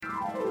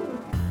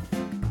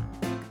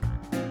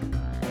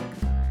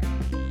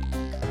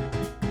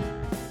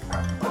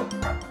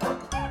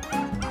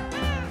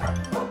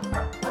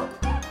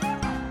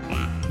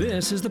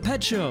This is The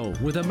Pet Show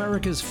with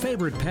America's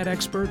favorite pet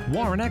expert,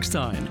 Warren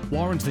Eckstein.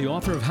 Warren's the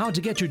author of How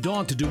to Get Your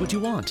Dog to Do What You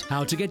Want,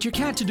 How to Get Your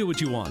Cat to Do What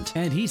You Want,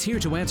 and he's here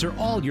to answer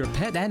all your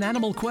pet and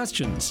animal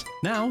questions.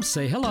 Now,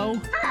 say hello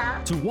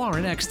to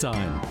Warren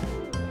Eckstein.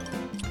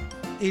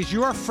 Is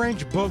your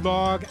French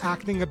bulldog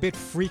acting a bit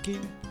freaky?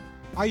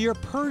 Are your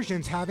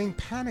Persians having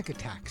panic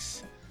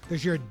attacks?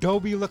 Does your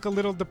Dobie look a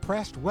little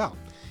depressed? Well,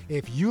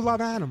 if you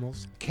love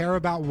animals, care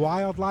about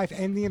wildlife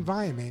and the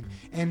environment,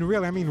 and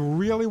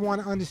really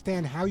want to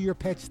understand how your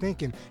pet's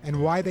thinking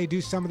and why they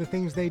do some of the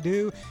things they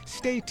do,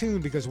 stay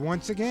tuned because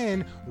once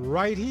again,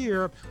 right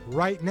here,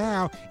 right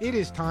now, it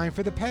is time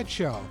for The Pet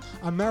Show,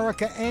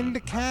 America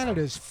and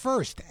Canada's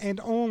first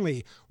and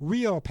only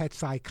real pet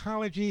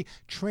psychology,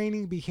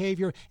 training,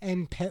 behavior,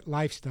 and pet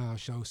lifestyle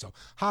show. So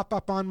hop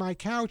up on my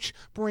couch,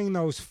 bring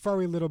those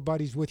furry little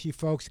buddies with you,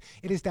 folks.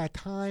 It is that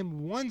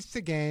time once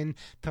again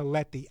to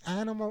let the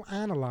animal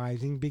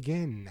analyzing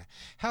begin.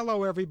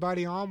 Hello,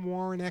 everybody. I'm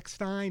Warren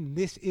Eckstein.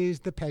 This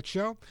is The Pet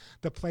Show,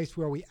 the place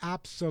where we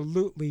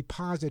absolutely,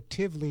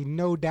 positively,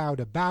 no doubt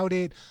about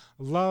it,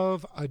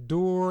 love,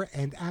 adore,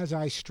 and as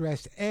I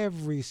stress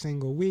every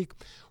single week,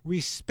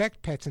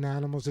 respect pets and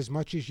animals as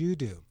much as you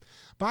do.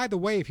 By the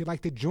way, if you'd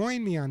like to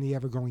join me on the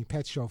ever-growing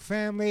Pet Show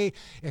family,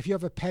 if you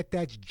have a pet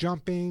that's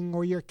jumping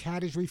or your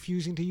cat is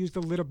refusing to use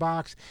the litter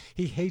box,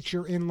 he hates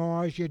your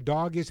in-laws, your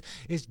dog is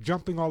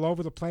jumping all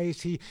over the place,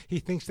 he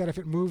thinks that if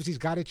it moves, he's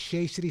got to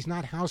chase it, he's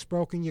not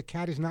housebroken, your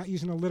cat is not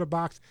using a litter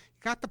box.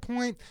 Got the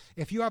point?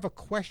 If you have a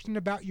question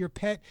about your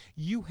pet,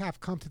 you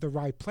have come to the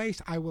right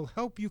place. I will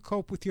help you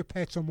cope with your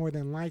pets, or more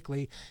than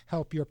likely,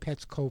 help your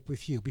pets cope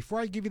with you. Before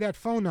I give you that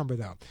phone number,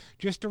 though,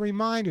 just a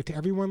reminder to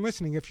everyone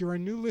listening, if you're a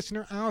new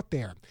listener out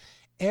there,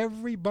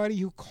 everybody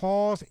who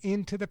calls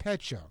into the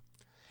Pet Show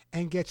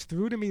and gets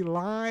through to me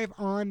live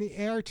on the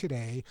air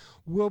today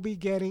will be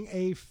getting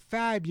a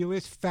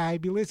fabulous,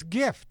 fabulous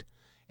gift.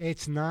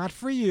 It's not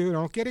for you.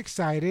 Don't get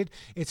excited.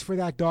 It's for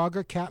that dog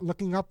or cat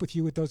looking up with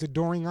you with those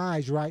adoring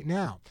eyes right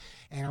now.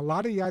 And a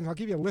lot of the items, I'll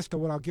give you a list of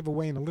what I'll give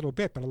away in a little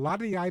bit, but a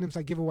lot of the items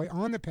I give away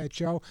on the Pet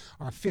Show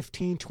are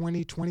 $15,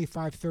 $20, $25,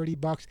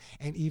 $30,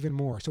 and even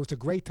more. So it's a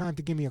great time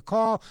to give me a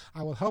call.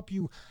 I will help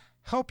you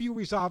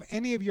resolve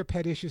any of your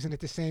pet issues, and at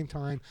the same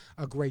time,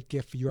 a great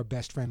gift for your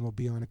best friend will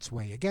be on its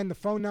way. Again, the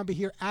phone number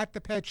here at the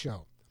Pet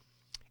Show,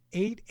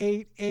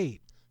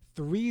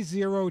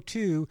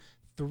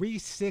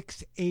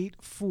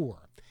 888-302-3684.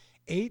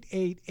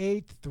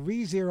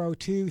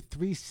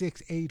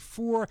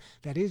 888-302-3684.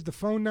 That is the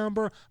phone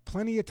number.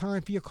 Plenty of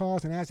time for your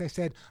calls. And as I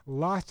said,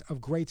 lots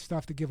of great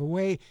stuff to give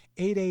away.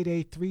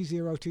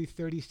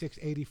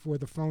 888-302-3684,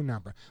 the phone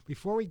number.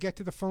 Before we get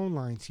to the phone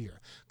lines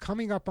here,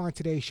 coming up on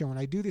today's show, and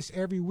I do this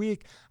every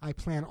week, I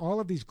plan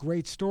all of these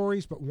great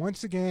stories, but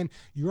once again,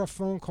 your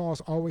phone calls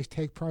always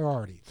take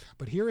priority.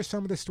 But here are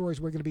some of the stories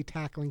we're going to be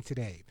tackling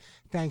today.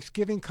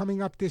 Thanksgiving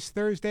coming up this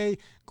Thursday.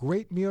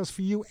 Great meals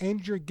for you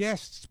and your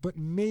guests, but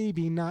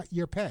maybe not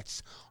your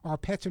pets. Our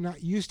pets are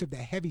not used to the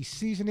heavy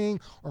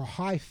seasoning or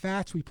high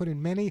fats we put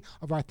in many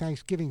of our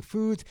Thanksgiving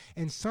foods,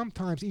 and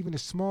sometimes even a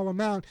small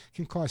amount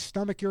can cause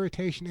stomach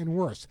irritation and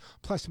worse.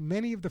 Plus,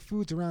 many of the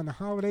foods around the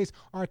holidays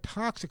are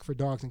toxic for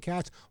dogs and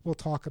cats. We'll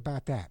talk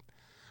about that.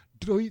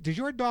 Does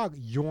your dog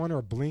yawn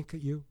or blink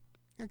at you?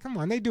 Come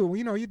on, they do.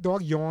 You know, your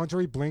dog yawns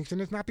or he blinks,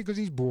 and it's not because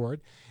he's bored,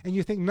 and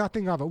you think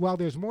nothing of it. Well,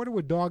 there's more to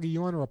a doggy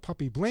yawn or a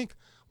puppy blink.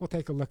 We'll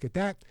take a look at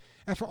that.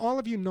 And for all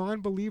of you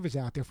non-believers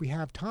out there, if we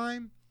have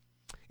time,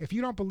 if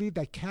you don't believe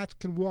that cats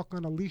can walk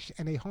on a leash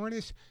and a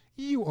harness,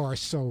 you are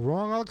so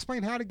wrong. I'll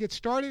explain how to get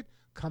started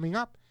coming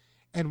up,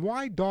 and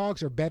why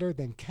dogs are better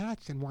than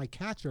cats, and why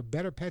cats are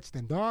better pets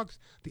than dogs,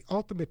 the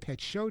ultimate pet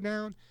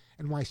showdown,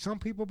 and why some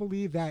people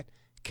believe that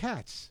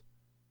cats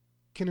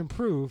can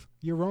improve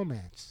your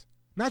romance.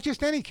 Not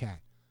just any cat,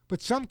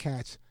 but some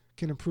cats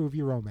can improve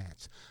your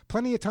romance.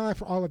 Plenty of time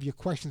for all of your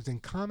questions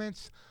and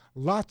comments.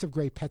 Lots of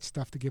great pet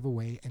stuff to give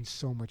away and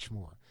so much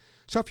more.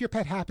 So if your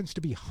pet happens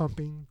to be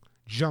humping,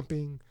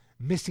 jumping,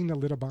 missing the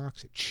litter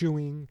box,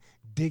 chewing,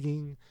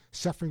 digging,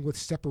 suffering with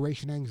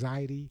separation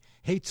anxiety,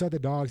 hates other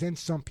dogs and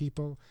some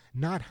people,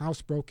 not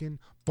housebroken,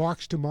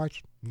 barks too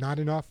much, not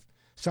enough,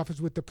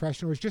 suffers with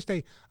depression, or is just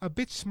a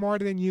bit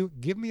smarter than you,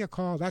 give me a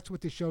call. That's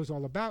what this show's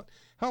all about,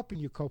 helping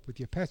you cope with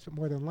your pets, but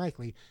more than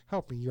likely,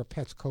 helping your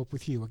pets cope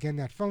with you. Again,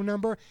 that phone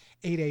number,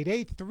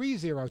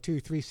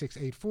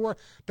 888-302-3684.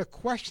 The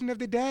question of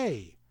the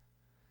day,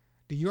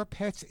 do your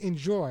pets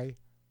enjoy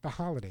the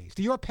holidays?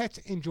 Do your pets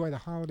enjoy the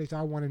holidays?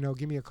 I want to know.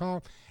 Give me a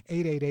call,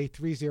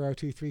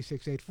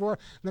 888-302-3684.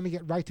 Let me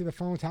get right to the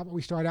phones. How about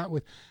we start out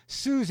with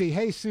Susie?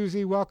 Hey,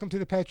 Susie, welcome to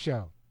the Pet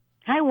Show.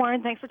 Hi,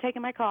 Warren. Thanks for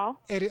taking my call.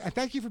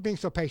 Thank you for being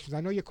so patient.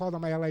 I know you called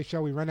on my LA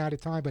show. We run out of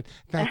time, but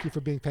thank you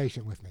for being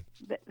patient with me.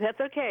 That's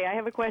okay. I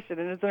have a question,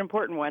 and it's an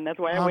important one. That's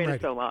why I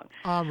waited so long.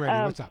 I'm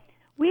ready. What's up?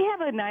 We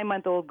have a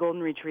 9-month-old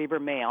golden retriever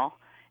male,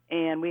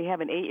 and we have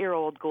an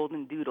 8-year-old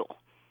golden doodle.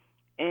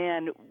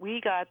 And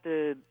we got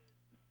the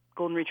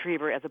golden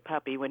retriever as a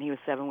puppy when he was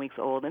 7 weeks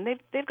old, and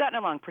they've gotten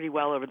along pretty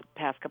well over the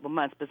past couple of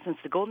months. But since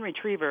the golden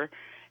retriever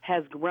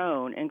has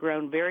grown and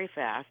grown very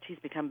fast, he's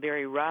become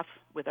very rough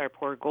with our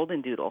poor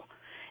golden doodle,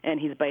 and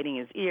he's biting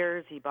his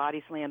ears. He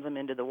body slams them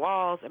into the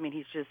walls. I mean,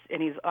 he's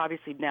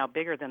obviously now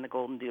bigger than the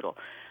golden doodle.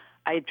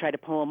 I try to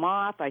pull him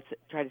off. I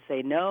try to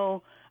say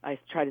no. I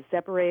try to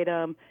separate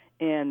him.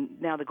 And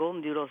now the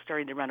golden doodle is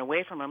starting to run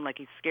away from him like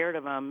he's scared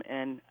of him,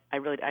 and I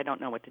don't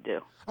know what to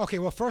do. Okay,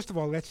 well, first of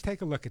all, let's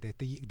take a look at it.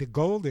 The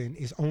golden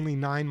is only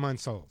 9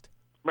 months old.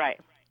 Right.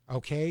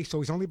 Okay,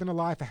 so he's only been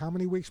alive for how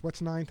many weeks?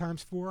 What's 9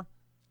 times 4?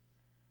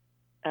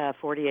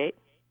 48.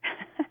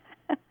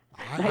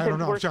 I don't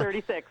know. We're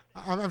 36.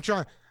 I'm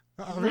trying.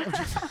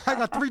 I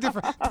got three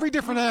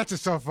different answers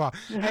so far.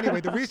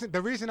 Anyway,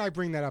 the reason I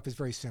bring that up is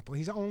very simple.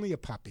 He's only a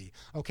puppy.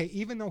 Okay,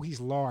 even though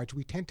he's large,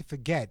 we tend to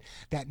forget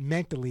that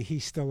mentally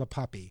he's still a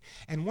puppy.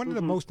 And one of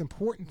the most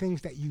important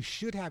things that you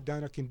should have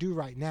done or can do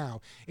right now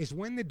is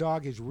when the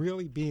dog is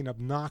really being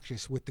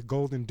obnoxious with the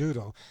golden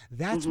doodle,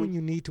 that's when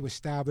you need to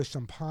establish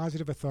some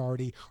positive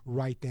authority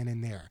right then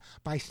and there.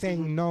 By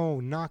saying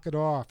no, knock it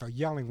off, or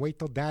yelling, wait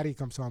till daddy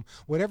comes home,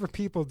 whatever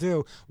people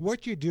do,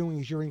 what you're doing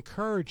is you're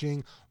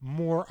encouraging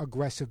more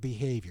aggressive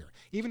behavior.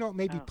 Even though it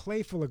may be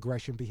playful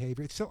aggression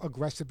behavior, it's still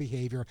aggressive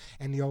behavior,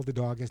 and the older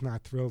dog is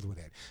not thrilled with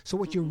it. So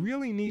what you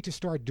really need to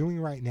start doing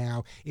right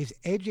now is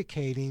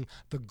educating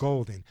the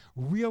golden,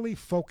 really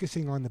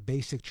focusing on the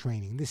basic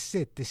training, the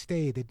sit, the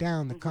stay, the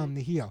down, the come,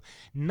 the heel.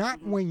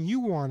 Not when you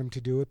want him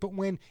to do it, but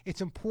when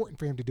it's important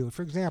for him to do it.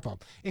 For example,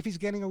 if he's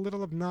getting a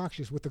little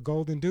obnoxious with the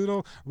golden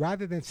doodle,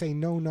 rather than say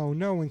no, no,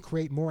 no and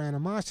create more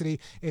animosity,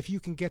 if you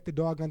can get the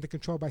dog under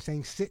control by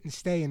saying sit and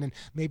stay, and then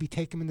maybe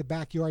take him in the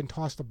backyard and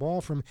toss the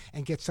ball from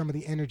and get some of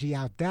the energy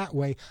out that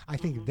way, I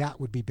think that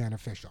would be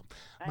beneficial.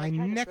 I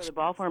tried to throw the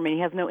ball for him, and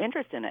he has no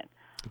interest in it.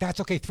 That's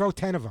okay. Throw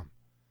 10 of them.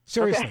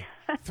 Seriously.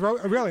 Okay.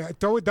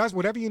 Throw it, does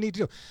whatever you need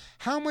to do.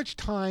 How much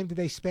time do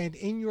they spend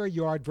in your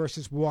yard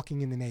versus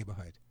walking in the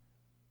neighborhood?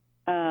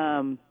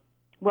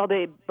 Well,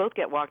 they both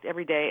get walked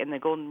every day, and the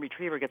golden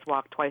retriever gets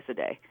walked twice a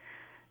day.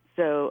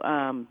 So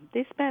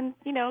they spend,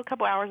 a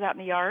couple hours out in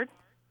the yard.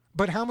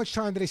 But how much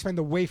time do they spend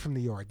away from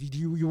the yard? Do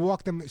you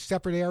walk them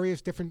separate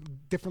areas, different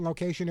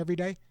location every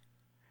day?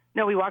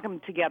 No, we walk them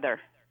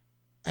together.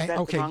 Is that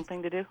okay. the wrong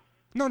thing to do?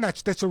 No,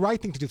 that's the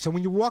right thing to do. So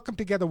when you walk them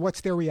together,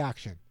 what's their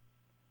reaction?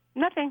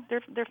 Nothing.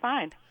 They're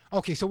fine.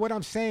 Okay, so what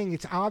I'm saying,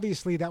 it's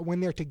obviously that when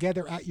they're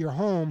together at your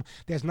home,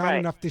 there's not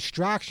enough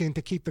distraction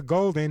to keep the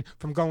golden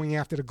from going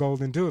after the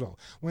golden doodle.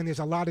 When there's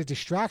a lot of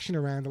distraction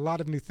around, a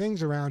lot of new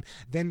things around,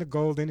 then the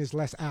golden is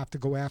less apt to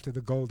go after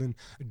the golden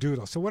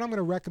doodle. So what I'm going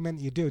to recommend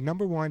that you do,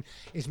 number one,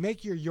 is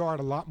make your yard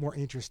a lot more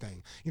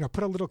interesting.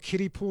 Put a little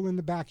kiddie pool in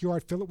the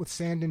backyard, fill it with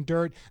sand and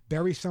dirt,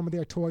 bury some of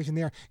their toys in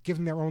there, give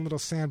them their own little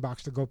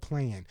sandbox to go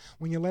play in.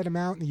 When you let them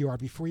out in the yard,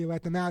 before you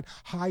let them out,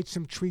 hide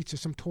some treats or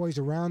some toys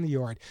around the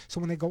yard.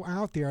 So when they go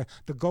out there,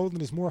 the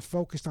golden is more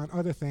focused on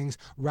other things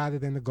rather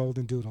than the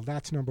golden doodle.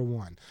 That's number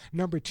one.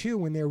 Number two,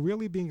 when they're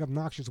really being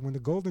obnoxious, when the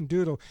golden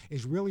doodle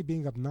is really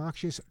being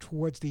obnoxious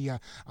towards the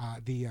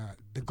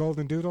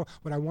golden doodle,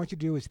 what I want you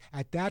to do is,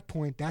 at that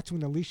point, that's when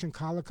the leash and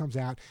collar comes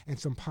out and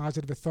some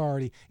positive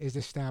authority is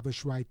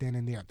established right then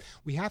and there.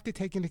 We have to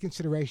take into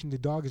consideration the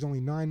dog is only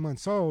 9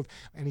 months old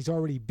and he's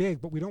already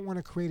big, but we don't want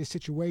to create a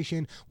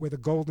situation where the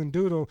golden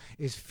doodle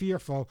is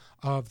fearful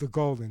of the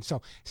golden.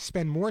 So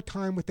spend more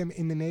time with them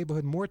in the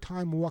neighborhood, more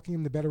time walking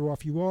them, the better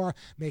off you are.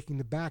 Making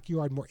the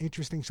backyard more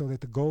interesting so that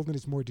the golden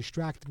is more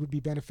distracted would be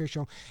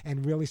beneficial,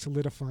 and really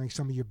solidifying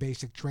some of your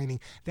basic training.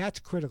 That's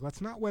critical.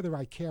 It's not whether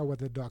I care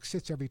whether the dog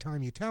sits every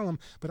time you tell him,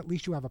 but at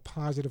least you have a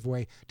positive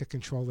way to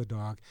control the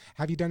dog.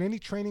 Have you done any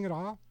training at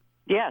all?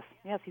 Yes,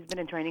 he's been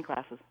in training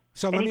classes.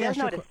 So and let he me does ask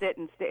know you how to sit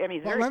and stay. I mean,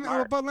 he's very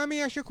smart. But let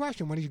me ask you a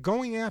question. When he's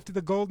going after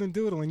the golden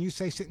doodle and you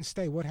say sit and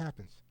stay, what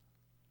happens?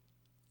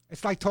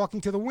 It's like talking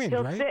to the wind,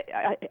 He'll right? sit.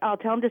 I'll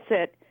tell him to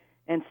sit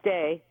and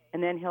stay,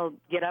 and then he'll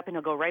get up and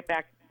he'll go right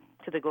back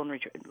to the golden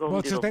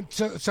doodle.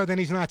 So then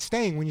he's not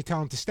staying when you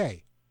tell him to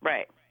stay.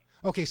 Right.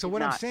 Okay, so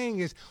what I'm saying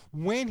is,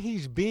 when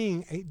he's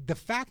the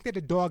fact that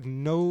a dog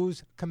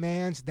knows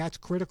commands, that's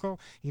critical.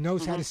 He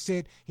knows how to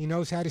sit, he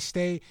knows how to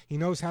stay, he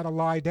knows how to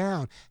lie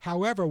down.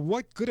 However,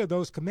 what good are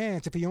those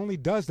commands if he only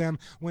does them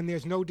when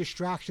there's no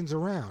distractions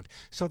around?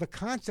 So the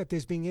concept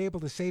is being able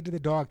to say to the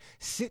dog,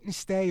 sit and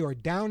stay or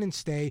down and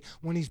stay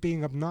when he's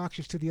being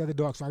obnoxious to the other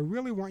dog. So I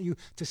really want you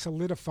to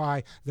solidify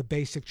the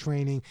basic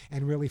training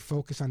and really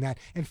focus on that.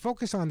 And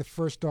focus on the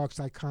first dog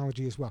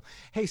psychology as well.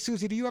 Hey,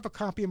 Susie, do you have a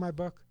copy of my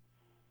book?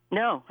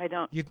 No, I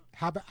don't.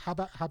 How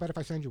about if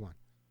I send you one?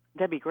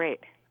 That'd be great.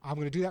 I'm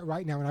going to do that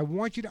right now, and I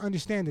want you to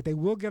understand that they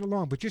will get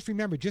along. But just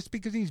remember, just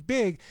because he's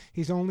big,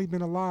 he's only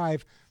been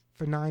alive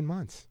for 9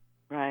 months.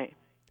 Right.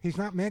 He's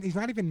not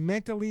even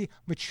mentally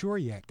mature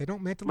yet. They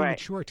don't mentally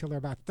mature till they're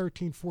about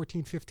 13,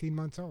 14, 15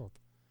 months old.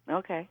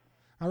 Okay.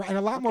 All right, and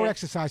a lot more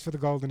exercise for the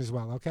golden as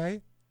well,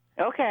 okay?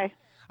 Okay.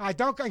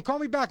 Don't and call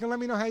me back and let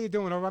me know how you're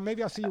doing. Or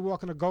maybe I'll see you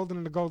walking a golden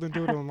and a golden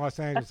doodle in Los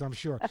Angeles, I'm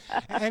sure.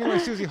 Anyway,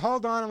 Susie,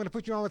 hold on. I'm going to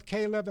put you on with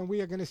Caleb, and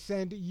we are going to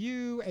send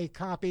you a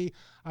copy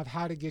of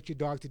How to Get Your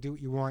Dog to Do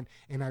What You Want,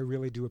 and I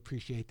really do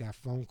appreciate that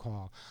phone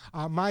call.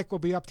 Mike will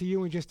be up to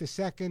you in just a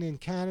second in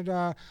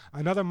Canada,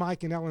 another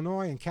Mike in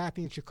Illinois, and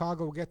Kathy in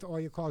Chicago. We'll get to all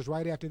your calls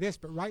right after this,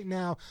 but right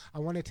now I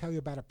want to tell you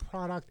about a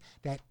product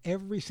that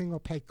every single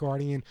pet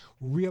guardian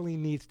really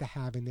needs to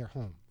have in their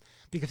home.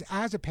 Because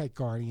as a pet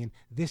guardian,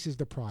 this is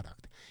the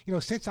product. You know,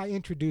 since I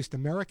introduced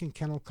American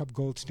Kennel Club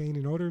Gold Stain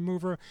and Odor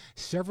Remover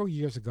several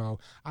years ago,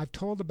 I've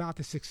told about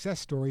the success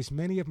stories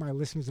many of my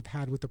listeners have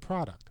had with the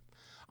product.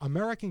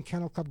 American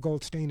Kennel Club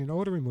Gold Stain and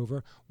Odor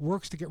Remover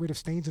works to get rid of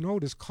stains and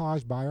odors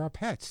caused by our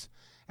pets.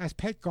 As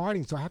pet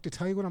guardians, so I have to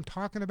tell you what I'm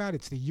talking about.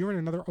 It's the urine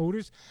and other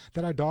odors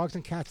that our dogs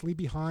and cats leave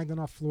behind on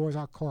our floors,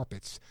 our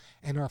carpets,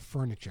 and our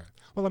furniture.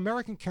 Well,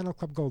 American Kennel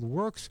Club Gold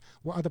works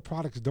where other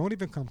products don't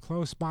even come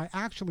close by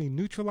actually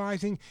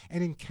neutralizing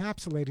and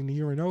encapsulating the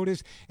urine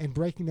odors and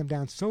breaking them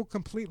down so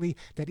completely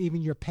that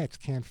even your pets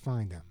can't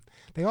find them.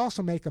 They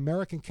also make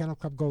American Kennel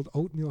Club Gold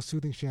Oatmeal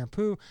Soothing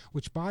Shampoo,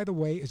 which, by the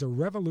way, is a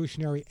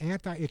revolutionary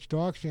anti-itch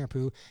dog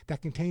shampoo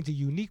that contains a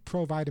unique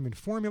provitamin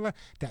formula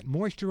that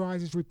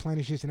moisturizes,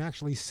 replenishes, and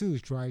actually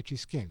soothes dry, itchy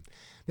skin.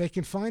 They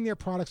can find their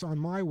products on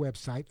my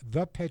website,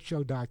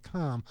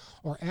 thepetshow.com,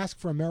 or ask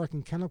for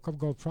American Kennel Club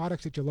Gold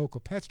products at your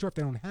local pet store. If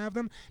they don't have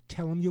them,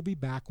 tell them you'll be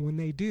back when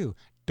they do.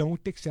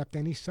 Don't accept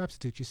any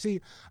substitutes. You see,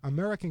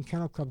 American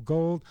Kennel Club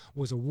Gold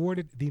was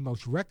awarded the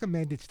most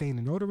recommended stain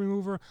and odor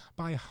remover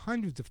by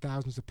hundreds of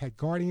thousands of pet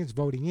guardians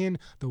voting in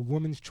the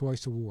Women's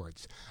Choice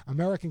Awards.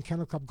 American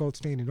Kennel Club Gold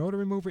Stain and Odor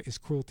Remover is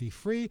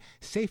cruelty-free,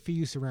 safe for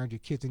use around your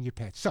kids and your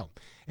pets. So,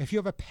 if you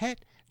have a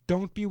pet,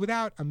 don't be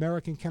without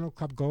American Kennel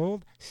Club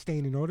Gold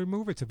Stain and Odor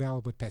Remover. It's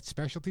available at pet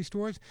specialty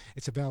stores.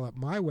 It's available at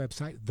my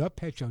website,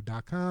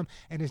 thepetshow.com,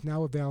 and is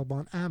now available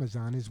on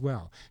Amazon as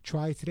well.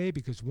 Try it today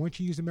because once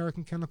you use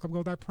American Kennel Club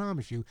Gold, I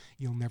promise you,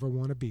 you'll never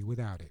want to be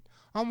without it.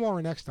 I'm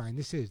Warren Eckstein.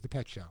 This is The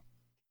Pet Show.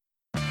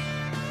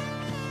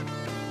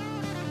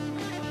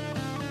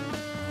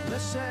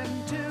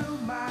 Listen to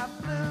my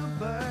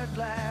bluebird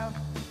laugh.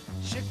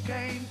 She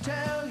can't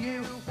tell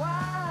you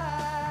why.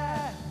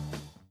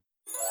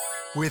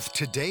 With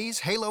today's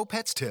Halo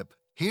Pets tip,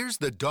 here's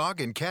the dog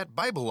and cat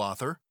Bible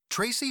author,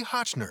 Tracy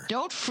Hotchner.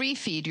 Don't free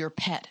feed your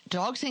pet.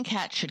 Dogs and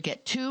cats should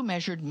get 2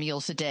 measured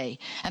meals a day.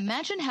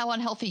 Imagine how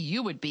unhealthy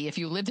you would be if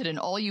you lived at an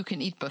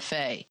all-you-can-eat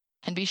buffet.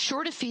 And be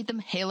sure to feed them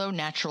Halo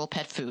Natural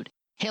Pet Food.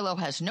 Halo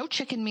has no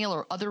chicken meal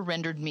or other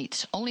rendered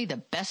meats, only the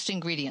best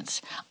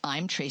ingredients.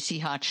 I'm Tracy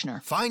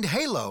Hotchner. Find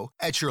Halo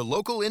at your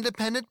local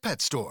independent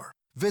pet store.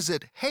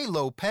 Visit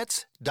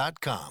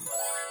halopets.com.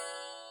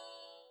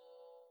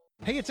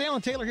 Hey, it's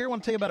Alan Taylor here. I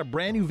want to tell you about a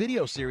brand new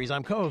video series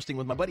I'm co-hosting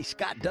with my buddy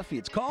Scott Duffy.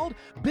 It's called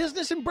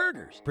Business and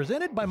Burgers,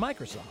 presented by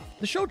Microsoft.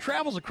 The show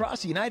travels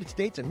across the United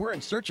States, and we're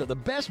in search of the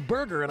best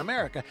burger in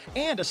America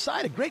and a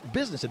side of great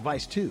business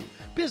advice, too.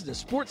 Business,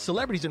 sports,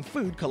 celebrities, and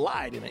food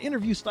collide in an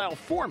interview-style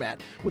format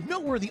with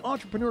noteworthy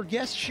entrepreneur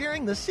guests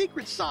sharing the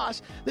secret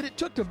sauce that it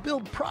took to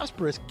build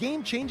prosperous,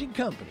 game-changing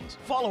companies.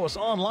 Follow us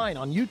online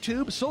on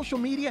YouTube, social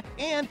media,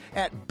 and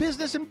at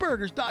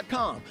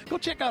businessandburgers.com. Go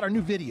check out our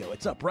new video.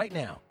 It's up right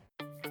now.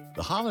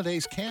 The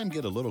holidays can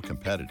get a little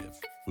competitive.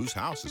 Whose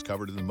house is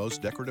covered in the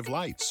most decorative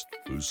lights?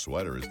 Whose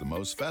sweater is the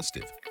most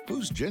festive?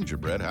 Whose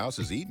gingerbread house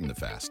is eaten the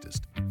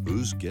fastest?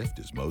 Whose gift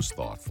is most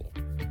thoughtful?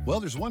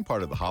 Well, there's one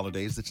part of the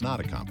holidays that's not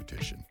a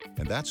competition,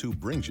 and that's who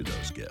brings you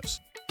those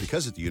gifts.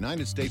 Because at the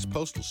United States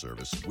Postal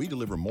Service, we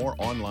deliver more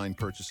online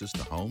purchases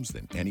to homes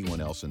than anyone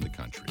else in the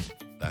country.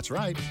 That's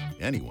right,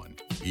 anyone,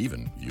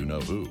 even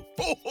you-know-who.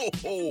 Ho, ho,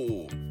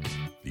 ho!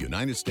 The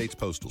United States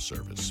Postal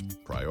Service.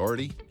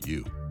 Priority,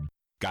 you.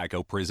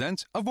 Geico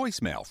presents a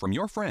voicemail from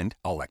your friend,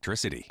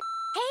 Electricity.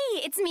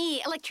 Hey, it's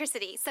me,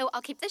 Electricity, so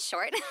I'll keep this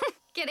short.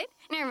 Get it?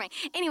 Never mind.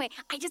 Anyway,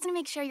 I just want to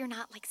make sure you're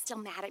not, still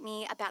mad at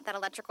me about that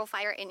electrical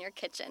fire in your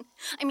kitchen.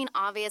 I mean,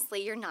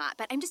 obviously you're not,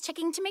 but I'm just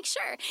checking to make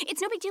sure.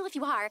 It's no big deal if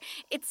you are.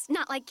 It's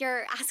not like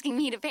you're asking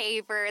me to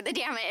pay for the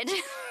damage.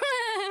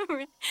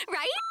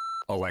 Right?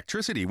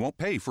 Electricity won't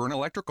pay for an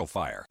electrical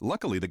fire.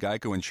 Luckily, the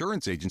Geico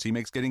Insurance Agency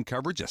makes getting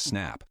coverage a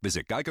snap.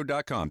 Visit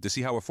geico.com to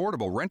see how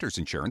affordable renter's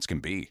insurance can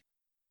be.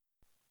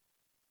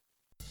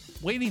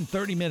 Waiting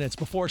 30 minutes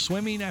before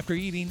swimming after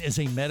eating is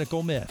a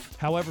medical myth.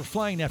 However,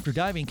 flying after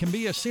diving can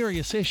be a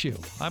serious issue.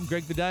 I'm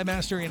Greg the Dive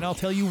Master, and I'll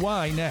tell you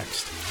why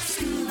next.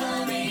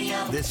 Scuba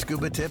Radio. This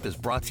scuba tip is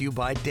brought to you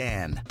by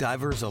DAN,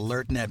 Divers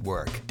Alert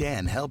Network.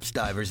 DAN helps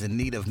divers in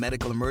need of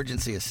medical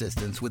emergency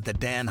assistance with the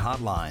DAN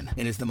hotline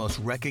and is the most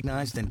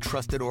recognized and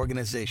trusted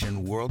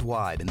organization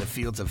worldwide in the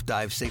fields of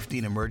dive safety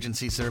and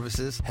emergency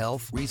services,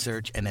 health,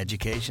 research, and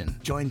education.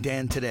 Join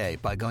DAN today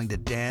by going to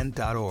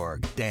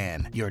dan.org.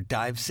 DAN, your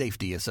dive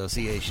safety association.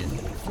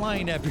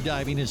 Flying after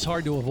diving is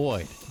hard to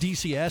avoid.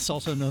 DCS,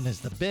 also known as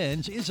the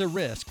binge, is a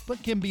risk,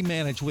 but can be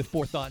managed with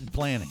forethought and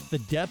planning. The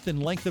depth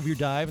and length of your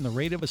dive and the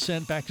rate of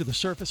ascent back to the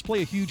surface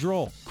play a huge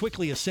role.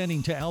 Quickly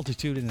ascending to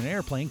altitude in an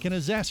airplane can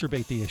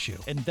exacerbate the issue,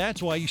 and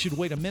that's why you should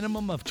wait a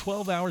minimum of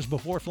 12 hours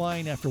before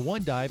flying after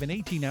one dive and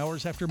 18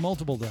 hours after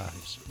multiple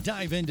dives.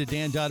 Dive into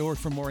Dan.org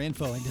for more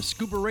info and to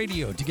Scuba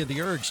Radio to get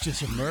the urge to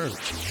submerge.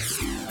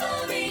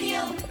 Scuba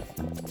Radio.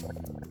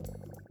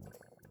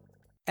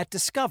 At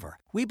Discover,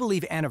 we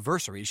believe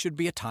anniversaries should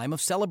be a time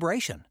of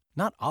celebration,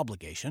 not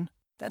obligation.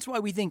 That's why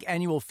we think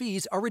annual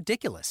fees are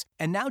ridiculous.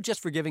 And now,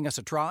 just for giving us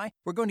a try,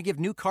 we're going to give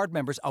new card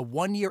members a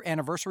one-year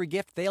anniversary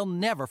gift they'll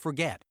never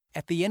forget.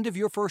 At the end of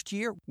your first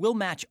year, we'll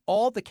match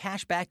all the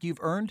cash back you've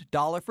earned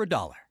dollar for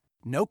dollar.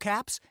 No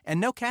caps and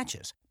no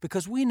catches,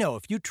 because we know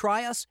if you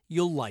try us,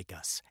 you'll like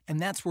us. And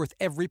that's worth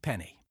every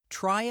penny.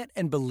 Try it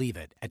and believe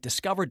it at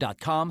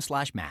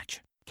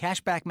discover.com/match.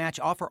 Cashback match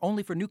offer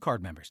only for new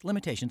card members.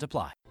 Limitations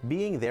apply.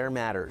 Being there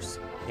matters,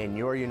 and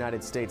your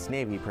United States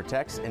Navy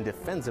protects and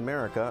defends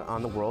America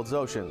on the world's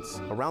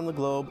oceans. Around the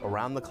globe,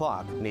 around the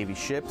clock, Navy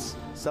ships,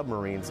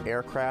 submarines,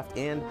 aircraft,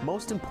 and,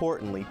 most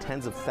importantly,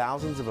 tens of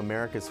thousands of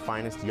America's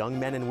finest young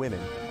men and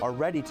women are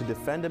ready to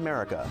defend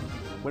America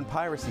when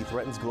piracy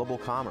threatens global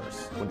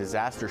commerce, when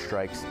disaster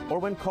strikes, or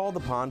when called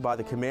upon by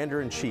the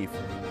Commander-in-Chief.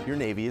 Your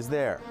Navy is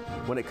there.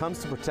 When it comes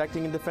to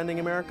protecting and defending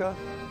America,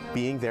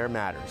 being there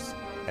matters.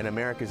 And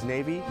America's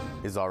Navy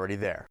is already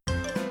there.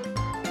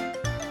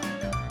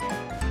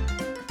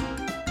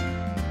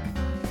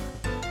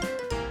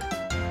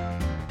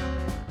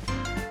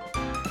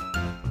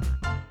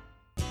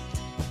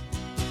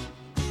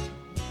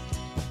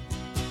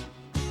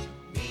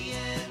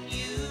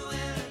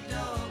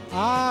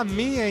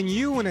 Me and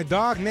you and a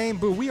dog named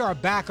Boo. We are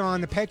back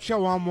on The Pet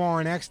Show. I'm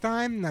Warren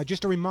Eckstein. Now,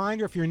 just a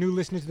reminder, if you're a new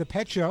listener to The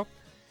Pet Show,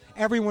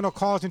 everyone who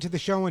calls into the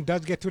show and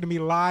does get through to me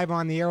live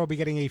on the air will be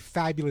getting a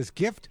fabulous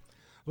gift.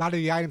 A lot of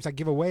the items I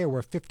give away are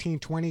worth $15,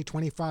 $20,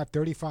 $25,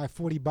 $35,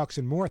 $40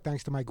 and more,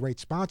 thanks to my great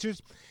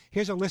sponsors.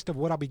 Here's a list of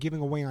what I'll be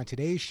giving away on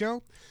today's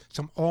show.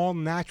 Some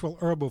all-natural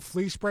herbal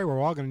flea spray.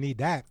 We're all going to need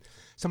that.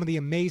 Some of the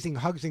amazing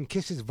Hugs and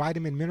Kisses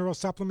vitamin mineral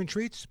supplement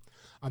treats.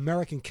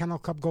 American Kennel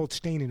Club Gold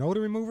Stain and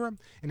Odor Remover,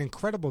 an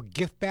incredible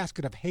gift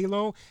basket of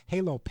Halo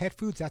Pet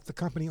Foods. That's the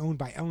company owned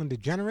by Ellen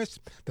DeGeneres,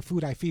 the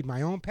food I feed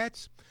my own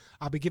pets.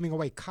 I'll be giving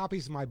away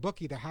copies of my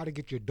book, either How to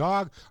Get Your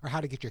Dog or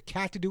How to Get Your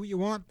Cat to Do What You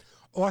Want.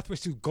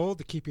 Orthrosuit Gold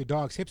to keep your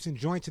dog's hips and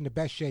joints in the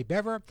best shape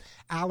ever.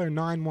 Aller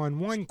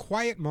 911,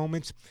 Quiet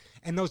Moments,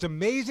 and those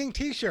amazing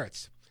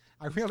T-shirts.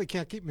 I really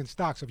can't keep them in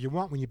stock, so if you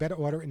want one, you better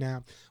order it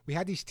now. We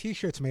had these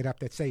T-shirts made up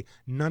that say,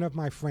 "None of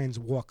my friends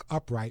walk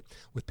upright,"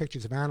 with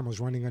pictures of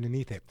animals running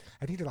underneath it.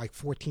 I think they're like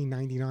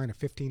 $14.99 or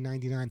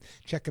 $15.99.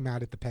 Check them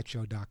out at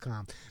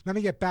thepetshow.com. Let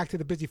me get back to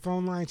the busy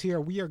phone lines here.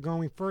 We are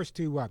going first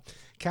to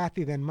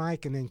Kathy, then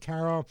Mike, and then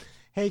Carol.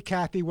 Hey,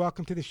 Kathy,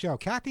 welcome to the show.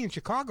 Kathy in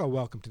Chicago,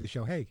 welcome to the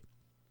show. Hey.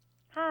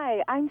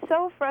 Hi, I'm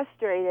so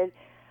frustrated.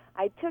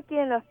 I took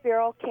in a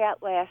feral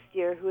cat last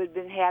year who had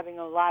been having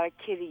a lot of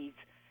kitties.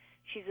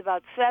 She's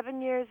about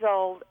 7 years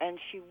old, and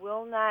she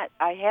will not,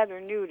 I had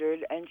her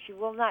neutered, and she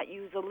will not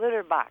use a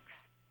litter box.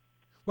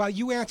 Well,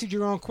 you answered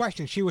your own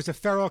question. She was a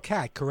feral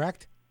cat,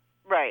 correct?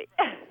 Right.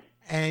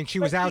 And she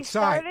was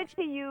outside. She started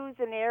to use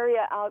an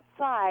area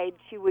outside.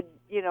 She would,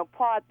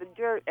 paw at the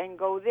dirt and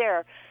go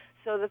there.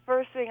 So the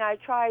first thing I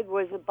tried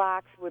was a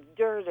box with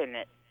dirt in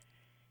it,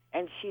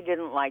 and she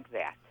didn't like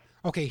that.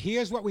 Okay,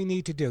 here's what we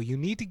need to do. You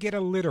need to get a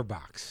litter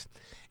box.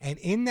 And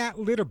in that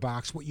litter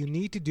box, what you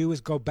need to do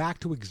is go back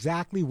to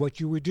exactly what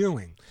you were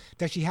doing.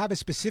 Does she have a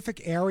specific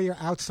area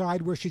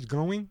outside where she's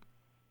going?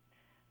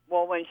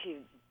 Well, when she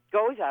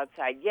goes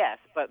outside, yes.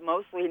 But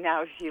mostly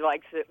now she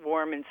likes it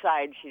warm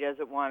inside. She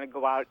doesn't want to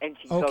go out, and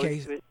she goes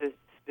to a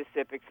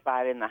specific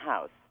spot in the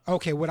house.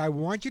 Okay, what I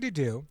want you to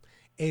do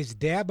is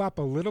dab up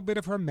a little bit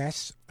of her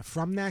mess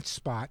from that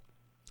spot,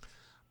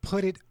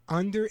 put it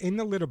in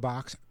the litter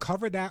box,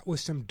 cover that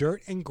with some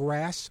dirt and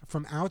grass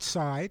from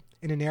outside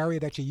in an area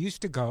that you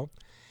used to go,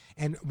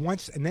 and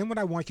then what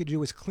I want you to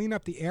do is clean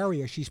up the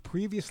area she's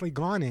previously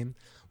gone in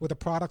with a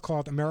product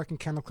called American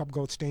Kennel Club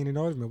Gold Stain and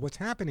Odor Remover. What's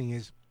happening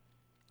is,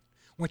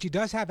 when she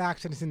does have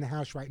accidents in the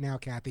house right now,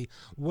 Kathy,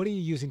 what are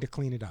you using to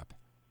clean it up?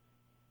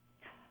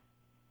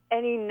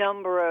 Any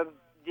number of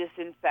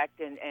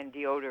disinfectant and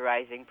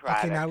deodorizing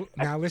products. Okay,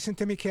 now listen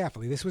to me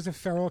carefully. This was a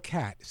feral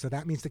cat, so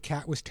that means the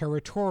cat was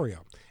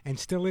territorial and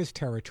still is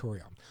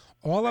territorial.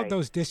 All of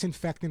those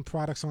disinfectant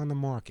products on the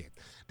market,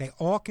 they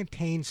all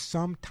contain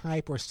some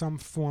type or some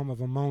form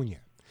of ammonia.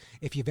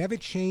 If you've ever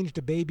changed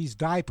a baby's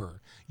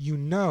diaper, you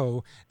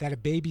know that a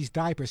baby's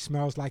diaper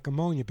smells like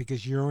ammonia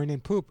because urine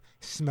and poop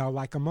smell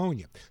like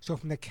ammonia. So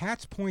from the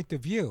cat's point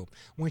of view,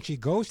 when she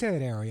goes to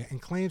that area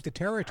and claims the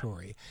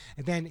territory,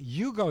 and then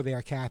you go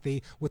there,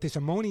 Kathy, with this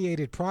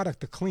ammoniated product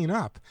to clean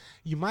up,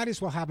 you might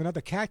as well have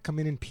another cat come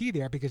in and pee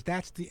there because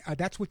that's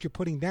what you're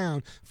putting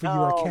down for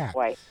your cat.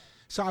 Boy.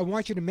 So I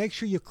want you to make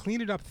sure you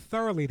clean it up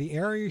thoroughly. The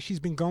area she's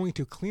been going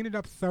to, clean it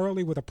up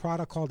thoroughly with a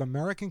product called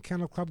American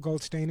Kennel Club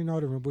Gold Stain and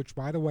Odor Remover, which,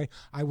 by the way,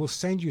 I will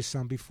send you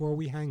some before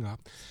we hang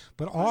up.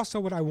 But also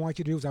what I want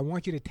you to do is I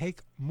want you to take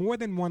more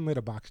than one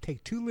litter box.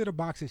 Take 2 litter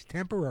boxes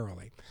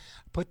temporarily.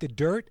 Put the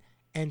dirt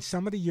and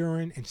some of the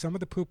urine and some of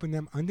the poop in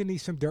them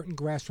underneath some dirt and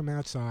grass from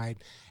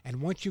outside.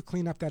 And once you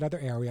clean up that other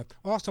area,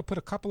 also put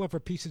a couple of her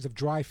pieces of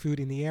dry food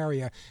in the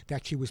area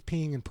that she was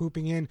peeing and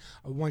pooping in.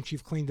 Once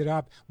you've cleaned it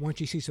up,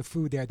 once you see some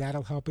food there,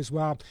 that'll help as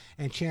well.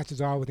 And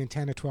chances are within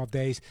 10 or 12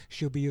 days,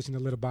 she'll be using the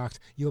litter box.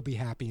 You'll be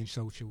happy, and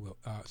so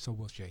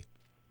will she.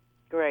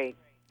 Great.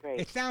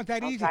 It sounds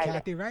that easy,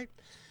 Kathy, right?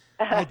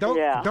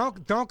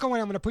 Don't go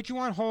in. I'm going to put you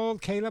on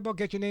hold. Caleb will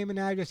get your name and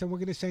address, and we're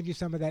going to send you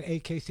some of that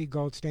AKC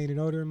Gold Stain and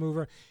Odor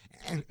Remover.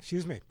 And,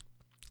 excuse me.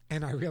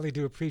 And I really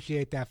do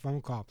appreciate that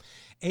phone call.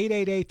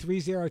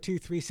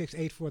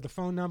 888-302-3684, the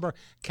phone number.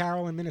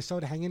 Carol in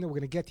Minnesota, hang in there. We're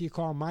going to get to your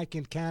call. Mike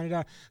in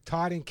Canada.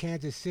 Todd in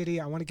Kansas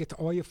City. I want to get to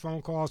all your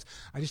phone calls.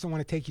 I just don't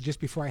want to take you just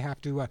before I have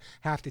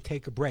to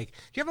take a break.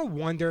 Do you ever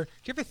wonder, do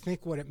you ever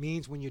think what it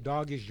means when your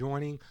dog is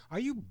yawning? Are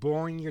you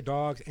boring your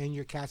dogs and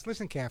your cats?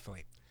 Listen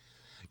carefully.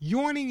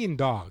 Yawning in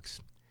dogs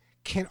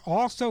can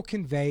also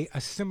convey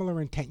a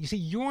similar intent. You see,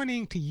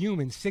 yawning to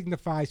humans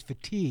signifies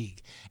fatigue,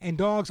 and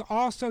dogs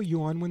also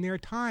yawn when they're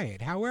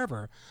tired.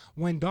 However,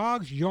 when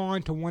dogs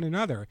yawn to one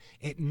another,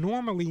 it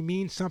normally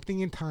means something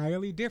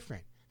entirely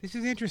different. This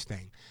is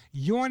interesting.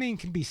 Yawning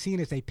can be seen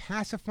as a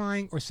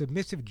pacifying or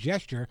submissive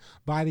gesture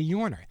by the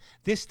yawner.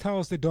 This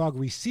tells the dog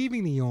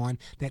receiving the yawn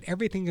that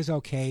everything is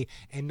okay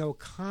and no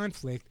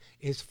conflict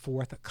is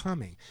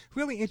forthcoming.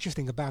 Really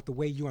interesting about the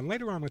way yawn.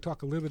 Later on, I'm going to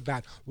talk a little bit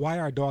about why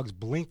our dogs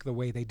blink the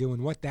way they do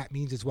and what that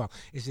means as well.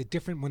 Is it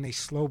different when they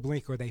slow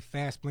blink or they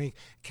fast blink?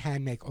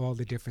 Can make all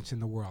the difference in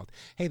the world.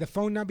 Hey, the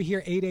phone number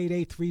here,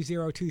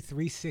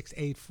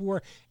 888-302-3684,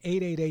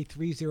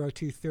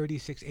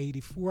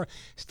 888-302-3684.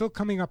 Still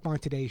coming up on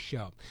today's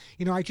show.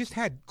 You know, I just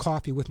had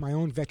coffee with my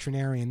own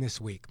veterinarian this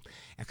week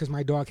because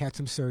my dog had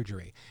some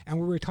surgery. And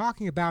we were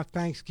talking about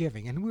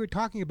Thanksgiving, and we were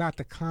talking about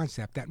the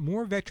concept that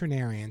more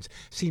veterinarians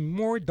see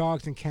more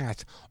dogs and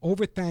cats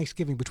over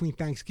Thanksgiving, between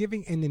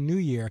Thanksgiving and the New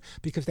Year,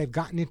 because they've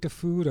gotten into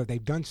food or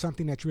they've done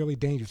something that's really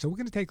dangerous. So we're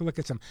going to take a look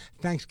at some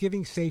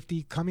Thanksgiving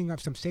safety coming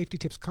up, some safety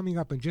tips coming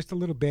up in just a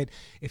little bit.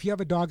 If you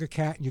have a dog or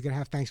cat and you're going to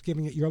have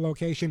Thanksgiving at your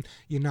location,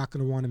 you're not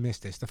going to want to miss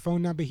this. The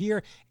phone number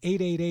here,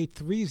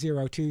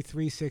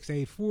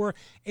 888-302-3684.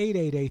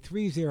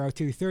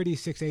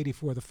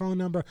 888-302-3684, the phone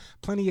number.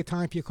 Plenty of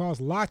time for your calls.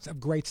 Lots of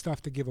great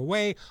stuff to give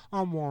away.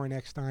 I'm Warren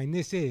Eckstein.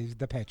 This is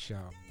The Pet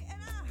Show.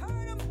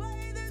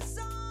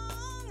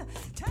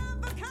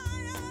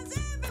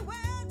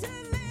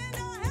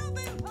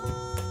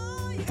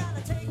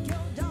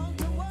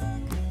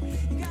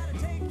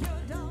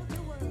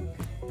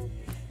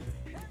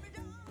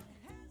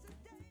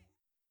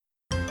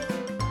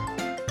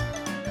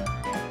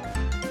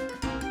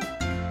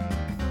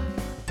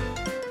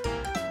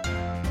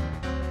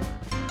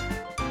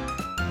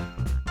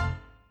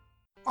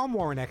 I'm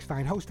Warren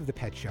Eckstein, host of The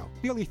Pet Show.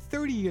 Nearly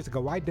 30 years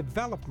ago, I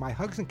developed my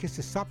Hugs and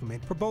Kisses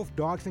supplement for both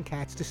dogs and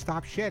cats to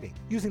stop shedding.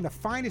 Using the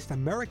finest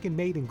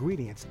American-made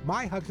ingredients,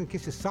 my Hugs and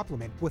Kisses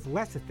supplement with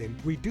lecithin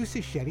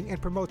reduces shedding and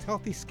promotes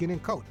healthy skin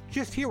and coat.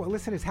 Just hear what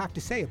listeners have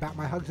to say about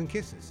my Hugs and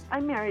Kisses.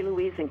 I'm Mary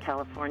Louise in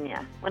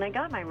California. When I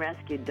got my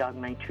rescued dog,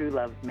 my true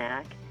love,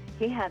 Mac,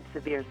 he had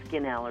severe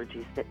skin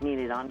allergies that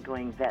needed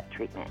ongoing vet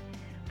treatment.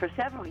 For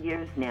several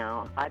years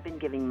now, I've been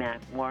giving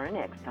Mac Warren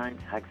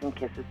Eckstein's Hugs and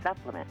Kisses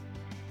supplement.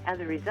 As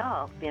a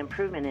result, the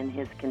improvement in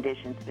his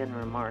condition's been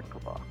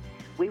remarkable.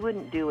 We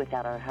wouldn't do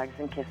without our Hugs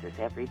and Kisses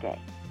every day.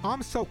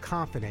 I'm so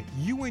confident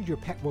you and your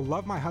pet will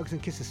love my Hugs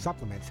and Kisses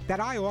supplements that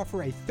I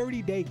offer a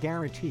 30-day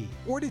guarantee.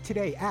 Order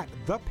today at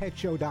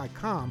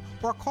thepetshow.com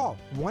or call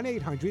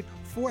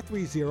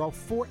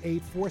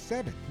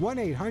 1-800-430-4847.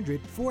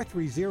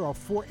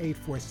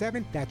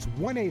 1-800-430-4847. That's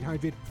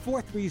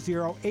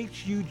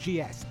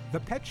 1-800-430-HUGS.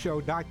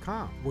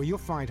 Thepetshow.com, where you'll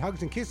find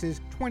Hugs and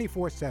Kisses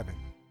 24/7.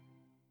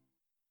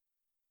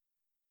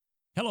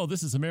 Hello,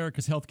 this is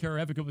America's Healthcare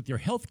Advocate with your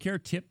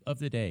healthcare tip of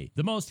the day.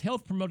 The most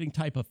health-promoting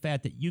type of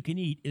fat that you can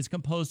eat is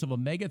composed of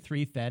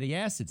omega-3 fatty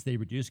acids. They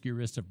reduce your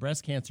risk of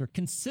breast cancer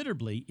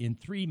considerably in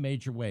 3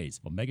 major ways.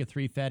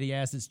 Omega-3 fatty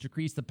acids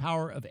decrease the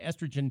power of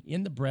estrogen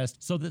in the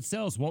breast so that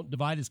cells won't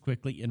divide as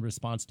quickly in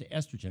response to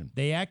estrogen.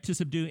 They act to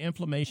subdue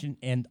inflammation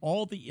and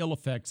all the ill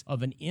effects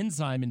of an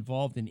enzyme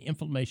involved in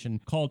inflammation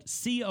called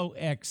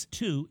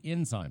COX-2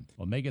 enzyme.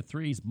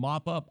 Omega-3s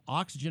mop up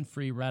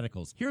oxygen-free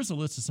radicals. Here's a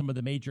list of some of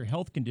the major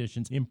health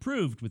conditions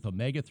improved with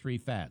omega-3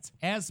 fats: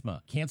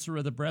 asthma, cancer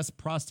of the breast,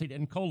 prostate,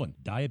 and colon,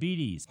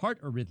 diabetes,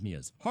 heart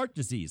arrhythmias, heart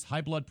disease,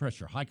 high blood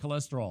pressure, high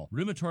cholesterol,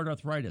 rheumatoid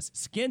arthritis,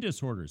 skin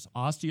disorders,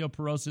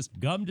 osteoporosis,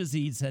 gum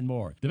disease, and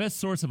more. The best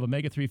source of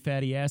omega-3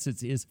 fatty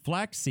acids is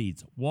flax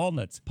seeds,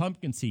 walnuts,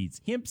 pumpkin seeds,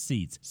 hemp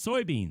seeds,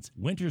 soybeans,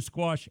 winter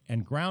squash,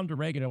 and ground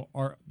oregano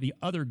are the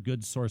other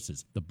good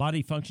sources. The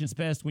body functions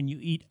best when you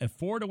eat a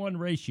 4-to-1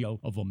 ratio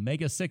of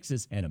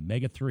omega-6s and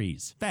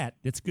omega-3s. Fat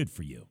that's good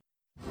for you.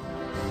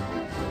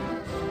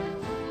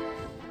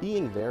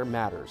 Being there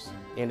matters,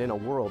 and in a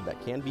world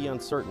that can be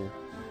uncertain,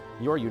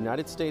 your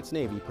United States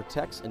Navy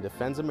protects and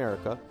defends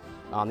America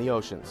on the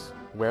oceans.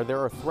 Where there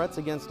are threats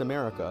against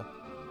America,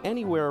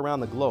 anywhere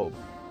around the globe,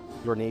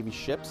 your Navy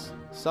ships,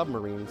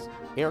 submarines,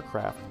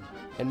 aircraft,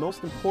 and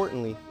most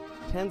importantly,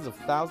 Tens of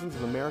thousands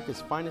of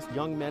America's finest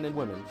young men and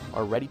women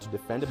are ready to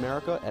defend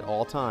America at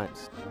all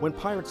times. When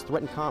pirates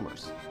threaten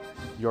commerce,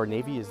 your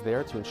Navy is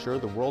there to ensure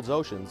the world's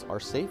oceans are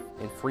safe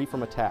and free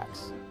from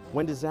attacks.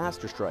 When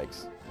disaster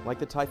strikes, like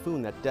the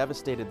typhoon that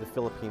devastated the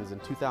Philippines in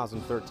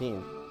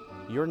 2013,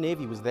 your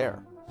Navy was there,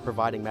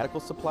 providing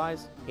medical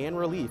supplies and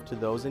relief to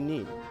those in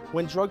need.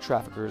 When drug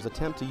traffickers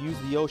attempt to use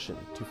the ocean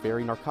to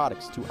ferry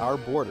narcotics to our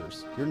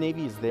borders, your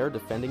Navy is there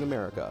defending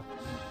America.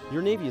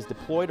 Your Navy is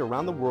deployed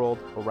around the world,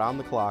 around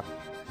the clock,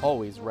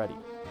 always ready.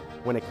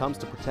 When it comes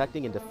to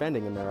protecting and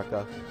defending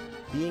America,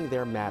 being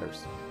there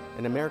matters,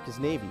 and America's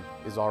Navy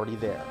is already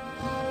there.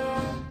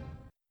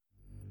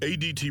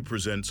 ADT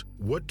presents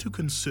What to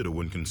Consider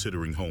When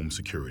Considering Home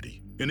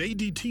Security. An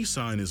ADT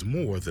sign is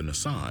more than a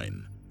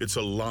sign. It's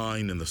a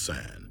line in the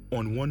sand.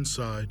 On one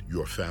side,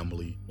 your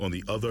family. On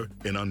the other,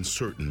 an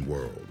uncertain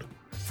world.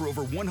 For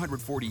over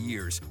 140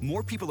 years,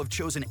 more people have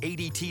chosen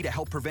ADT to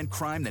help prevent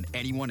crime than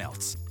anyone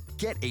else.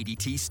 Get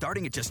ADT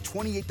starting at just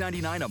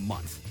 $28.99 a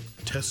month.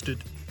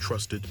 Tested,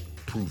 trusted,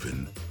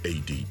 proven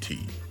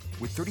ADT.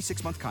 With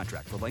 36-month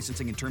contract for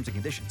licensing and terms and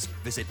conditions,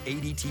 visit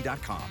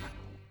ADT.com.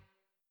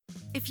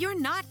 If you're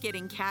not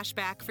getting cash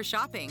back for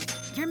shopping,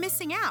 you're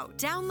missing out.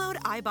 Download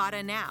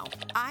Ibotta now.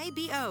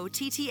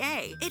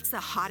 IBOTTA. It's the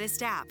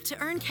hottest app to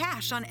earn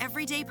cash on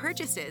everyday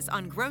purchases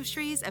on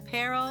groceries,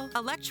 apparel,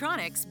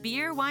 electronics,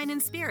 beer, wine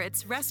and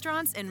spirits,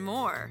 restaurants, and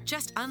more.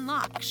 Just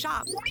unlock,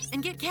 shop,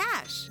 and get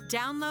cash.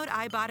 Download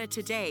Ibotta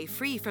today,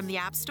 free from the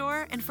App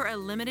Store, and for a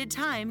limited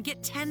time,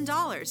 get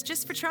 $10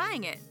 just for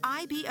trying it.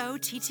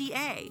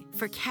 IBOTTA.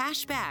 For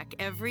cash back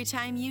every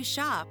time you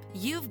shop,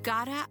 you've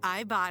gotta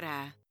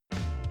Ibotta.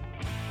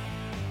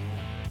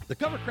 The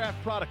Covercraft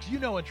products you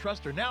know and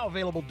trust are now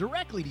available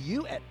directly to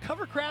you at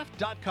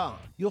covercraft.com.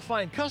 You'll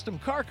find custom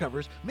car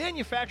covers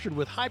manufactured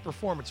with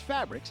high-performance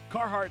fabrics,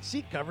 Carhartt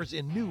seat covers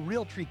in new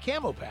Realtree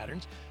camo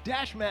patterns,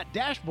 Dash Mat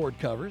dashboard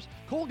covers,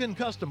 Colgan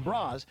custom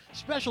bras,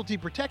 specialty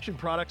protection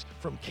products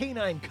from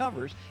K9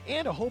 Covers,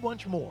 and a whole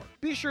bunch more.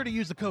 Be sure to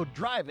use the code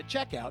DRIVE at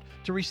checkout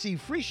to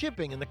receive free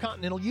shipping in the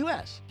continental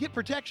U.S. Get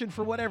protection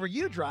for whatever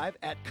you drive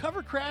at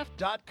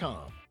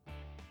covercraft.com.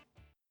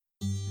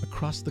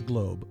 Across the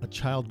globe, a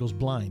child goes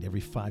blind every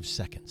 5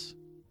 seconds.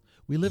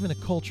 We live in a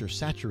culture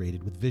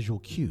saturated with visual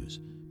cues,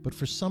 but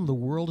for some, the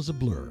world is a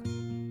blur.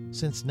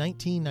 Since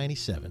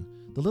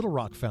 1997, the Little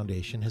Rock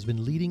Foundation has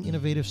been leading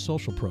innovative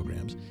social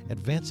programs,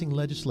 advancing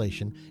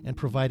legislation, and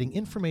providing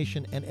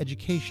information and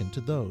education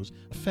to those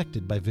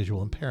affected by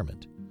visual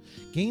impairment.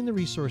 Gain the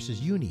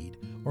resources you need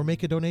or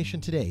make a donation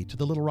today to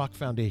the Little Rock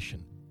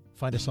Foundation.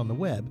 Find us on the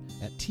web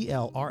at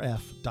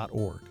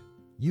tlrf.org.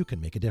 You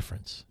can make a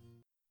difference.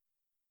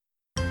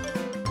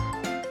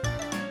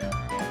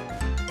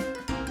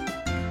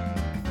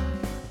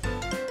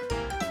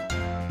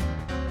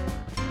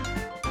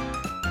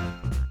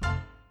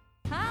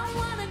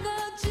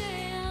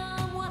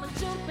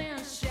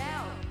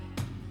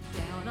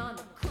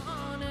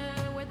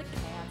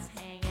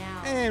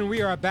 And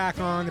we are back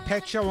on the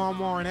Pet Show. I'm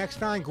Warren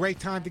Eckstein. Great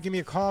time to give me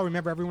a call.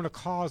 Remember, everyone who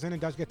calls in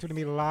and does get through to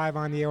me live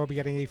on the air will be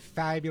getting a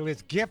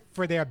fabulous gift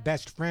for their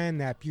best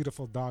friend, that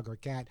beautiful dog or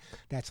cat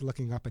that's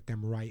looking up at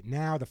them right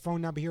now. The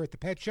phone number here at the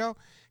Pet Show, if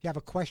you have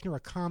a question or a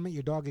comment,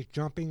 your dog is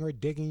jumping or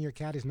digging, your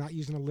cat is not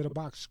using a litter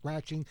box,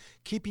 scratching,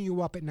 keeping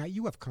you up at night,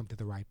 you have come to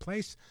the right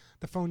place.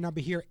 The phone number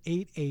here,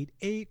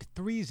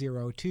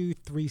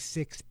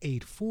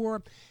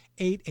 888-302-3684.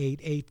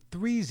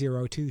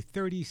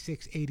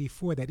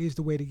 888-302-3684. That is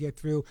the way to get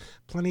through.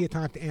 Plenty of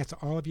time to answer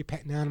all of your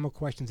pet and animal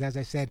questions. As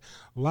I said,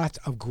 lots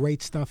of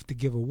great stuff to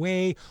give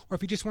away. Or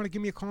if you just want to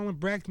give me a call and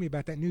brag to me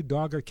about that new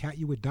dog or cat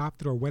you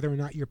adopted, or whether or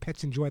not your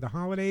pets enjoy the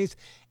holidays,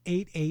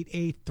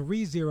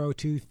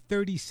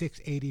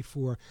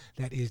 888-302-3684.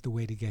 That is the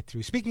way to get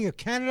through. Speaking of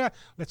Canada,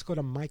 let's go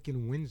to Mike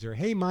in Windsor.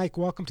 Hey, Mike,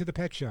 welcome to the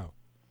Pet Show.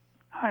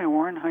 Hi,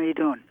 Warren. How you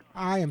doing?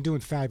 I am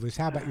doing fabulous.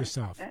 How about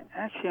yourself?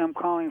 Actually, I'm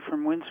calling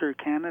from Windsor,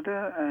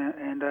 Canada,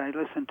 and I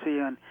listen to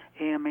you on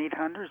AM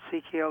 800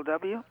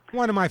 CKLW.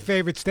 One of my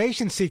favorite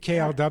stations,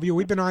 CKLW.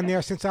 We've been on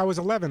there since I was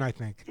 11, I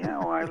think. Yeah,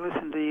 well, I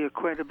listen to you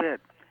quite a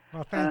bit.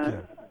 Well, thank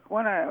you.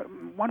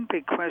 One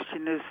big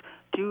question is,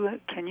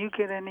 can you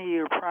get any of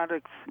your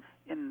products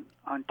in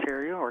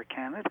Ontario or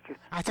Canada?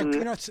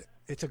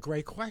 It's a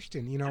great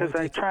question. Because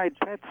I tried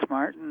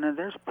PetSmart, and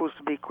they're supposed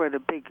to be quite a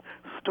big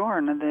store,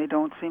 and they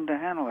don't seem to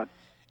handle it.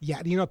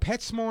 Yeah,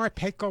 PetSmart,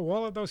 Petco,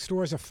 all of those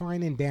stores are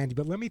fine and dandy,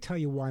 but let me tell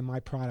you why my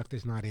product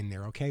is not in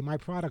there, okay? My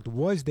product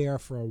was there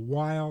for a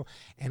while,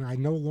 and I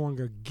no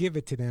longer give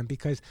it to them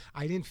because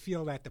I didn't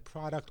feel that the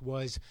product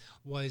was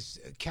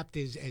kept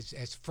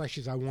as fresh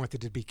as I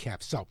wanted it to be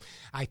kept. So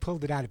I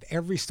pulled it out of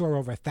every store,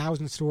 over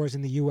 1,000 stores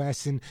in the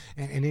U.S. and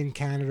in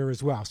Canada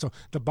as well. So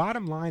the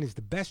bottom line is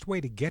the best way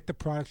to get the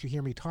products you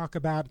hear me talk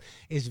about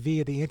is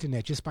via the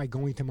internet, just by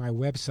going to my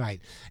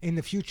website. In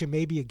the future,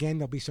 maybe, again,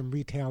 there'll be some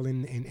retail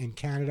in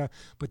Canada Canada.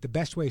 But the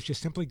best way is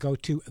just simply go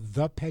to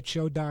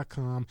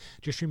thepetshow.com.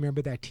 Just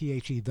remember that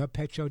THE,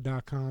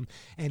 thepetshow.com.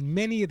 And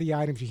many of the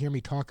items you hear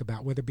me talk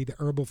about, whether it be the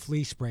herbal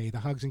flea spray, the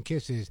Hugs and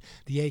Kisses,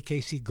 the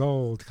AKC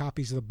Gold,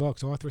 copies of the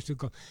books, Authors Who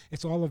Go,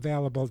 it's all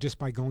available just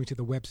by going to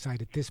the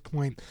website at this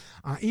point.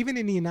 Even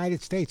in the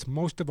United States,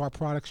 most of our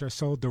products are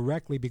sold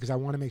directly because I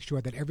want to make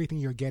sure that everything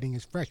you're getting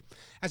is fresh.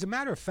 As a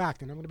matter of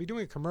fact, and I'm going to be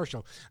doing a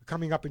commercial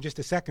coming up in just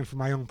a second for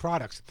my own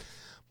products,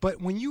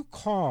 but when you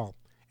call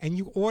and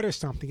you order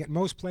something at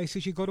most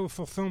places, you go to a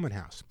fulfillment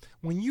house.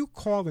 When you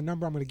call the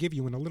number I'm going to give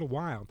you in a little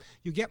while,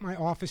 you get my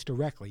office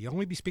directly. You'll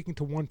only be speaking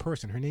to one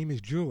person. Her name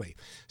is Julie.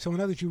 So in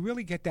other words, you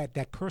really get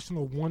that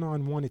personal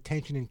one-on-one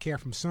attention and care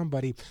from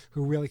somebody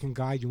who really can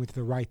guide you into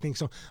the right thing.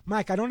 So,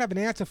 Mike, I don't have an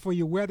answer for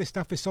you where this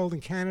stuff is sold in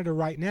Canada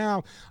right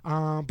now,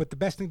 but the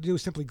best thing to do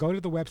is simply go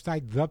to the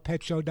website,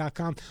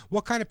 thepetshow.com.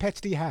 What kind of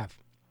pets do you have?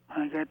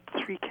 I got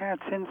 3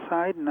 cats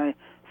inside, and I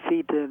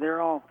feed.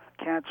 They're all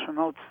cats from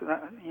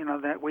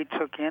that we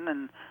took in,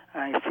 and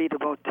I feed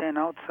about 10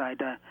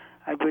 outside.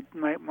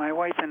 My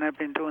wife and I've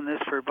been doing this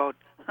for about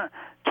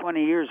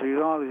 20 years. We've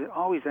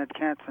always had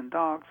cats and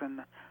dogs,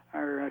 and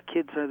our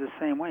kids are the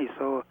same way.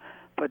 So,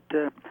 but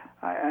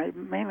I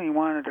mainly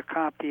wanted a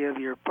copy of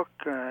your book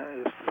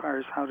as far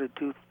as how to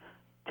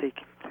take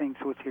things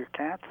with your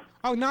cats.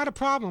 Oh, not a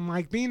problem,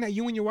 Mike. Being that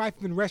you and your wife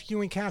have been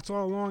rescuing cats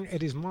all along,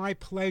 it is my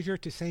pleasure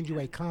to send you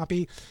a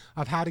copy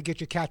of How to Get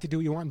Your Cat to Do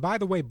What You Want. And by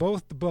the way,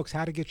 both the books,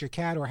 How to Get Your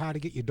Cat or How to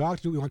Get Your Dog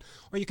to Do What You Want,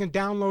 or you can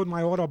download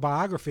my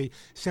autobiography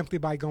simply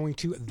by going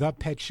to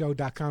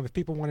thepetshow.com. If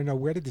people want to know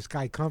where did this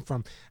guy come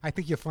from, I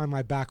think you'll find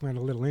my background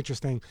a little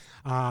interesting,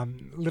 a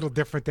little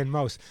different than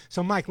most.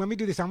 So, Mike, let me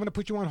do this. I'm going to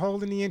put you on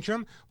hold in the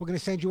interim. We're going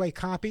to send you a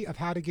copy of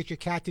How to Get Your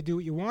Cat to Do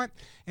What You Want,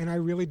 and I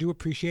really do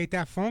appreciate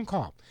that phone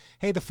call.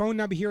 Hey, the phone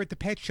number here at the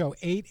Pet Show,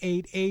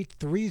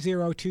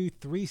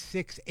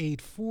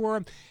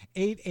 888-302-3684,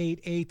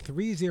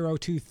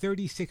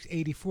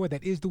 888-302-3684.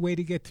 That is the way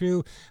to get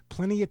through.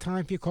 Plenty of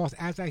time for your calls.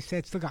 As I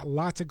said, still got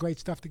lots of great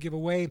stuff to give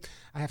away.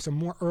 I have some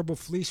more herbal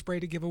flea spray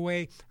to give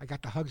away. I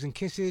got the Hugs and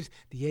Kisses,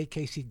 the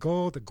AKC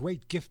Gold, the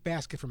great gift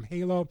basket from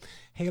Halo.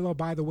 Halo,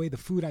 by the way, the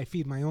food I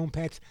feed my own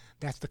pets.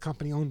 That's the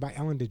company owned by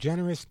Ellen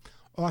DeGeneres.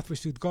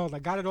 Authors Who Gold. I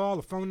got it all.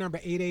 The phone number,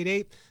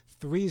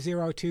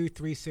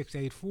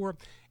 888-302-3684.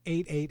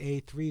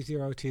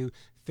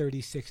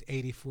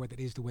 888-302-3684. That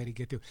is the way to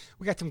get through.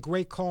 We got some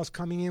great calls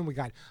coming in. We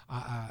got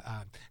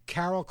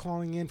Carol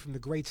calling in from the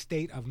great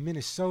state of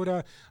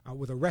Minnesota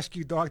with a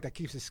rescue dog that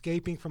keeps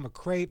escaping from a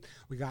crate.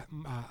 We got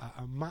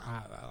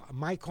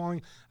Mike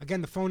calling. Again,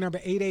 the phone number,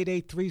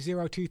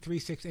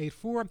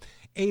 888-302-3684,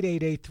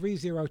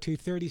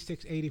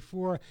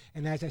 888-302-3684.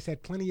 And as I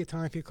said, plenty of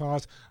time for your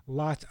calls.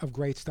 Lots of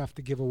great stuff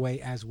to give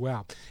away as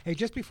well. Hey,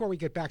 just before we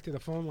get back to the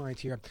phone lines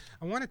here,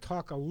 I want to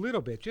talk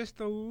just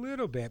a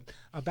little bit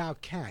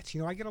about cats.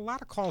 You know, I get a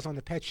lot of calls on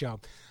the Pet Show.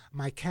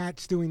 My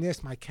cat's doing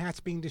this. My cat's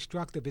being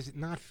destructive. Is it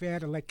not fair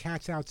to let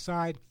cats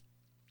outside?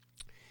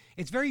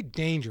 It's very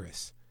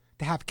dangerous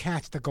to have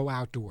cats that go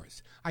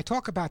outdoors. I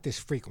talk about this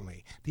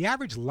frequently. The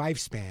average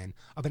lifespan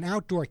of an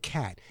outdoor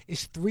cat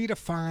is 3 to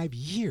 5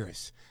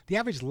 years. The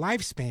average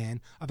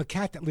lifespan of a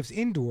cat that lives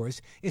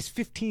indoors is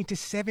 15 to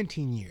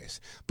 17 years.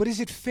 But is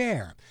it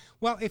fair?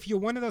 Well, if you're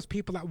one of those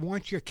people that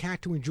wants your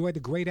cat to enjoy the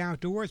great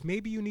outdoors,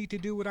 maybe you need to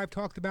do what I've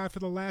talked about for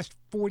the last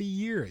 40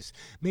 years.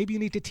 Maybe you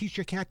need to teach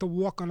your cat to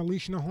walk on a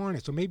leash and a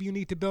harness, or maybe you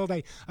need to build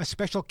a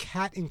special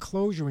cat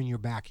enclosure in your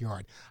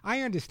backyard.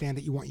 I understand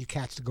that you want your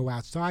cats to go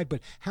outside,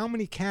 but how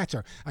many cats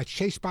are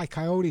chased by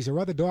coyotes or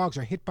other dogs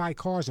or hit by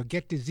cars or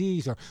get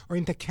disease or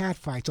into cat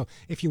fights? So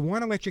if you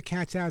want to let your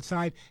cats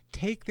outside,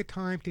 take the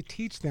time to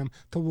teach them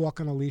to walk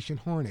on a leash and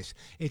harness.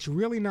 It's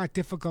really not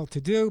difficult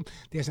to do.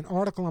 There's an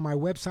article on my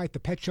website,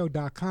 thepetshow.com,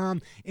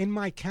 in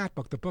my cat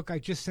book, the book I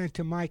just sent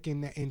to Mike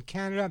in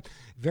Canada.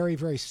 Very,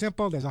 very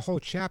simple. There's a whole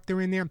chapter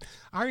in there.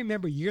 I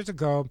remember years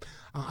ago,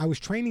 I was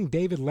training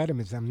David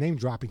Letterman's. I'm name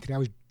dropping today. I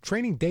was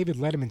training David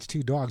Letterman's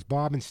 2 dogs,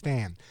 Bob and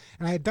Stan.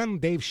 And I had done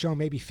Dave's show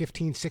maybe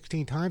 15,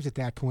 16 times at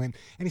that point.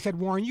 And he said,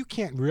 Warren, you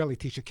can't really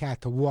teach a cat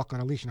to walk on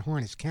a leash and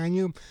harness, can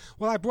you?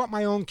 Well, I brought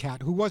my own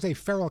cat, who was a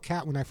feral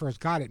cat when I first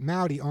got it,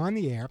 Maudie, on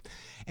the air.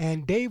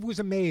 And Dave was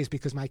amazed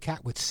because my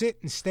cat would sit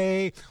and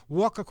stay,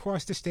 walk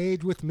across the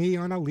stage with me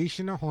on a leash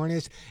and a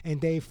harness. And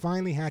Dave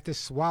finally had to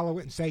swallow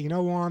it and say, you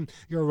know, Warren,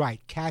 you're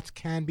right. Cats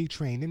can be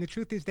trained. And the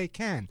truth is they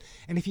can.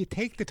 And if you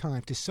take the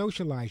time to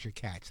socialize your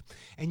cats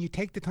and you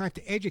take the time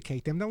to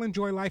educate them, they'll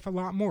enjoy life a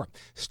lot more.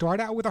 Start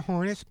out with a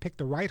harness. Pick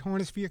the right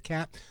harness for your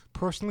cat.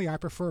 Personally, I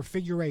prefer a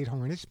figure-8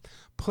 harness.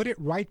 Put it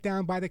right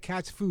down by the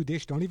cat's food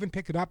dish. Don't even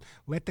pick it up.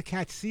 Let the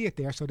cat see it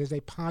there so there's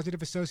a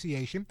positive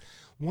association.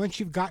 Once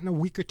you've gotten a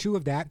week or 2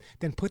 of that,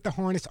 then put the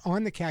harness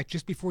on the cat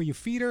just before you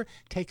feed her.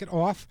 Take it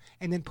off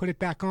and then put it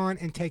back on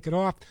and take it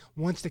off.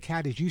 Once the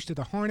cat is used to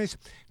the harness,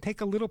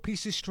 take a little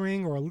piece of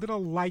string or a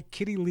little light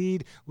kitty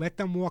lead. Let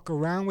them walk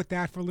around with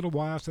that for a little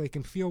while so they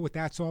can feel what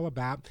that's all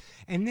about.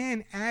 And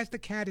then as the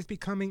cat is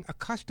becoming becoming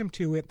accustomed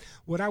to it,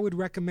 what I would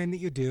recommend that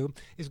you do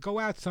is go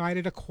outside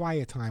at a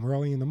quiet time,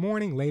 early in the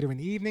morning, later in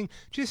the evening.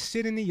 Just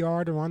sit in the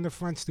yard or on the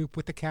front stoop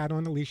with the cat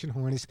on the leash and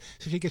harness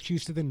so she gets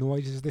used to the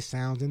noises, the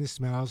sounds, and the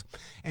smells.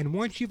 And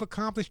once you've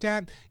accomplished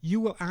that, you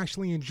will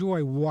actually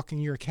enjoy walking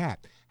your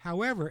cat.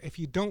 However, if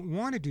you don't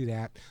want to do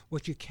that,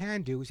 what you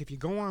can do is if you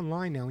go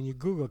online now and you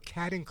Google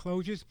cat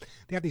enclosures,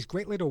 they have these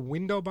great little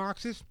window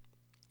boxes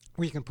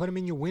where you can put them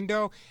in your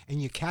window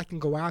and your cat can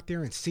go out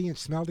there and see and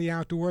smell the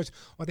outdoors.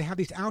 Or they have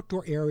these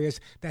outdoor areas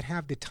that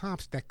have the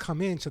tops that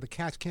come in so the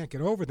cats can't get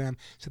over them,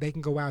 so they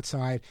can go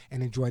outside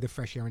and enjoy the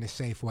fresh air in a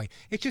safe way.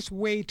 It's just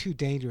way too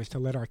dangerous to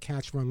let our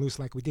cats run loose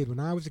like we did when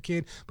I was a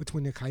kid,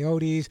 between the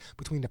coyotes,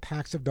 between the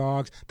packs of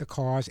dogs, the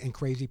cars, and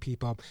crazy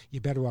people.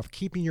 You're better off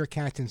keeping your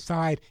cats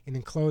inside an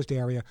enclosed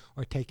area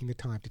or taking the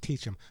time to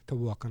teach them to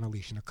walk on a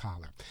leash and a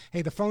collar.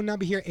 Hey, the phone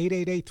number here,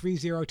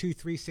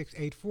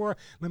 888-302-3684.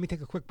 Let me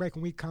take a quick break.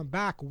 When we come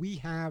back, we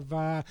have,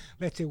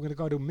 let's see, we're going to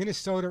go to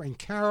Minnesota and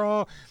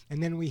Carol,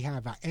 and then we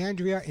have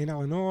Andrea in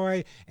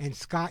Illinois and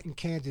Scott in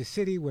Kansas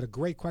City with a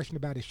great question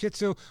about his Shih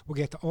Tzu. We'll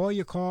get to all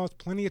your calls,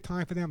 plenty of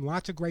time for them,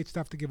 lots of great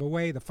stuff to give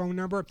away. The phone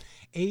number,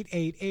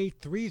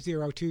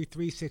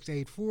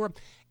 888-302-3684.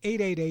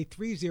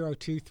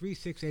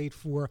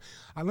 888-302-3684.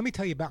 Let me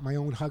tell you about my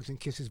own Hugs and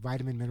Kisses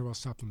vitamin mineral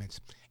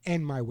supplements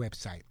and my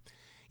website.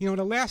 You know, in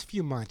the last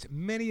few months,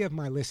 many of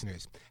my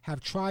listeners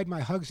have tried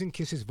my Hugs and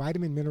Kisses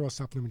vitamin mineral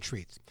supplement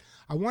treats.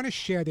 I want to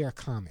share their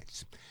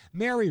comments.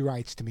 Mary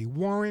writes to me,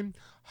 Warren,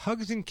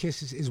 Hugs and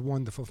Kisses is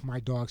wonderful for my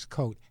dog's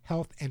coat,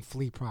 health, and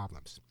flea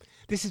problems.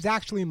 This is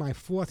actually my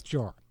 4th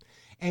jar.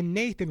 And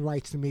Nathan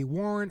writes to me,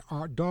 Warren,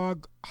 our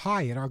dog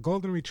Hyatt, our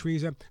golden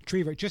retriever,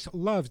 just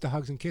loves the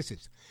Hugs and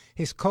Kisses.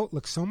 His coat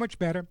looks so much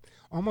better,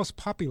 almost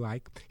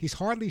puppy-like. He's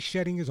hardly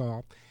shedding his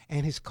all,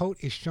 and his coat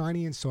is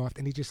shiny and soft,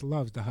 and he just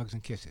loves the Hugs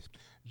and Kisses.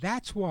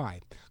 That's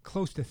why,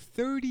 close to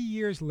 30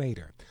 years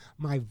later,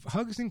 my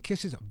Hugs and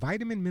Kisses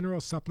vitamin mineral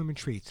supplement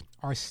treats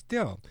are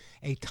still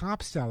a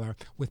top seller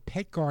with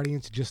pet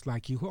guardians just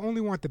like you who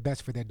only want the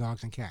best for their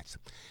dogs and cats.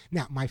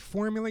 Now, my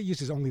formula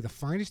uses only the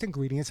finest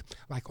ingredients,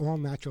 like all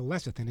natural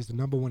lecithin is the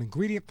 #1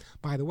 ingredient.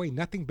 By the way,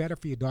 nothing better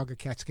for your dog or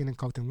cat skin and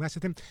coat than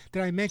lecithin.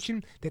 Did I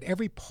mention that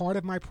every part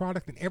of my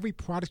product and every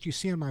product you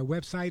see on my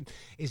website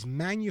is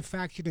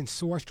manufactured and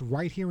sourced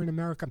right here in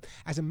America?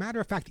 As a matter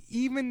of fact,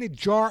 even the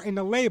jar and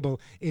the label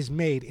is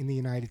made in the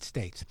United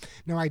States.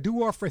 Now, I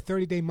do offer a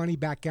 30-day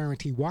money-back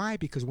guarantee. Why?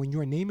 Because when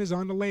your name is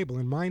on the label,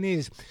 and mine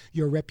is,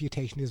 your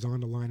reputation is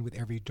on the line with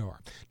every jar.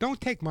 Don't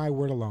take my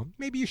word alone.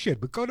 Maybe you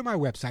should, but go to my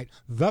website,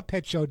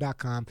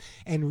 thepetshow.com,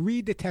 and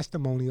read the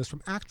testimonials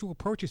from actual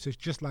purchasers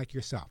just like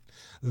yourself.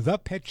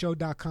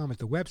 Thepetshow.com is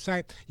the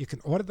website. You can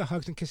order the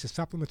Hugs and Kisses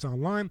supplements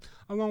online,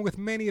 along with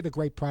many of the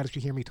great products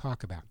you hear me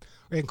talk about.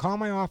 Or you can call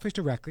my office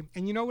directly,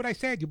 and you know what I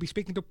said. You'll be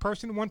speaking to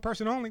one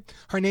person only.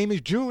 Her name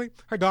is Julie.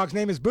 Her dog's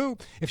name is Boo.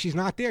 If she's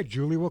not there,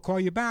 Julie will call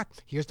you back.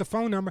 Here's the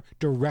phone number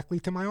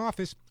directly to my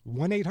office,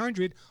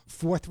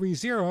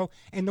 1-800-430,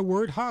 and the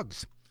word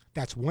HUGS.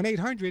 That's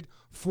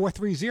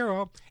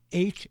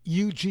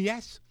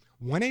 1-800-430-HUGS.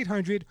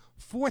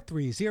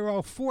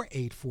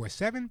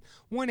 1-800-430-4847,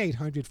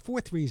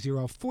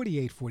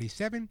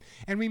 1-800-430-4847.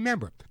 And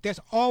remember,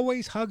 there's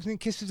always Hugs and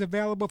Kisses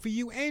available for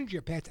you and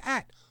your pets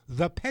at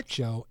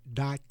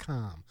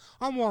thepetshow.com.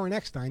 I'm Warren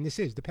Eckstein. This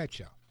is The Pet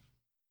Show.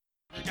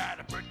 You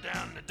gotta put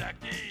down the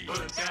ducky.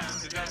 Put down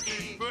the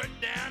ducky. Put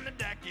down the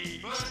ducky.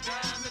 Put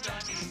down the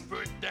ducky.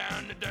 Put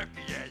down the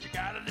ducky. Yeah, you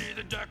gotta leave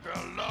the duck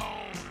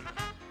alone.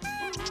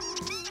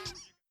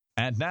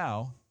 And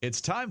now,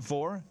 it's time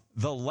for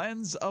The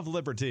Lens of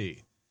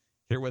Liberty.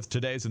 Here with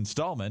today's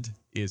installment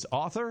is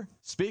author,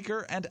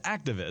 speaker, and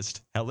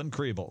activist Helen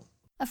Kriebel.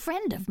 A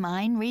friend of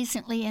mine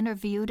recently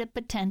interviewed a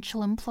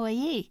potential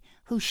employee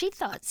who she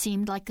thought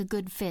seemed like a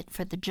good fit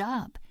for the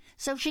job.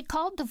 So she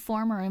called the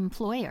former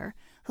employer,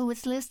 who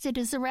was listed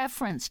as a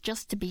reference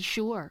just to be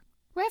sure.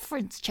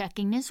 Reference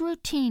checking is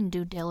routine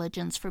due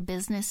diligence for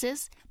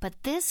businesses,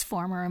 but this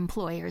former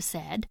employer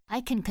said,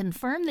 I can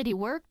confirm that he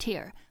worked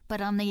here,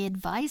 but on the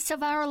advice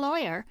of our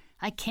lawyer,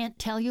 I can't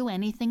tell you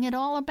anything at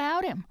all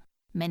about him.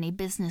 Many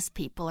business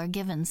people are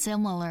given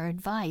similar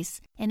advice,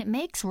 and it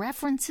makes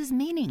references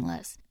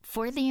meaningless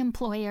for the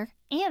employer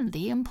and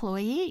the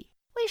employee.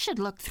 We should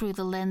look through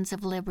the lens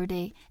of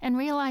liberty and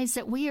realize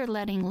that we are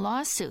letting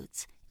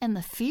lawsuits and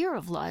the fear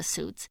of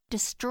lawsuits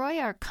destroy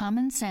our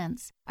common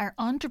sense, our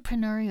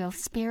entrepreneurial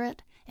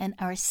spirit, and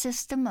our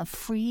system of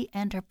free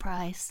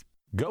enterprise.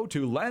 Go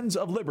to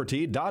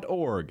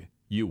lensofliberty.org.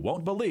 You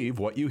won't believe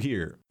what you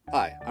hear.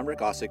 Hi, I'm Rick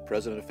Ossick,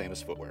 president of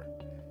Famous Footwear.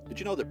 Did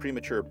you know that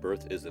premature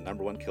birth is the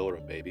 #1 killer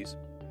of babies?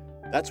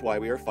 That's why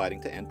we are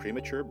fighting to end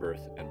premature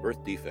birth and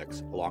birth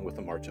defects along with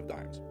the March of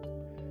Dimes.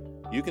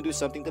 You can do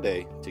something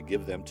today to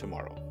give them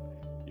tomorrow.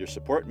 Your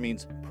support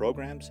means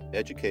programs,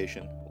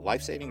 education,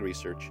 life-saving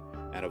research,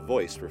 and a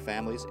voice for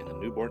families in a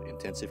newborn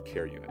intensive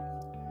care unit.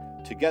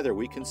 Together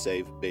we can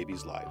save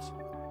babies' lives.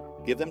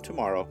 Give them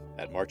tomorrow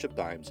at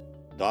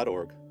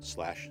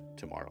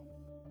marchofdimes.org/tomorrow.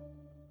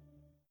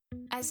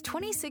 As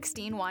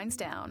 2016 winds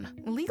down,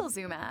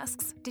 LegalZoom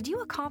asks, did you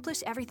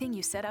accomplish everything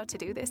you set out to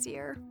do this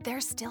year?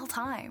 There's still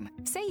time.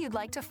 Say you'd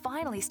like to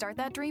finally start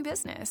that dream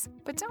business,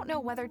 but don't know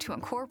whether to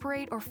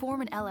incorporate or form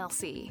an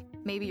LLC.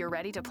 Maybe you're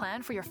ready to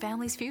plan for your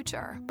family's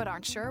future, but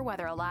aren't sure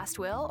whether a last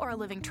will or a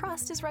living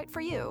trust is right for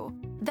you.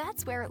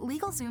 That's where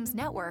LegalZoom's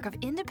network of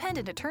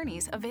independent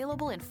attorneys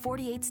available in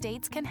 48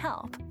 states can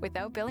help,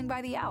 without billing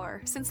by the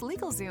hour, since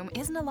LegalZoom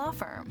isn't a law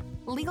firm.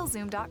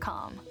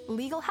 LegalZoom.com.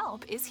 Legal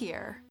help is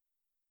here.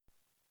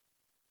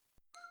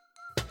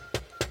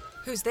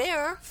 Who's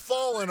there?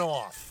 Falling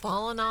off.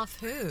 Falling off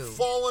who?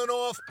 Falling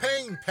off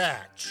pain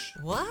patch.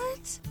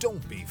 What?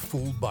 Don't be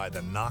fooled by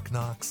the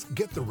knock-knocks.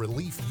 Get the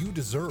relief you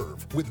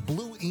deserve with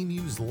Blue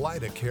Emu's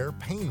Lidocare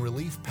pain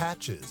relief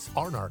patches.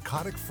 Our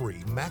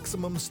narcotic-free,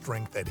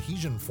 maximum-strength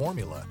adhesion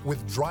formula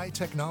with dry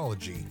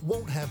technology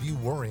won't have you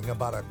worrying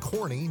about a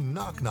corny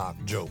knock-knock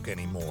joke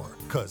anymore.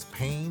 'Cause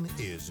pain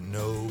is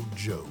no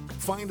joke.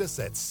 Find us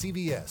at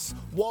CVS,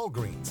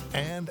 Walgreens,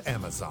 and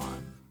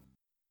Amazon.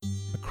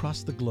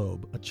 Across the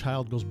globe, a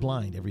child goes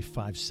blind every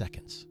 5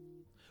 seconds.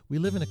 We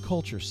live in a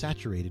culture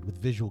saturated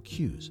with visual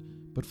cues,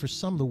 but for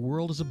some, the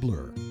world is a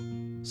blur.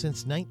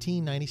 Since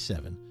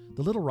 1997,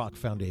 the Little Rock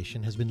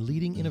Foundation has been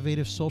leading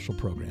innovative social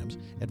programs,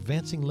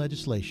 advancing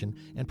legislation,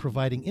 and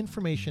providing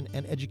information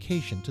and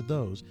education to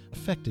those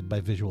affected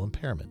by visual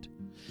impairment.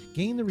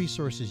 Gain the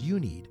resources you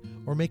need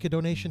or make a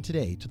donation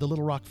today to the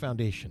Little Rock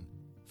Foundation.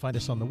 Find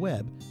us on the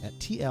web at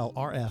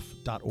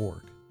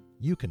tlrf.org.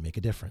 You can make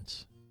a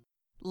difference.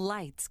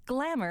 Lights,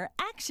 glamour,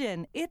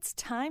 action! It's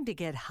time to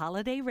get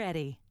holiday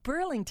ready.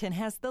 Burlington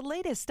has the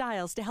latest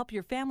styles to help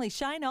your family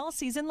shine all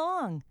season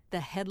long.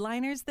 The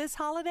headliners this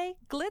holiday?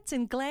 Glitz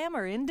and glam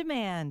are in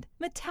demand.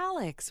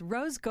 Metallics,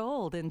 rose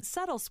gold, and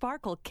subtle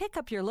sparkle kick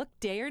up your look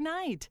day or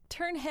night.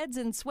 Turn heads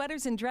in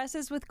sweaters and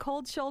dresses with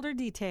cold shoulder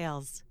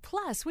details.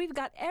 Plus, we've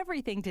got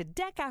everything to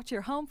deck out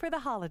your home for the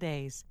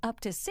holidays. Up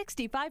to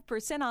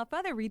 65% off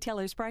other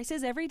retailers'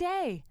 prices every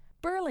day.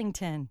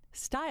 Burlington,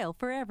 style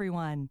for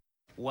everyone.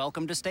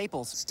 Welcome to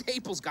Staples.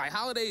 Staples, guy.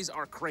 Holidays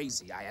are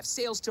crazy. I have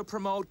sales to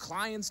promote,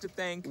 clients to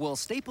thank. Well,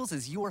 Staples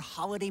is your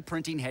holiday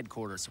printing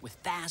headquarters with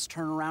fast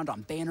turnaround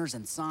on banners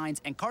and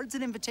signs, and cards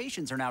and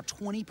invitations are now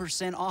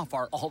 20% off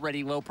our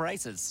already low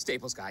prices.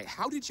 Staples, guy,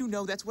 how did you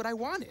know that's what I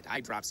wanted?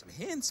 I dropped some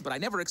hints, but I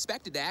never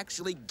expected to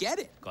actually get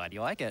it. Glad you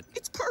like it.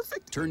 It's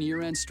perfect. Turn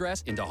year-end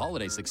stress into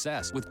holiday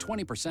success with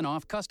 20%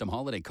 off custom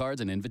holiday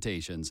cards and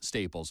invitations.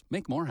 Staples.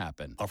 Make more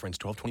happen. Offer ends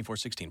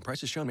 12/24/16.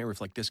 Prices shown may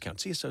reflect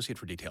discount. See associate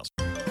for details.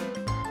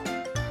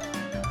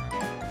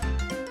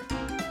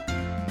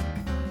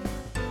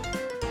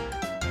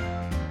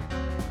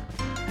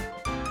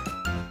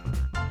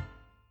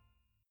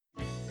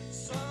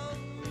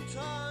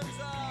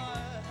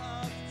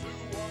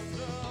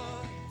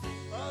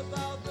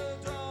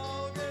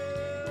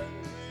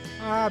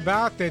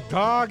 About the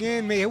dog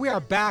in me. We are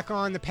back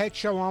on the Pet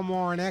Show. I'm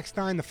Warren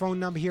Eckstein. The phone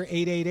number here,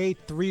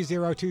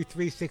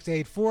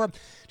 888-302-3684.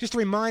 Just a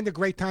reminder,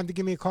 great time to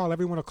give me a call.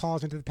 Everyone who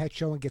calls into the Pet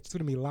Show and gets through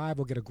to me live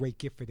will get a great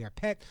gift for their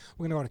pet.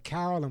 We're going to go to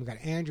Carol, and we got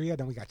Andrea,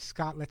 then we got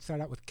Scott. Let's start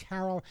out with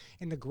Carol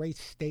in the great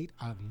state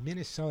of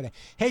Minnesota.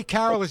 Hey,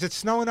 Carol, is it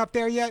snowing up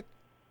there yet?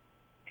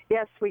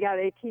 Yes, we got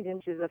 18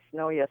 inches of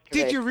snow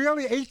yesterday. Did you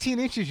really? 18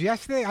 inches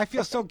yesterday? I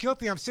feel so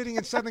guilty. I'm sitting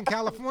in Southern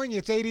California.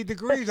 It's 80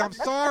 degrees. I'm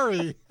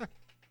sorry.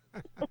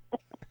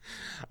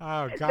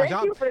 Oh, gosh.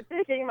 Thank you for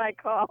taking my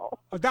call.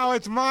 No,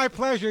 it's my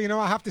pleasure. You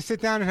know, I'll have to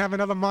sit down and have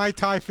another Mai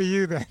Tai for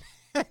you then.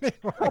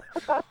 Anyway,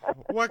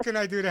 what can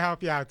I do to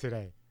help you out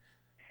today?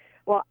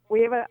 Well,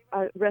 we have a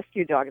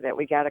rescue dog that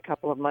we got a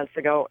couple of months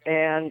ago,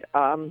 and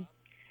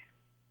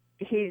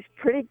he's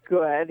pretty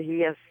good.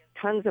 He has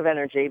tons of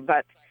energy,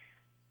 but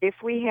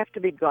if we have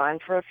to be gone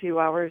for a few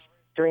hours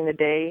during the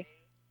day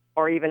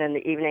or even in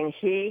the evening,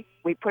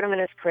 we put him in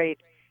his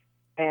crate,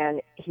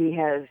 and he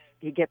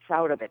gets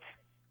out of it.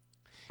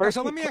 First,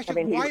 so let me ask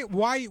you,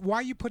 why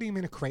are you putting him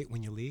in a crate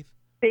when you leave?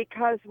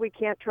 Because we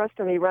can't trust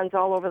him. He runs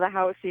all over the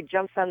house. He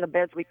jumps on the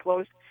beds. We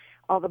close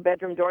all the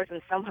bedroom doors,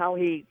 and somehow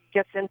he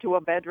gets into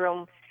a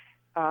bedroom,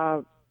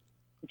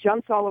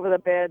 jumps all over the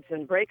beds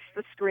and breaks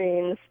the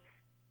screens,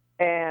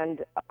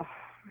 and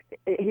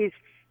he's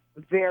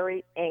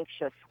very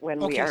anxious when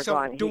we are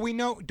gone. Do we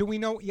know?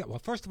 Yeah. Well,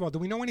 first of all, do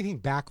we know anything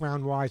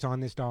background-wise on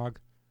this dog?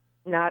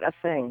 Not a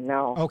thing.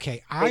 No.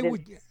 Okay.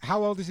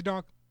 How old is the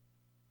dog?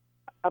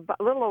 A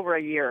little over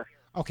a year.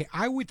 Okay,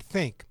 I would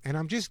think, and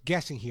I'm just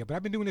guessing here, but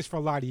I've been doing this for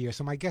a lot of years,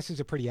 so my guesses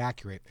are pretty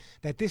accurate,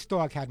 that this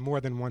dog had more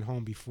than one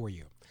home before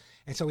you.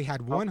 And so he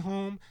had one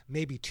home,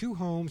 maybe two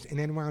homes, and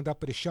then wound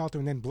up at a shelter,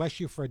 and then bless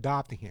you for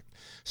adopting him.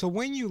 So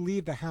when you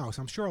leave the house,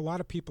 I'm sure a lot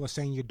of people are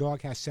saying your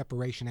dog has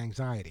separation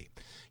anxiety.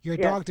 Your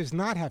Yes. dog does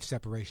not have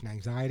separation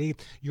anxiety.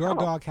 Your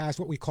dog has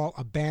what we call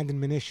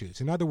abandonment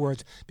issues. In other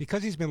words,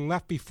 because he's been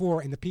left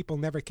before and the people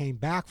never came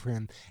back for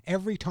him,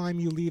 every time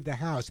you leave the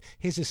house,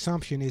 his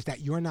assumption is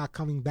that you're not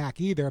coming back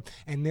either,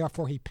 and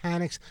therefore he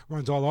panics,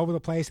 runs all over the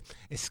place,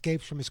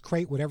 escapes from his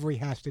crate, whatever he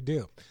has to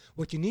do.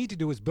 What you need to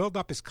do is build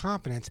up his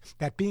confidence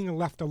that being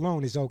left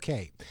alone is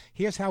okay.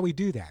 Here's how we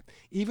do that.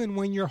 Even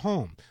when you're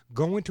home,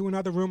 go into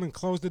another room and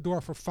close the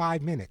door for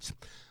 5 minutes.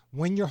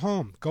 When you're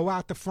home, go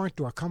out the front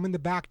door, come in the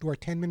back door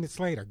 10 minutes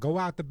later. Go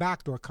out the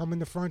back door, come in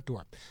the front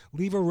door.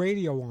 Leave a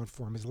radio on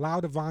for him, as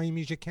loud a volume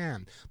as you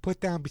can. Put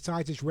down,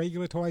 besides his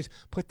regular toys,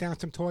 put down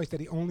some toys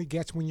that he only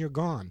gets when you're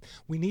gone.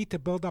 We need to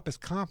build up his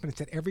confidence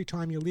that every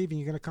time you're leaving,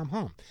 you're going to come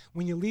home.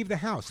 When you leave the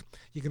house,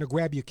 you're going to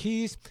grab your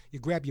keys, you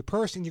grab your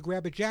purse, and you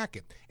grab a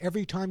jacket.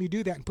 Every time you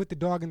do that and put the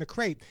dog in the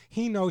crate,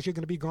 he knows you're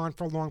going to be gone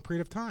for a long period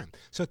of time.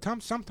 So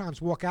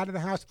sometimes walk out of the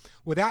house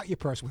without your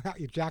purse, without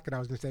your jacket, I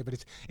was going to say, but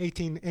it's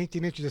 18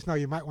 inches. No,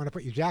 you might want to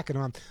put your jacket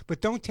on, but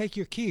don't take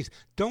your keys.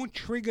 Don't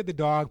trigger the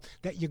dog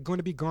that you're going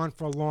to be gone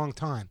for a long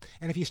time.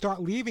 And if you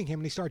start leaving him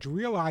and he starts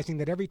realizing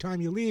that every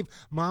time you leave,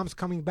 mom's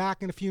coming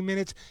back in a few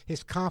minutes,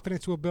 his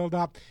confidence will build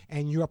up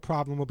and your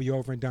problem will be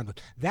over and done with.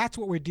 That's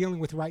what we're dealing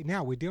with right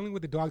now. We're dealing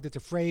with a dog that's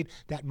afraid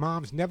that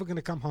mom's never going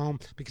to come home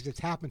because it's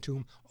happened to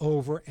him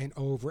over and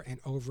over and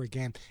over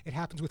again. It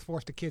happens with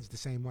foster kids the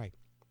same way.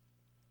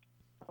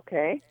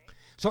 Okay.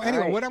 So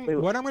anyway, All what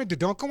right. I'm going to do,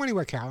 don't go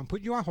anywhere, Carol. I'm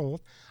putting you on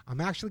hold. I'm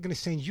actually going to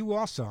send you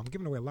also, I'm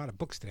giving away a lot of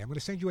books today. I'm going to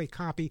send you a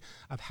copy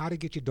of How to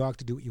Get Your Dog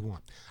to Do What You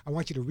Want. I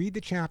want you to read the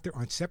chapter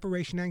on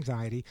separation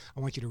anxiety. I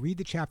want you to read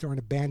the chapter on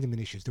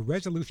abandonment issues. The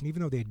resolution,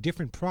 even though they're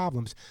different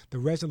problems, the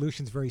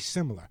resolution is very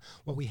similar.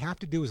 What we have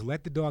to do is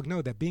let the dog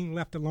know that being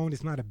left alone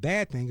is not a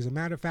bad thing. As a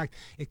matter of fact,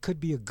 it could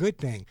be a good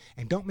thing.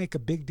 And don't make a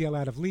big deal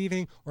out of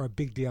leaving or a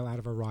big deal out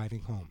of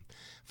arriving home.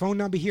 Phone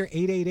number here,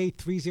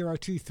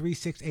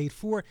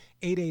 888-302-3684,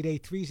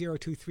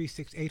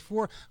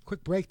 888-302-3684.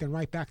 Quick break, then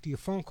right back to your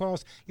phone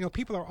calls. You know,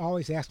 people are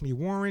always asking me,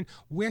 Warren,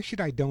 where should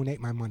I donate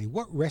my money?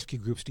 What rescue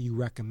groups do you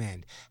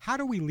recommend? How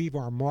do we leave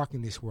our mark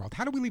in this world?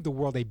 How do we leave the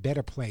world a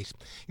better place?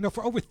 You know,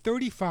 for over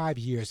 35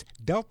 years,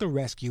 Delta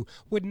Rescue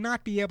would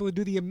not be able to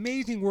do the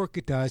amazing work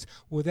it does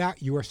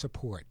without your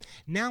support.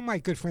 Now, my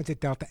good friends at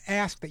Delta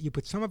ask that you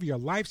put some of your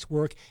life's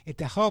work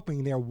into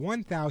helping their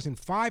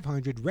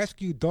 1,500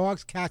 rescued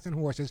dogs, cats, and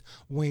horses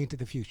way into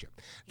the future.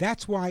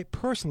 That's why,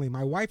 personally,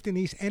 my wife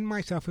Denise and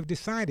myself have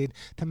decided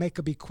to make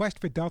a bequest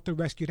for Delta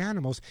rescued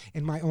animals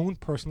in my own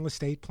personal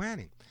estate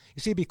planning.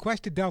 You see, a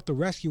bequest to Delta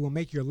Rescue will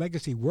make your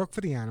legacy work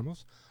for the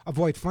animals,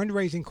 avoid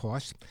fundraising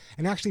costs,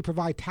 and actually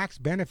provide tax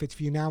benefits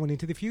for you now and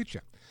into the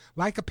future.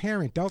 Like a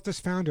parent,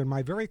 Delta's founder and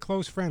my very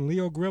close friend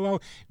Leo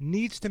Grillo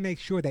needs to make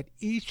sure that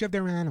each of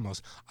their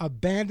animals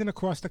abandoned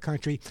across the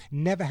country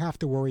never have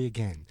to worry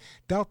again.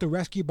 Delta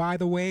Rescue, by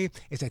the way,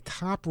 is a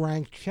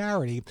top-ranked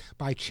charity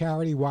by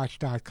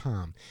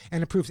CharityWatch.com,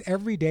 and it proves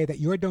every day that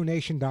your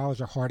donation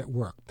dollars are hard at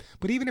work.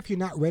 But even if you're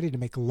not ready to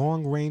make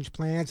long-range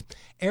plans,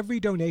 every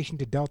donation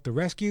to Delta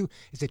Rescue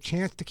is a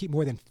chance to keep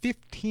more than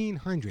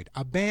 1,500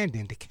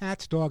 abandoned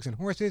cats, dogs, and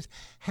horses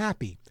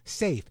happy,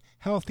 safe,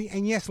 healthy,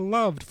 and yes,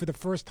 loved for the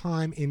first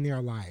time in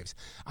their lives.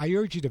 I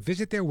urge you to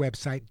visit their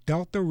website,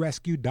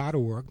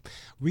 deltarescue.org,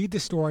 read the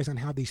stories on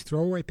how these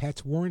throwaway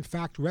pets were in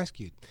fact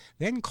rescued.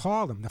 Then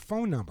call them, the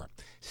phone number,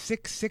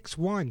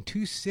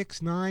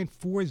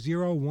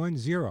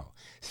 661-269-4010,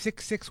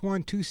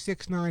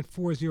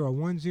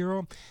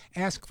 661-269-4010.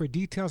 Ask for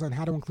details on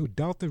how to include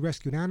Delta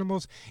rescued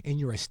animals in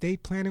your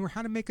estate planning or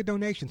how to make a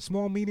donation.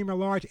 Small, medium, or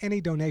large, any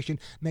donation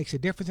makes a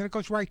difference, and it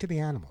goes right to the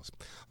animals.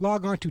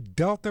 Log on to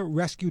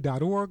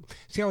deltarescue.org.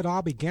 See how it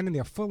all began in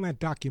their full-length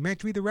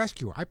documentary, The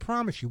Rescuer. I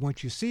promise you,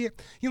 once you see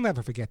it, you'll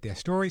never forget their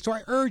story. So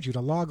I urge you to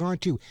log on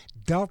to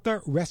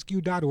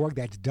deltarescue.org.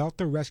 That's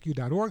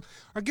deltarescue.org.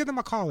 Or give them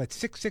a call at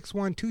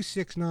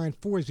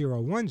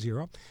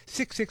 661-269-4010,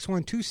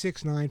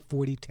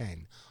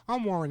 661-269-4010.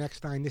 I'm Warren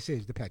Eckstein. This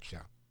is The Pet Show.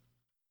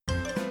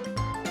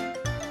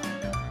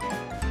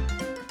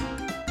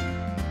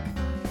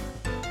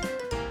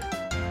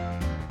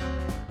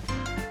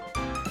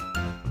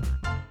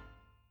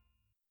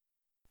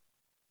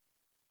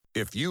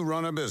 If you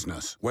run a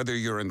business, whether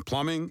you're in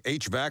plumbing,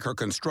 HVAC, or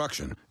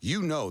construction,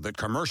 you know that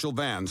commercial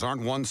vans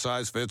aren't one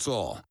size fits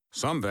all.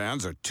 Some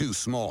vans are too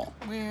small.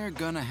 We're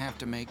gonna have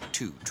to make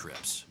 2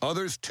 trips.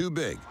 Others too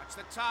big. Watch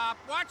the top!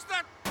 Watch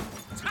the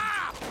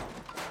top!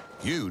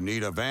 You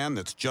need a van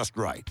that's just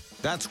right.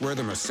 That's where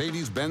the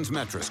Mercedes-Benz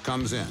Metris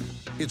comes in.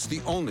 It's the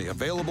only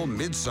available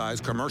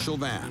mid-size commercial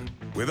van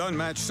with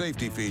unmatched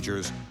safety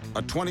features,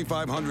 a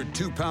 2,500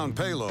 2-pound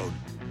payload,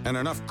 and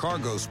enough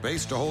cargo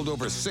space to hold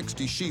over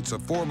 60 sheets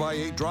of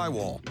 4x8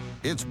 drywall.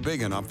 It's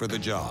big enough for the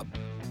job,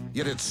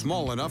 yet it's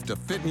small enough to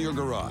fit in your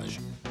garage.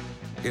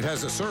 It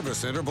has a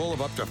service interval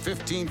of up to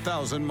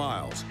 15,000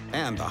 miles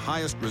and the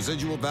highest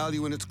residual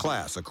value in its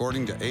class,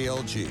 according to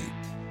ALG.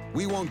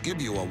 We won't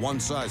give you a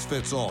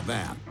one-size-fits-all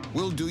van.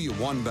 We'll do you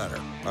one better,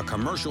 a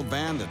commercial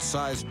van that's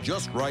sized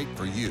just right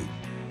for you.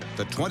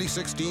 The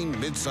 2016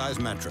 midsize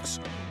Metris.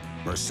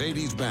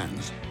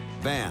 Mercedes-Benz.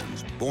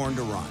 Vans born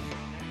to run.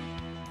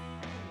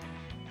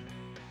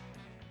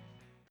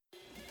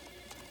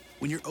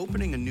 When you're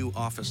opening a new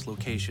office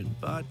location,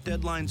 but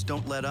deadlines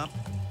don't let up,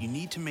 you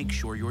need to make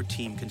sure your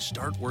team can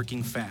start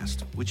working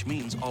fast, which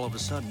means all of a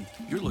sudden,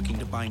 you're looking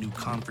to buy new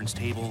conference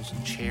tables,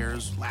 and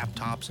chairs,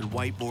 laptops, and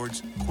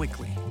whiteboards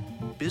quickly.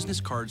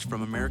 Business cards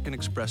from American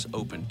Express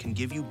Open can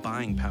give you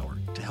buying power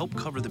to help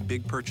cover the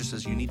big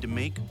purchases you need to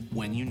make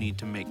when you need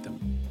to make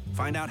them.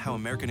 Find out how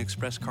American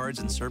Express cards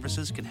and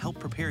services can help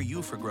prepare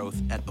you for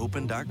growth at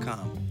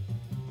open.com.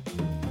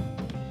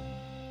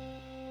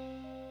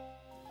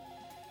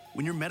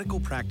 When your medical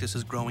practice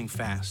is growing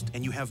fast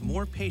and you have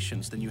more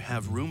patients than you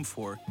have room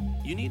for,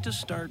 you need to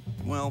start,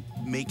 well,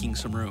 making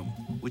some room,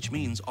 which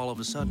means all of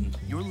a sudden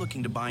you're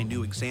looking to buy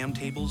new exam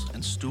tables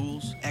and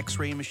stools,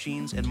 x-ray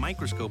machines, and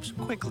microscopes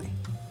quickly.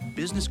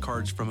 Business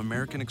cards from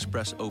American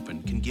Express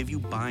Open can give you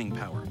buying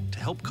power to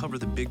help cover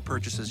the big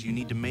purchases you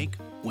need to make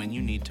when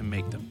you need to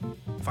make them.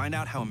 Find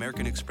out how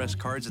American Express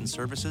cards and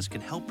services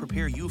can help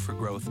prepare you for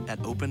growth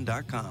at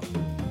open.com.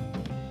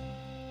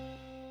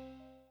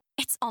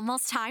 It's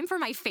almost time for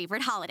my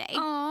favorite holiday.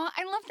 Aw,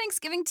 I love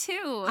Thanksgiving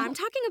too. I'm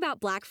talking about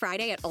Black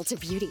Friday at Ulta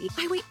Beauty.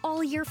 I wait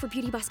all year for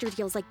Beauty Buster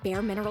deals like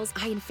Bare Minerals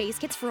eye and face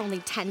kits for only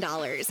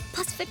 $10.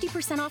 Plus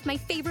 50% off my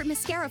favorite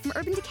mascara from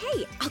Urban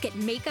Decay. I'll get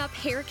makeup,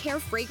 hair care,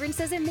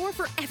 fragrances, and more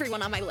for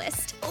everyone on my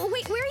list. Oh,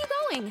 wait, where are you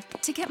going?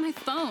 To get my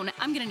phone,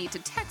 I'm gonna need to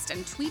text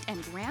and tweet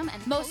and gram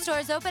and... Most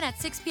stores open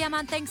at 6 p.m.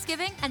 on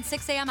Thanksgiving and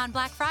 6 a.m. on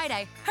Black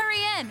Friday. Hurry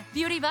in!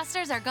 Beauty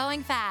Busters are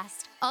going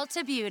fast.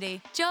 Ulta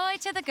Beauty. Joy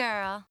to the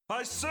girl.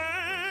 I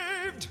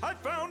saved! I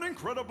found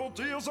incredible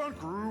deals on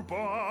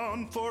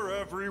Groupon for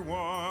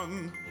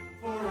everyone.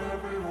 For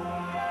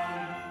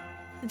everyone.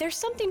 There's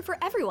something for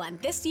everyone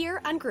this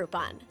year on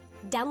Groupon.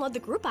 Download the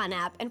Groupon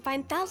app and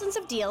find thousands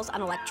of deals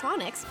on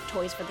electronics,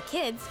 toys for the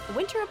kids,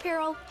 winter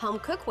apparel, home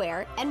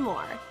cookware, and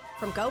more.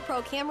 From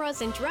GoPro cameras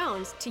and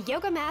drones to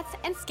yoga mats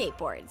and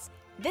skateboards.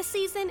 This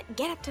season,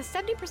 get up to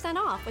 70%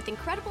 off with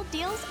incredible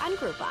deals on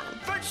Groupon.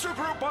 Thanks to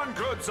Groupon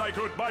Goods, I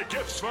could buy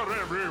gifts for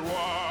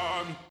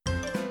everyone.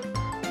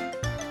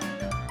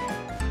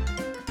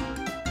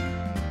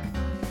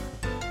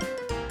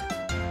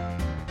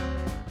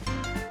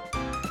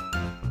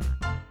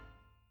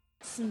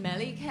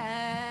 Smelly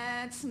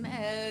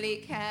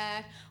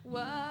cat,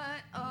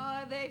 what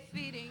are they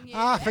feeding you?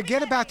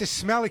 Forget about the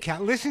smelly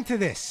cat. Listen to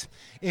this.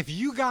 If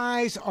you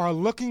guys are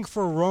looking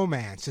for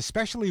romance,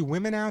 especially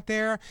women out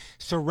there,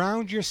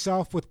 surround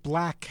yourself with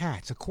black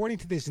cats. According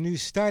to this new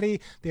study,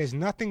 there's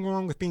nothing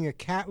wrong with being a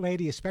cat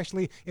lady,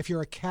 especially if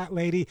you're a cat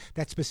lady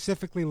that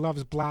specifically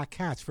loves black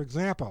cats. For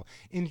example,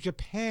 in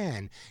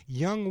Japan,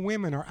 young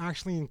women are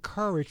actually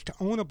encouraged to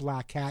own a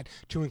black cat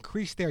to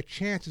increase their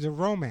chances of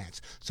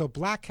romance. So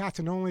black cats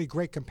are not only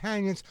great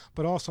companions,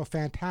 but also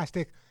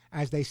fantastic,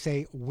 as they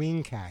say,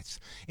 wing cats.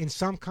 In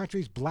some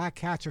countries, black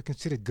cats are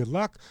considered good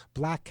luck.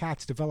 Black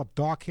cats develop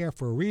dark hair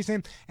for a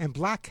reason, and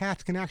black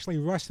cats can actually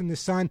rust in the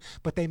sun,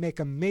 but they make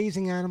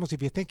amazing animals.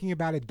 If you're thinking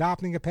about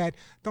adopting a pet,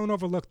 don't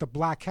overlook the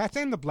black cats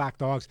and the black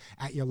dogs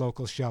at your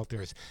local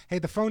shelters. Hey,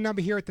 the phone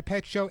number here at the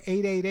Pet Show,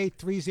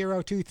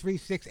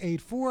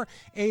 888-302-3684,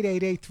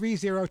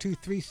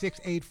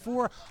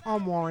 888-302-3684.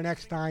 I'm Warren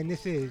Eckstein.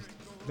 This is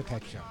the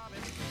Pet Show.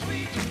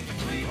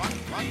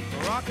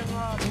 Rock and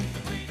roll.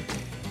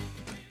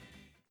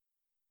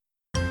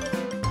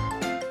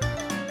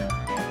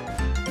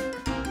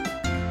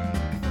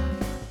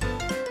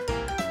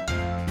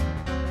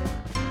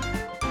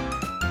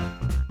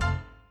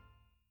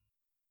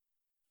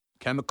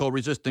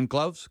 Chemical-resistant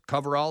gloves,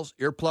 coveralls,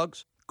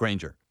 earplugs,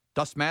 Grainger.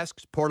 Dust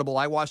masks, portable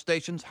eye wash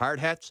stations, hard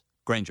hats,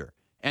 Grainger.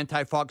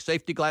 Anti-fog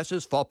safety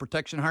glasses, fall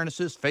protection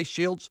harnesses, face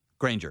shields,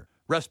 Grainger.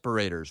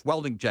 Respirators,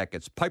 welding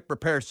jackets, pipe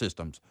repair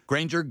systems,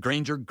 Grainger,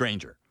 Grainger,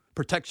 Grainger.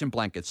 Protection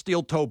blankets,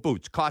 steel-toe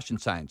boots, caution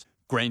signs,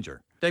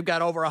 Grainger. They've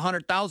got over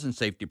 100,000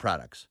 safety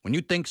products. When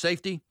you think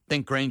safety,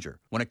 think Grainger.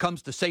 When it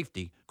comes to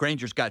safety,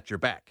 Grainger's got your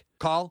back.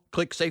 Call,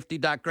 click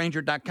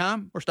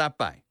safety.grainger.com, or stop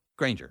by.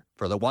 Grainger,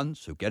 for the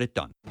ones who get it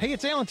done. Hey,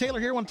 it's Alan Taylor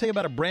here. I want to tell you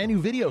about a brand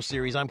new video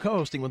series I'm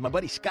co-hosting with my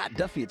buddy Scott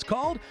Duffy. It's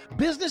called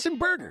Business and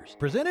Burgers,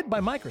 presented by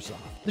Microsoft.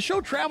 The show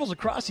travels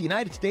across the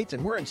United States,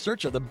 and we're in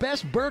search of the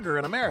best burger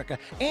in America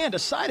and a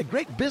side of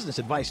great business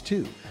advice,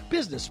 too.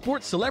 Business,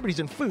 sports, celebrities,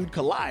 and food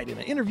collide in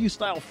an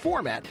interview-style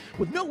format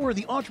with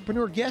noteworthy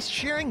entrepreneur guests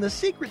sharing the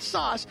secret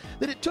sauce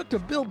that it took to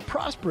build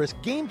prosperous,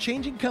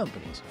 game-changing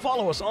companies.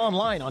 Follow us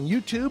online on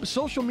YouTube,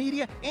 social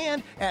media,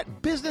 and at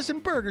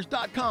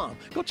businessandburgers.com.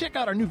 Go check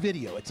out our new video.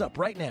 It's up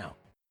right now.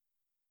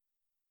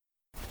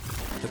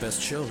 The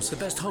best shows, the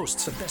best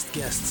hosts, the best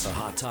guests, the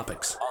hot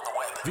topics. On the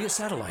web, via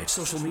satellite,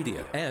 social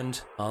media, and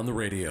on the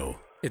radio.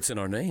 It's in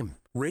our name,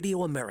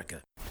 Radio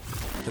America.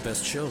 The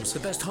best shows,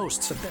 the best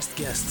hosts, the best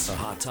guests, the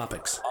hot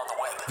topics. On the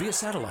web, via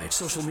satellite,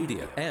 social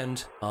media,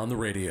 and on the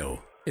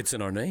radio. It's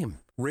in our name,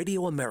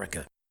 Radio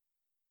America.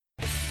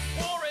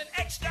 Warren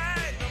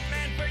Eckstein, the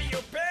man for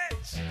your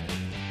pets.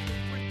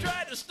 We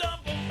tried to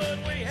stumble, but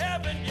we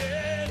haven't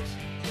yet.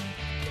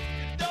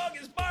 Your dog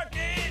is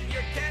barking,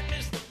 your cat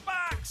missed the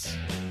box.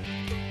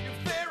 Your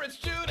ferrets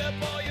chewed up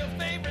all your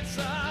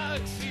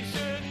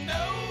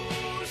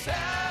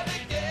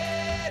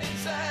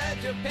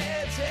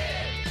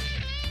head.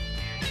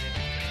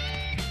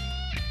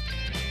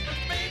 But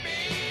maybe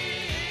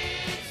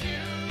it's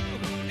you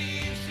who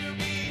needs to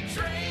be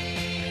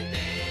trained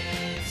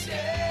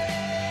instead.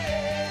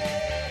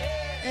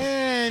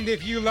 And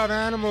if you love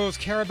animals,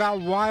 care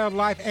about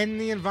wildlife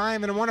and the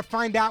environment, and want to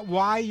find out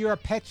why your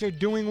pets are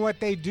doing what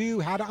they do,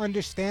 how to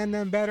understand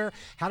them better,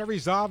 how to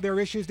resolve their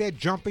issues, they're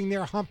jumping,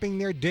 they're humping,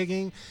 they're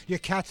digging, your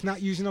cat's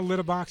not using a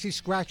litter box, he's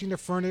scratching the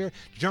furniture,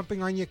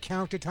 jumping on your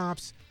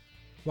countertops,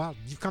 well,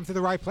 you've come to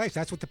the right place.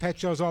 That's what the Pet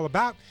Show is all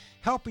about,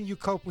 helping you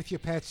cope with your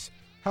pets,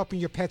 helping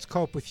your pets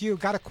cope with you.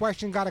 Got a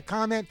question, got a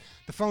comment?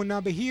 The phone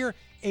number here,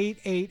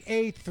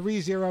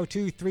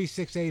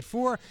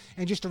 888-302-3684.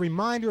 And just a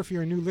reminder, if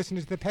you're a new listener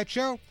to the Pet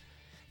Show,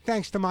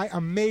 thanks to my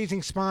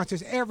amazing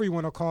sponsors,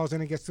 everyone who calls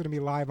in and gets to me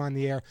live on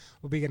the air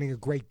will be getting a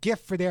great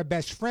gift for their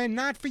best friend,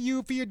 not for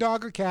you, for your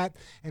dog or cat.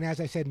 And as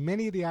I said,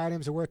 many of the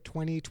items are worth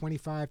 $20,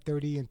 $25,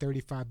 $30, and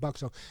 $35.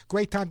 So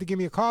great time to give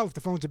me a call. If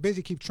the phones are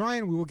busy, keep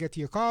trying. We will get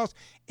to your calls.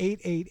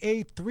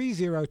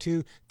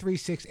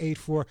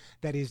 888-302-3684.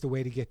 That is the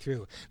way to get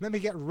through. Let me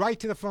get right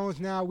to the phones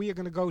now. We are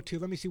going to go to,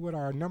 let me see what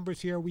our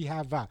numbers here. We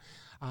have,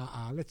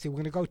 let's see, we're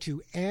going to go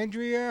to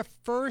Andrea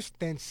first,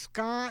 then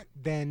Scott,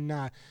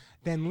 then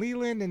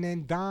Leland, and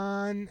then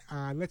Don.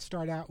 Let's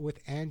start out with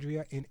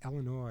Andrea in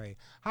Illinois.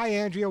 Hi,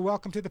 Andrea.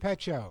 Welcome to the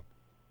Pet Show.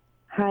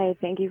 Hi.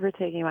 Thank you for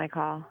taking my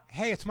call.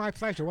 Hey, it's my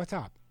pleasure. What's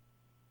up?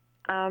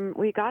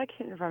 We got a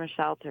kitten from a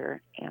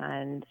shelter,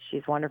 and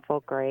she's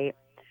wonderful, great.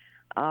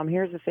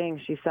 Here's the thing.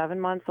 She's 7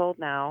 months old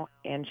now,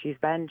 and she's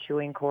been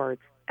chewing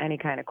cords, any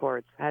kind of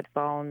cords,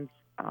 headphones,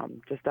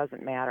 just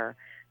doesn't matter.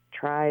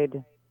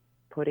 Tried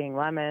putting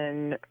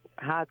lemon,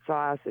 hot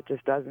sauce. It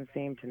just doesn't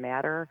seem to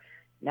matter.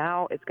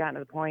 Now it's gotten to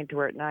the point to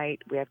where at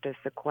night we have to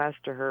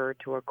sequester her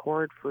to a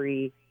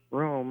cord-free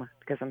room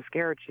because I'm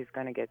scared she's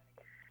going to get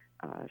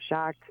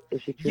shocked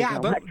if she chooses an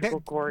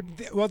electrical cord.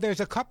 Well,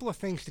 there's a couple of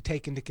things to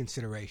take into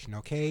consideration,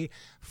 okay?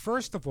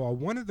 First of all,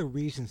 one of the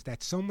reasons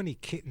that so many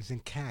kittens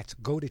and cats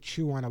go to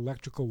chew on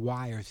electrical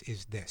wires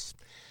is this.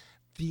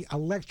 The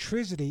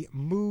electricity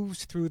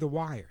moves through the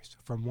wires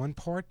from one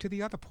part to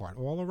the other part,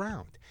 all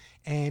around.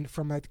 And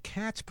from a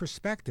cat's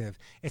perspective,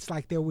 it's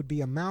like there would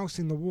be a mouse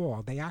in the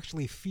wall. They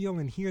actually feel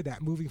and hear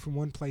that moving from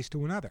one place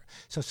to another.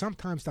 So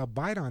sometimes they'll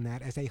bite on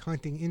that as a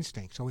hunting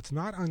instinct. So it's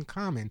not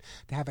uncommon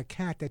to have a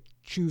cat that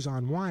chews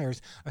on wires,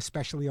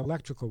 especially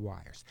electrical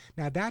wires.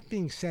 Now, that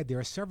being said, there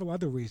are several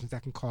other reasons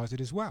that can cause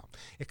it as well.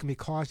 It can be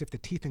caused if the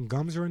teeth and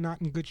gums are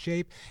not in good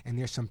shape and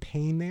there's some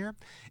pain there.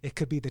 It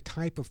could be the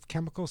type of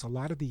chemicals. A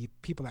lot of the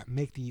people that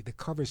make the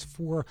covers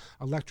for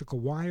electrical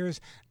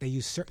wires, they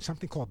use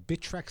something called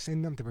Bitrex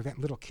in them to prevent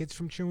little kids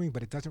from chewing,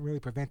 but it doesn't really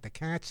prevent the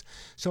cats.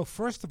 So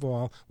first of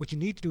all, what you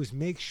need to do is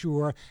make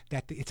sure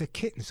that it's a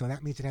kitten, so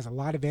that means it has a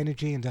lot of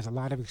energy and does a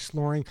lot of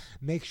exploring.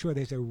 Make sure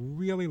there's a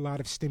really lot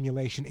of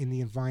stimulation in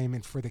the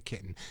environment for the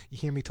kitten. You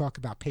hear me talk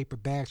about paper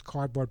bags,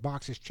 cardboard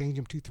boxes, change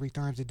them 2-3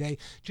 times a day.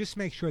 Just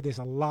make sure there's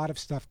a lot of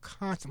stuff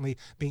constantly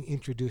being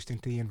introduced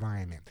into the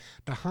environment.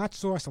 The hot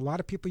sauce, a lot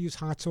of people use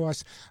hot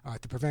sauce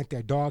to prevent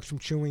their dogs from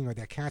chewing or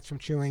their cats from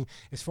chewing.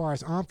 As far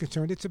as I'm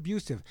concerned, it's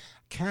abusive.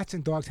 Cats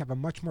and dogs have a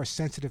much more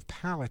sensitive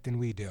palate than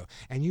we do,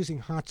 and using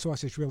hot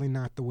sauce is really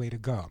not the way to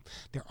go.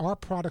 There are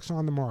products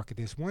on the market.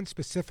 There's one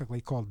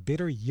specifically called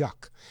Bitter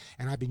Yuck,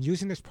 and I've been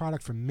using this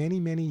product for many,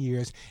 many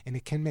years, and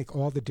it can make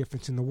all the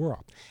difference in the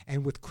world.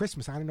 And with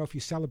Christmas, I don't know if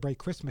you celebrate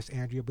Christmas,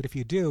 Andrea, but if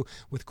you do,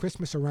 with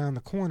Christmas around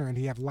the corner and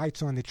you have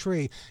lights on the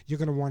tree, you're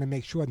going to want to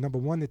make sure, number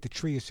one, that the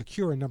tree is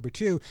secure, and number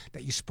two,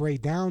 that you spray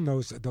down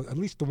those, at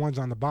least the ones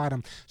on the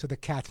bottom, so the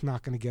cat's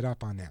not going to get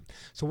up on them.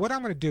 So what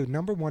I'm going to do,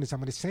 number one, is I'm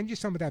going to send you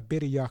some of that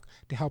Bitter Yuck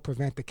to help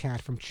prevent the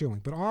cat from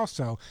chewing. But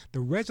also, the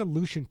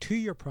resolution to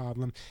your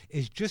problem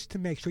is just to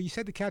make sure, you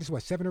said the cat is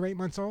what, 7 or 8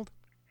 months old?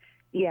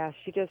 Yeah,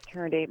 she just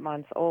turned 8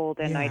 months old,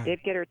 and I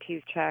did get her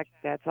teeth checked.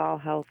 That's all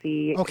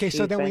healthy. Okay, She's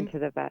so then been to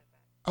the vet.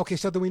 Okay,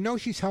 so then we know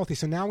she's healthy,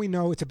 so now we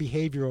know it's a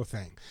behavioral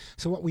thing.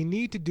 So what we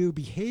need to do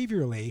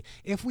behaviorally,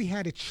 if we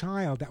had a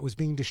child that was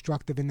being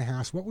destructive in the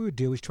house, what we would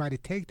do is try to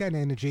take that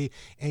energy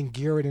and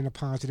gear it in a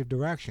positive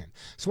direction.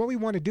 So what we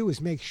want to do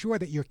is make sure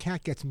that your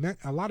cat gets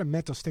a lot of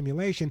mental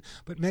stimulation,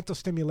 but mental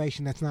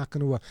stimulation that's not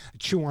going to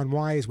chew on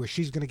wires where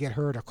she's going to get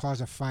hurt or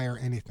cause a fire or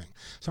anything.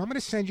 So I'm going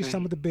to send you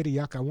some of the Bitter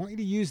Yuck. I want you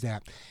to use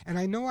that. And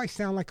I know I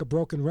sound like a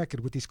broken record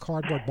with these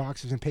cardboard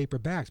boxes and paper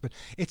bags, but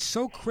it's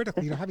so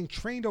critical. Having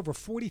trained over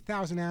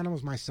 40,000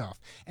 animals myself,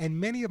 and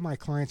many of my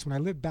clients when I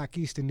lived back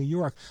east in New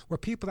York were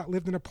people that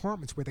lived in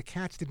apartments where the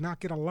cats did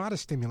not get a lot of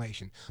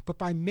stimulation, but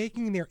by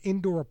making their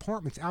indoor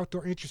apartments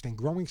outdoor interesting,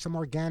 growing some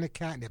organic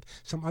catnip,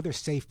 some other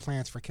safe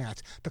plants for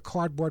cats, the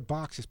cardboard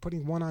boxes,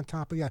 putting one on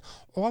top of the other,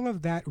 all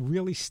of that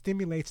really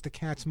stimulates the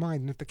cat's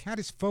mind. And if the cat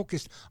is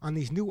focused on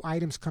these new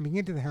items coming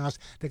into the house,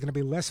 they're going to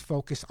be less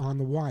focused on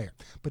the wire.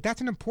 But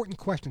that's an important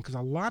question, because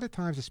a lot of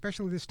times,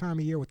 especially this time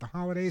of year with the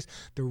holidays,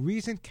 the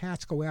reason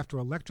cats go after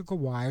electrical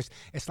wires,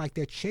 it's like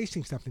they're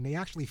chasing something. They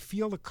actually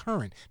feel the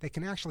current. They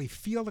can actually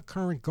feel the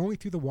current going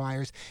through the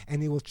wires, and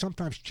they will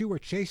sometimes chew or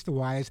chase the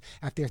wires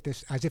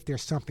as if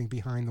there's something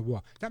behind the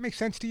wall. Does that make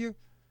sense to you?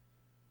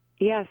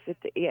 Yes,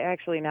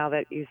 actually, now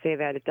that you say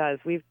that, it does.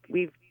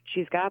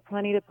 She's got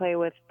plenty to play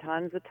with,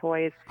 tons of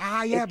toys.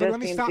 Yeah, but let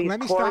me stop. Let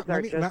me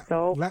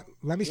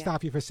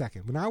stop you for a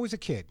second. When I was a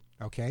kid,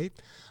 okay,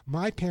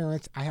 my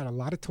parents, I had a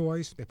lot of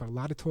toys. They put a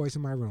lot of toys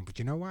in my room. But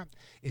you know what?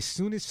 As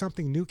soon as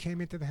something new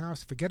came into the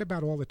house, forget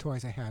about all the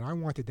toys I had. I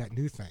wanted that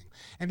new thing.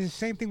 And it's the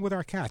same thing with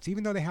our cats.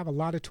 Even though they have a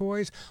lot of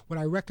toys, what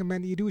I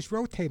recommend that you do is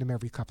rotate them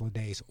every couple of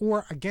days.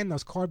 Or, again,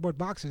 those cardboard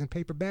boxes and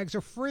paper bags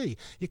are free.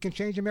 You can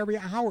change them every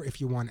hour if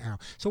you want now.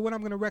 So what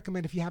I'm going to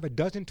recommend, if you have a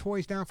dozen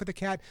toys down for the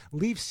cat,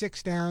 leave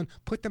 6 down,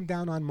 put them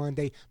down on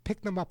Monday, pick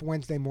them up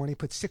Wednesday morning,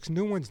 put 6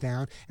 new ones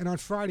down, and on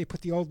Friday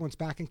put the old ones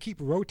back and keep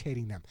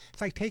rotating them.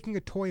 It's like taking a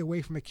toy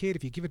away from a kid.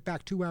 If you give it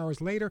back 2 hours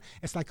later,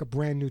 it's like a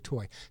brand new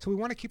toy. So we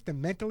want to keep them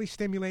mentally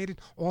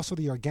stimulated. Also,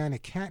 the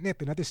organic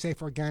catnip and other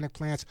safe organic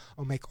plants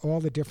will make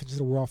all the difference in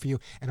the world for you,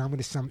 and I'm going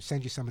to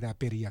send you some of that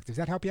bitter yuck. Does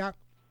that help you out?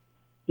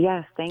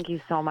 Yes, thank you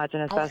so much,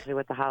 and especially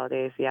with the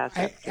holidays. Yes,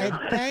 and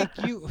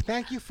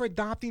thank you for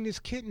adopting this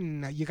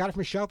kitten. You got it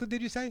from a shelter,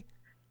 did you say?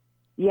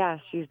 Yes,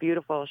 she's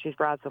beautiful. She's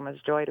brought so much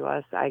joy to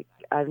us.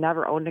 I've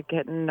never owned a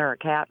kitten or a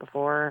cat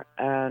before,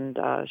 and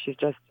she's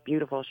just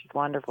beautiful. She's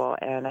wonderful,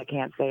 and I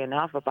can't say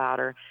enough about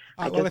her.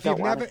 I just don't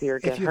want to see her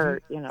get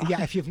hurt.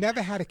 Yeah, if you've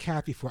never had a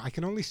cat before, I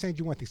can only send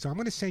you one thing. So I'm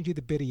going to send you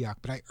the bitter yuck,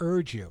 but I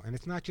urge you, and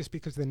it's not just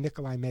because of the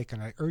nickel I make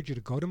on it, I urge you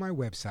to go to my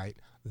website,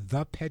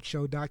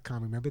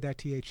 thepetshow.com, remember that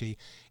THE,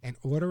 and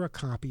order a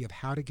copy of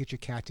How to Get Your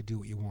Cat to Do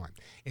What You Want.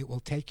 It will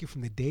take you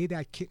from the day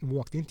that kitten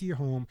walked into your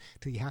home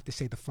till you have to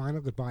say the final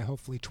goodbye,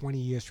 hopefully 20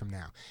 years from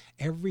now.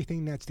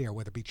 Everything that's there,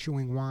 whether it be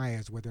chewing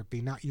wires, whether it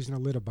be not using a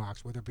litter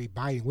box, whether it be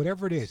biting,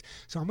 whatever it is.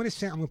 So I'm going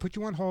to put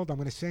you on hold. I'm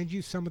going to send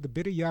you some of the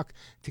bitter yuck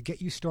to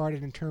get you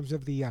started in terms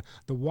of the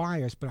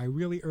wires, but I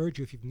really urge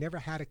you, if you've never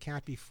had a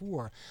cat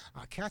before,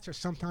 cats are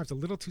sometimes a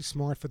little too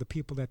smart for the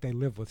people that they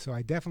live with. So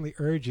I definitely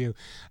urge you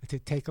to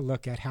take a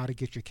look at How to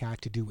Get Your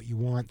Cat to Do What You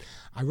Want.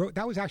 I wrote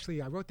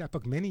that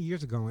book many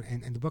years ago,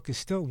 and the book is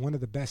still one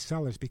of the best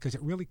sellers because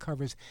it really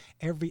covers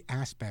every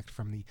aspect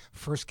from the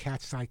first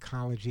cat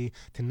psychology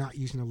to not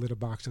using a litter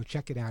box. So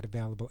check it out,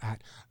 available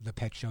at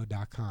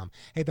thepetshow.com.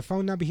 Hey, the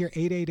phone number here,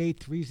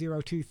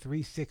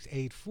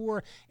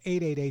 888-302-3684,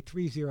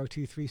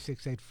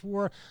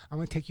 888-302-3684. I'm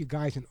going to take you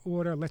guys in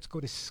order. Let's go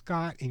to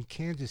Scott in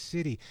Kansas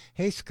City.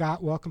 Hey,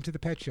 Scott, welcome to the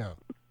Pet Show.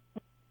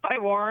 Hi,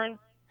 Warren.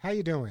 How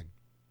you doing?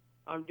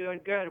 I'm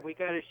doing good. We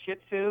got a Shih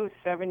Tzu,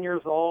 7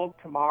 years old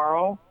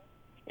tomorrow,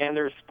 and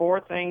there's 4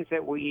 things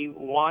that we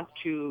want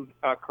to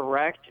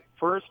correct.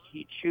 First,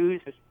 he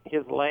chews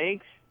his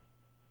legs,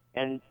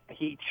 and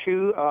he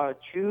chews,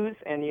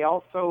 and he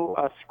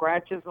also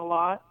scratches a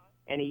lot,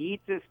 and he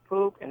eats his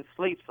poop and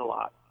sleeps a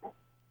lot.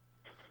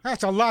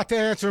 That's a lot to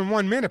answer in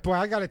 1 minute, boy.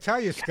 I got to tell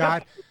you,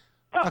 Scott.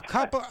 a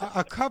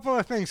couple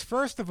of things.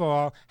 First of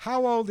all,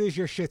 how old is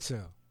your Shih Tzu?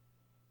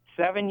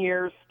 7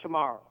 years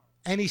tomorrow.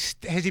 And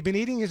has he been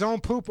eating his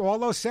own poop all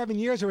those 7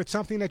 years, or it's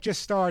something that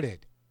just started?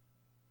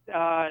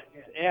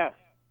 Yes.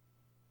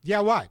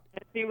 Yeah, what?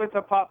 Since he was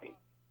a puppy.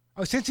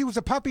 Oh, since he was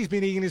a puppy, he's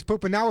been eating his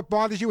poop, and now it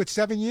bothers you at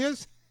 7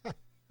 years?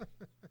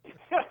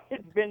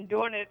 It's been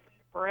doing it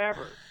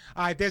forever.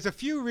 All right, there's a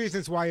few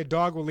reasons why a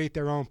dog will eat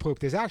their own poop.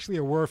 There's actually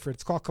a word for it.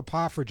 It's called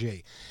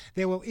coprophagy.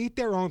 They will eat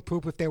their own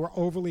poop if they were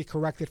overly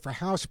corrected for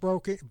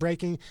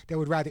housebreaking. They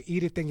would rather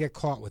eat it than get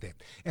caught with it.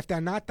 If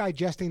they're not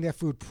digesting their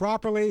food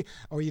properly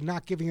or you're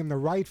not giving them the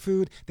right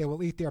food, they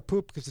will eat their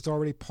poop because it's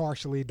already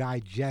partially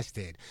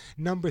digested.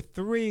 Number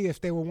 3,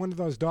 if they were one of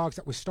those dogs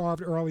that was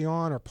starved early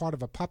on or part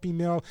of a puppy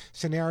mill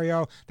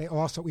scenario, they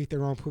also eat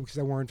their own poop because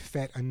they weren't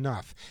fed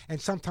enough. And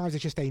sometimes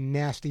it's just a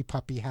nasty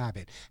puppy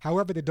habit.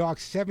 However, the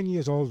dog's 7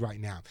 years old right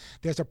now.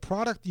 There's a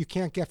product you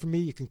can't get from me.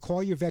 You can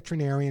call your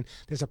veterinarian.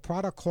 There's a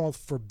product called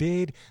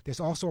Forbid. There's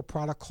also a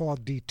product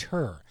called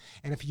Deter.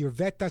 And if your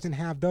vet doesn't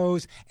have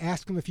those,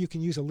 ask them if you can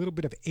use a little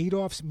bit of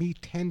Adolph's meat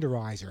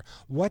tenderizer.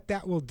 What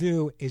that will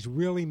do is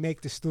really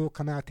make the stool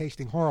come out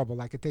tasting horrible,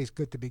 like it tastes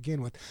good to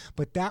begin with.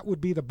 But that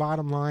would be the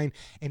bottom line.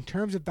 In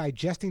terms of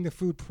digesting the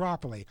food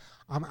properly,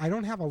 I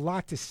don't have a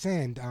lot to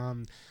send.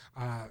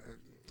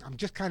 I'm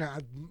just kind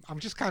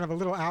of a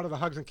little out of the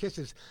hugs and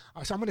kisses.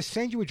 So I'm going to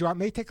send you a jar. It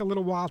may take a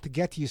little while to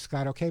get to you,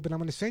 Scott, okay? But I'm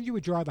going to send you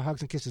a jar of the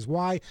hugs and kisses.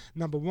 Why?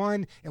 Number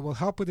 1, it will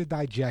help with the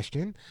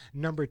digestion.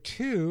 Number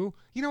 2,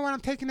 you know what? I'm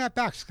taking that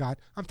back, Scott.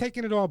 I'm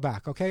taking it all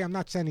back, okay? I'm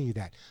not sending you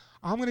that.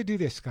 I'm going to do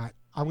this, Scott.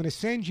 I'm going to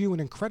send you an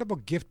incredible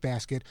gift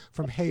basket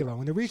from Halo.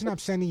 And the reason I'm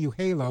sending you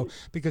Halo,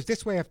 because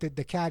this way if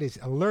the cat is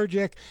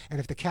allergic and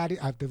if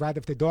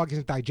the dog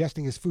isn't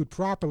digesting his food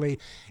properly,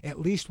 at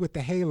least with the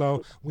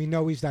Halo, we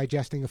know he's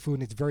digesting the food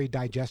and it's very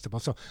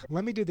digestible. So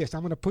let me do this. I'm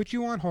going to put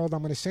you on hold.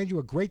 I'm going to send you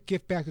a great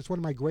gift basket. It's one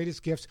of my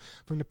greatest gifts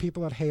from the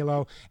people at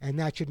Halo, and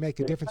that should make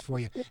a difference for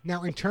you.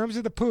 Now, in terms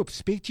of the poop,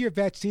 speak to your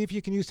vet. See if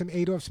you can use some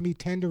Adolph's meat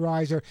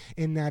tenderizer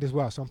in that as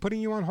well. So I'm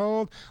putting you on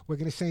hold. We're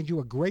going to send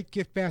you a great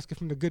gift basket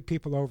from the good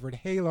people over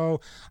at Halo.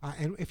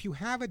 And if you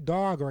have a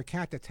dog or a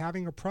cat that's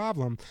having a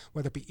problem,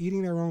 whether it be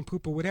eating their own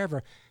poop or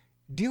whatever,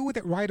 deal with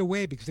it right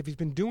away, because if he's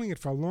been doing it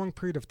for a long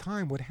period of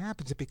time, what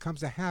happens, it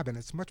becomes a habit.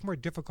 It's much more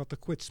difficult to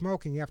quit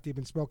smoking after you've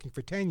been smoking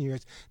for 10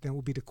 years than it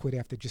will be to quit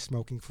after just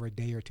smoking for a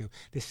day or two.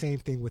 The same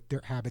thing with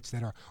their habits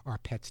that our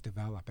pets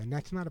develop. And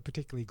that's not a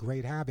particularly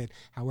great habit.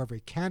 However,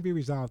 it can be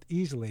resolved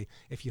easily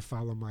if you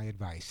follow my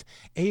advice.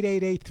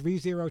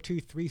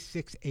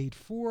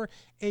 888-302-3684,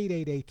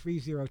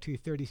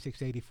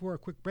 888-302-3684. A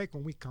quick break.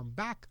 When we come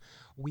back,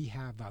 we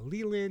have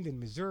Leland in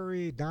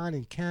Missouri, Don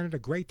in Canada.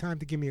 Great time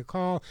to give me a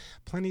call.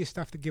 Plenty of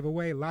stuff to give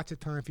away. Lots of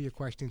time for your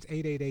questions.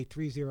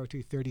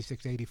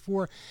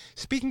 888-302-3684.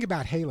 Speaking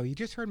about Halo, you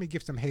just heard me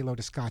give some Halo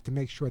to Scott to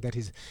make sure that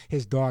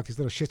his dog, his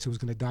little Shih Tzu, was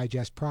going to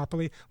digest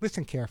properly.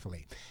 Listen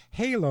carefully.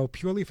 Halo,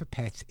 purely for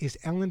pets, is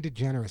Ellen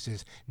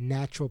DeGeneres'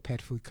 natural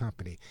pet food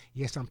company.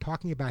 Yes, I'm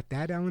talking about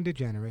that Ellen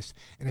DeGeneres.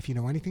 And if you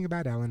know anything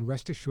about Ellen,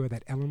 rest assured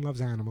that Ellen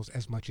loves animals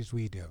as much as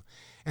we do.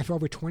 And for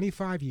over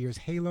 25 years,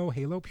 Halo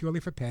Purely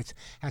for Pets,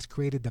 has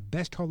created the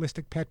best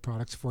holistic pet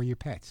products for your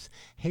pets.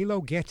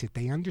 Halo gets it.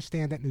 They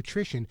understand that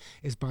nutrition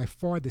is by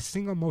far the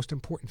single most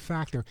important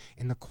factor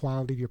in the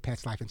quality of your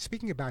pet's life. And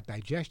speaking about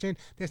digestion,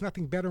 there's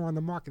nothing better on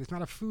the market. There's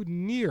not a food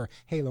near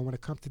Halo when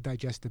it comes to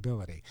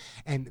digestibility.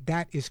 And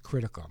that is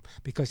critical,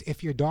 because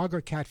if your dog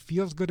or cat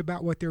feels good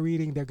about what they're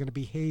eating, they're going to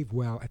behave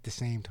well at the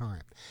same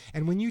time.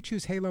 And when you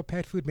choose Halo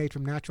pet food made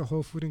from natural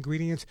whole food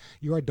ingredients,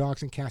 your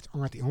dogs and cats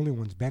aren't the only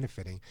ones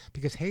benefiting,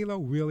 because Halo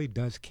really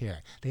does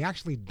care. They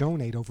actually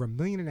donate over 1.5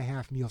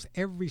 million meals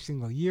every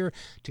single year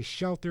to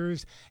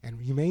shelters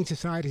and humane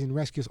societies and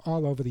rescues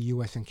all over the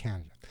U.S. and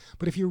Canada.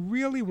 But if you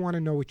really want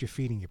to know what you're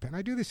feeding your pet, and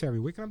I do this every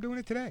week, and I'm doing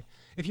it today.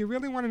 If you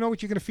really want to know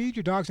what you're going to feed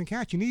your dogs and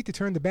cats, you need to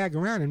turn the bag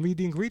around and read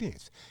the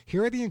ingredients.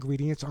 Here are the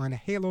ingredients on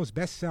Halo's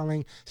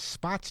best-selling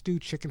Spot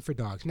Stewed Chicken for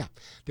Dogs. Now,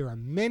 there are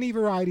many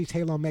varieties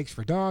Halo makes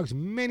for dogs,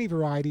 many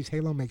varieties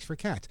Halo makes for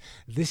cats.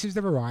 This is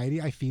the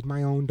variety I feed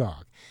my own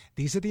dog.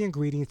 These are the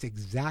ingredients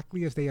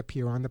exactly as they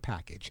appear on the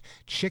package.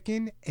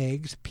 Chicken,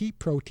 eggs, pea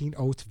protein,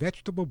 oats,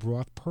 vegetable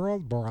broth, pearl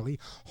barley,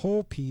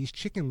 whole peas,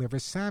 chicken liver,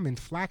 salmon,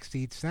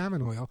 flaxseed,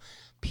 salmon oil,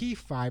 pea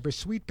fiber,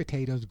 sweet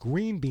potatoes,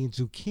 green beans,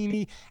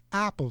 zucchini,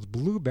 apples,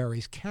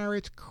 blueberries,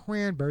 carrots,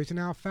 cranberries, and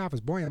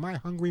alfalfas. Boy, am I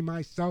hungry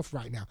myself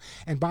right now.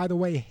 And by the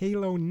way,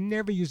 Halo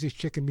never uses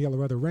chicken meal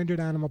or other rendered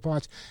animal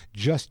parts,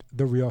 just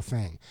the real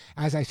thing.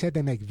 As I said,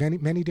 they make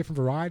many different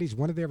varieties.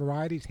 One of their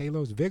varieties,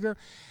 Halo's Vigor,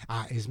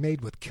 is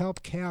made with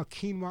kelp, kale,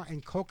 quinoa,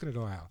 and coconut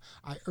oil.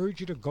 I urge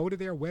you to go to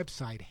their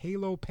website,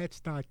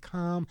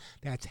 halopets.com.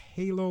 That's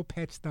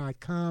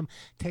halopets.com.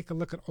 Take a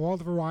look at all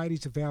the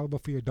varieties available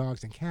for your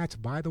dogs and cats.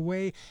 By the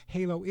way,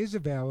 Halo is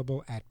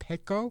available at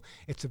Petco.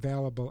 It's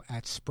available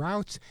at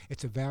Sprouts.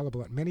 It's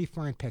available at many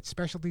fine pet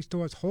specialty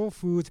stores, Whole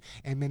Foods,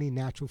 and many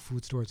natural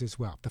food stores as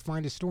well. To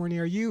find a store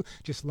near you,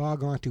 just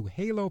log on to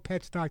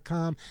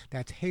halopets.com.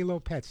 That's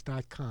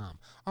halopets.com.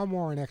 I'm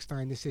Warren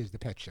Eckstein. This is The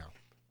Pet Show.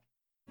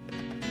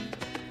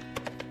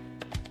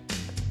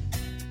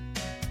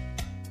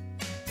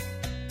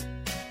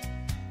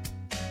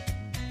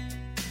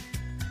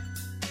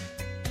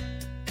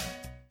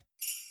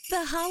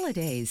 The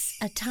holidays,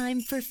 a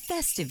time for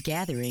festive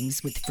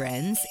gatherings with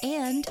friends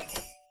and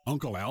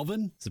Uncle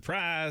Alvin?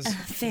 Surprise!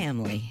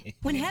 Family.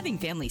 When having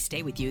family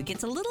stay with you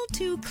gets a little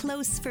too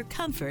close for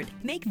comfort,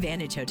 make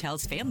Vantage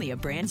Hotels family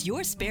of brands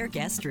your spare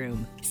guest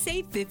room.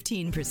 Save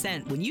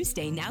 15% when you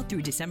stay now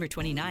through December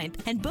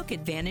 29th and book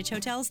at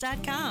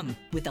VantageHotels.com.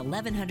 With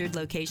 1,100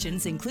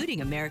 locations,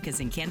 including America's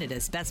and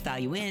Canada's Best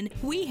Value Inn,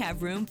 we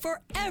have room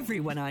for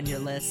everyone on your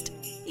list,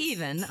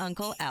 even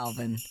Uncle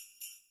Alvin.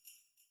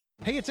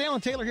 Hey, it's Alan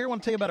Taylor here. I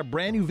want to tell you about a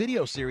brand new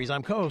video series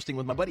I'm co-hosting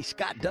with my buddy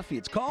Scott Duffy.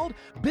 It's called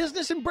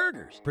Business and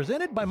Burgers,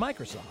 presented by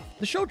Microsoft.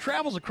 The show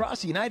travels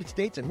across the United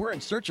States, and we're in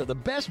search of the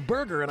best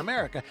burger in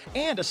America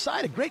and a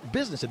side of great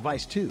business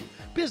advice, too.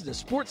 Business,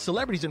 sports,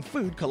 celebrities, and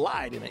food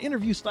collide in an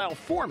interview-style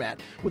format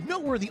with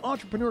noteworthy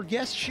entrepreneur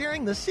guests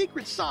sharing the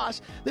secret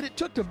sauce that it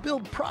took to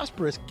build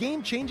prosperous,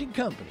 game-changing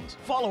companies.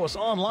 Follow us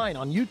online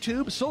on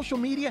YouTube, social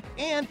media,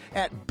 and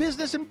at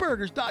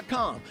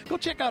businessandburgers.com. Go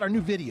check out our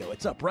new video.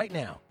 It's up right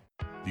now.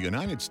 The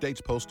United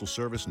States Postal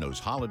Service knows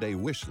holiday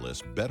wish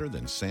lists better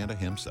than Santa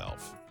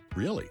himself.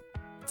 Really?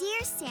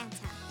 Dear Santa,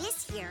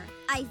 this year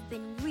I've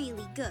been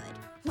really good.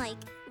 Like,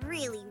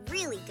 really,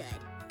 really good.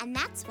 And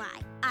that's why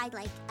I'd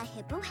like a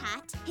hippo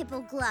hat,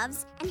 hippo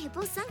gloves, and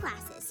hippo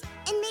sunglasses.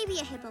 And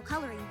maybe a hippo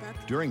coloring book.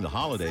 During the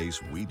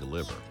holidays, we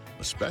deliver,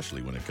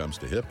 especially when it comes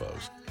to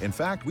hippos. In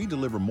fact, we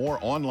deliver more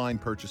online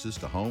purchases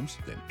to homes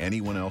than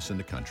anyone else in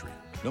the country.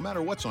 No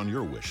matter what's on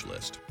your wish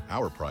list,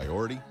 our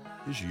priority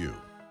is you.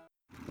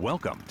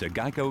 Welcome to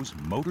Geico's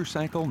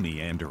Motorcycle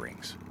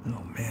Meanderings.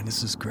 Oh man,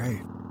 this is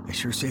great. I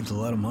sure saved a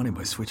lot of money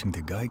by switching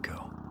to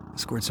Geico. I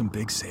scored some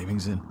big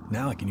savings, and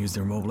now I can use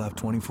their mobile app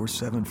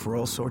 24/7 for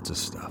all sorts of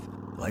stuff.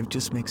 Life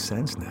just makes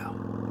sense now.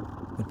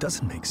 What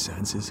doesn't make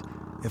sense is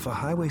if a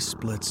highway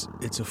splits,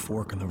 it's a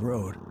fork in the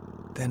road.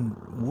 Then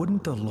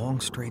wouldn't the long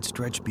straight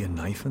stretch be a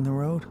knife in the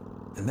road?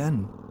 And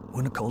then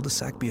wouldn't a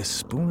cul-de-sac be a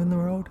spoon in the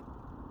road?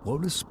 What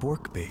would a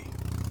spork be?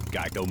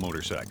 Geico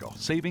Motorcycle.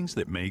 Savings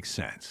that make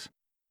sense.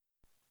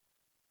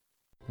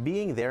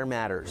 Being there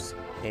matters,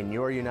 and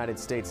your United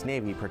States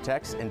Navy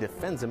protects and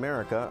defends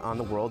America on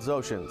the world's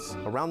oceans.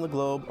 Around the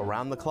globe,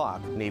 around the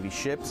clock, Navy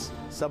ships,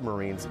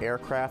 submarines,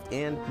 aircraft,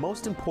 and,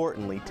 most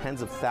importantly,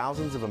 tens of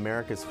thousands of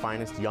America's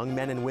finest young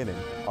men and women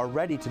are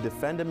ready to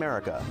defend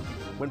America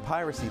when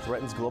piracy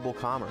threatens global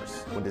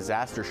commerce, when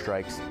disaster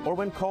strikes, or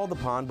when called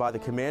upon by the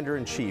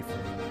Commander-in-Chief.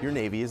 Your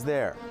Navy is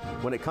there.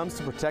 When it comes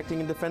to protecting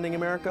and defending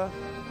America,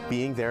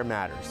 being there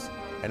matters,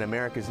 and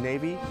America's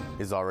Navy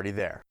is already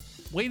there.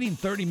 Waiting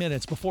 30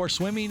 minutes before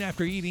swimming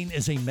after eating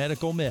is a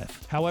medical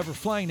myth. However,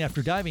 flying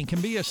after diving can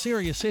be a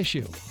serious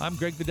issue. I'm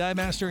Greg the Dive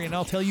Master, and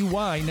I'll tell you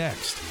why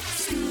next.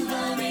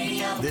 Scuba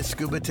Radio. This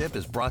scuba tip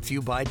is brought to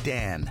you by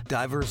DAN,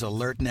 Divers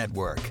Alert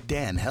Network.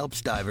 DAN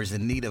helps divers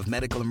in need of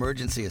medical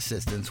emergency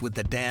assistance with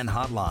the DAN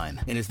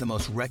hotline and is the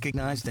most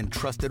recognized and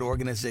trusted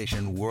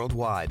organization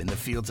worldwide in the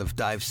fields of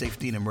dive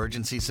safety and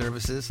emergency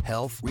services,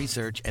 health,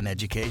 research, and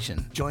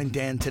education. Join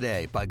DAN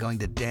today by going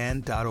to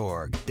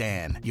dan.org.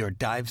 DAN, your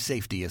dive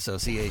safety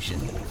association.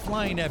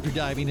 Flying after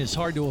diving is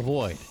hard to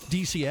avoid.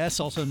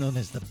 DCS, also known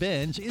as the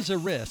binge, is a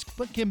risk,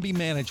 but can be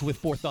managed with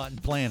forethought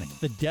and planning.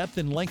 The depth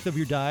and length of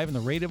your dive and the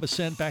rate of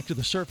ascent back to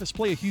the surface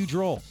play a huge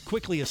role.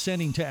 Quickly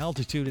ascending to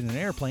altitude in an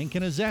airplane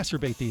can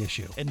exacerbate the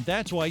issue, and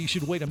that's why you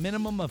should wait a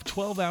minimum of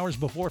 12 hours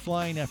before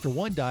flying after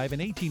one dive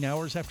and 18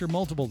 hours after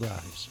multiple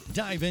dives.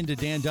 Dive into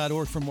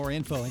dan.org for more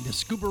info and to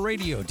Scuba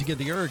Radio to get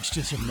the urge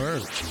to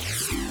submerge.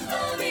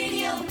 Scuba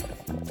Radio.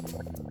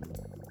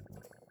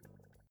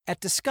 At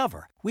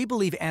Discover, we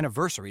believe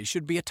anniversaries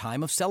should be a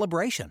time of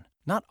celebration,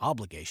 not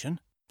obligation.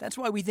 That's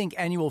why we think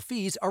annual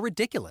fees are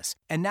ridiculous.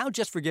 And now,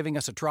 just for giving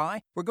us a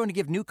try, we're going to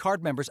give new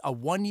card members a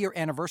one-year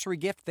anniversary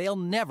gift they'll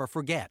never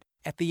forget.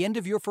 At the end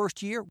of your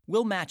first year,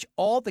 we'll match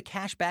all the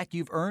cash back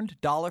you've earned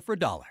dollar for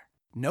dollar.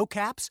 No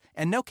caps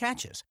and no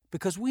catches,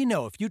 because we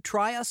know if you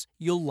try us,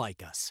 you'll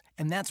like us.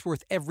 And that's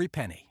worth every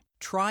penny.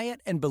 Try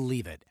it and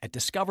believe it at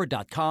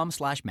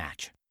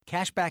discover.com/match.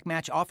 Cashback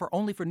match offer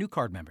only for new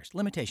card members.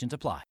 Limitations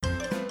apply.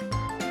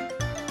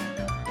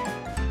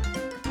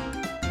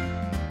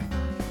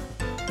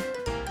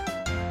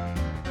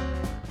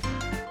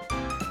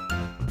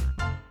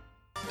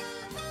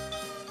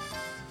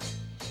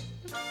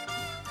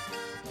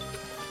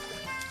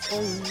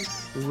 Oh,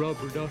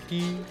 rubber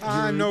ducky.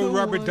 No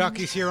rubber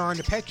duckies here on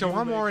the Pet Show.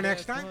 I'm Warren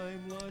Eckstein.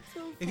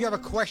 If you have a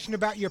question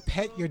about your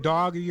pet, your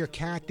dog or your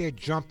cat, they're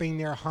jumping,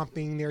 they're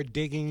humping, they're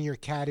digging, your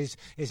cat is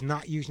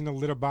not using the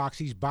litter box,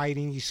 he's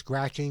biting, he's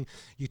scratching,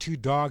 you two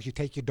dogs, you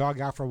take your dog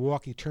out for a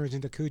walk, he turns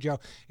into Cujo.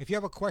 If you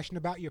have a question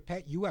about your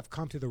pet, you have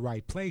come to the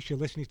right place. You're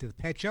listening to the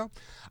Pet Show.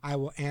 I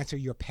will answer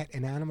your pet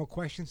and animal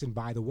questions. And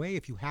by the way,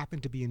 if you happen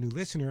to be a new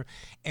listener,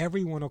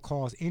 everyone who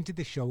calls into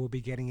the show will be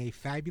getting a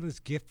fabulous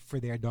gift for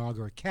their dog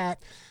or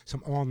cat,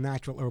 some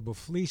all-natural herbal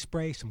flea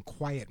spray, some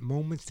quiet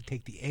moments to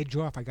take the edge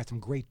off. I got some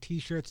great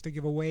T-shirts to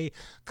give away,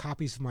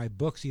 copies of my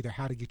books, either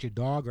How to Get Your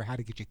Dog or How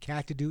to Get Your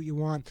Cat to Do What You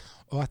Want,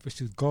 Auth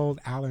Pursuit Gold,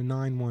 Aller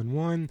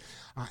 911,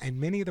 and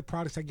many of the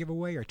products I give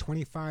away are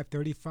 $25,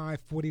 $35,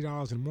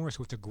 $40 and more,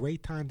 so it's a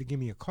great time to give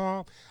me a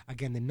call.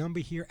 Again, the number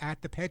here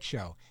at the Pet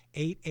Show,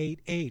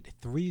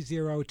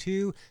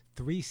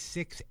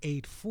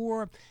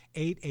 888-302-3684,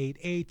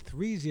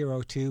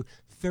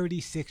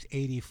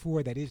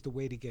 888-302-3684. That is the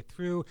way to get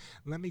through.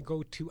 Let me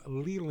go to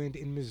Leland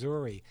in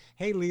Missouri.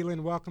 Hey,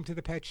 Leland, welcome to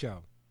the Pet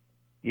Show.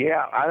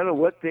 Yeah, I don't know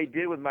what they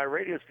did with my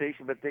radio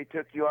station, but they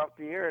took you off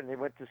the air and they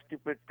went to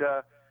stupid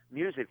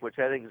music, which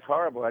I think is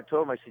horrible. I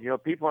told them, I said,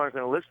 people aren't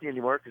going to listen to you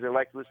anymore because they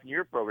like to listen to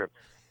your program.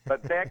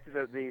 But back to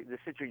the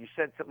situation, you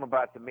said something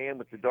about the man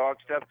with the dog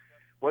stuff.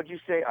 What'd you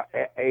say?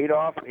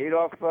 Adolf,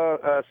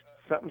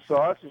 something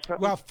sauce or something?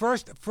 Well,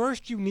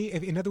 first you need,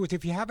 in other words,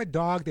 if you have a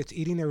dog that's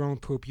eating their own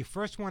poop, you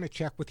first want to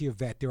check with your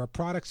vet. There are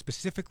products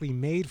specifically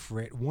made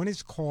for it. One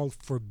is called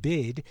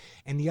Forbid,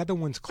 and the other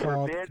one's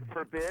called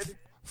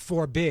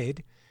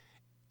Forbid,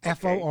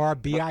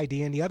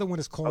 F-O-R-B-I-D, and the other one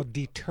is called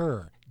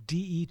Deter,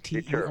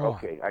 D-E-T-E-R. Deter,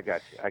 okay, I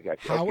got you.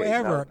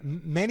 However,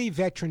 many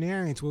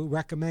veterinarians will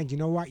recommend, you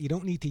know what, you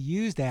don't need to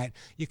use that.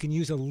 You can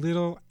use a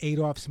little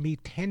Adolph's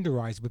meat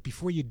tenderized, but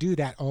before you do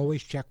that,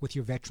 always check with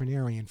your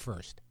veterinarian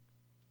first.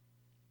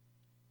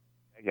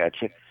 I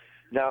got you.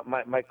 Now,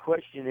 my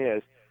question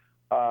is,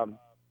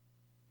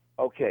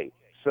 okay,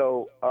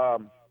 so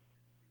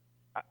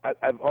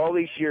I've all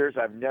these years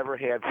I've never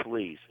had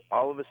fleas.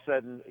 All of a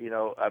sudden,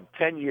 I've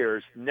 10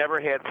 years never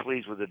had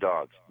fleas with the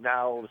dogs.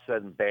 Now all of a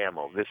sudden,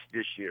 bammo! This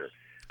year,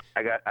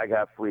 I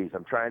got fleas.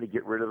 I'm trying to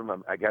get rid of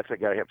them. I guess I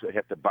have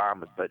to bomb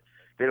them, but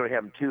they don't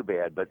have them too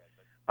bad. But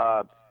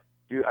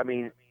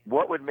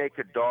what would make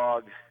a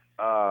dog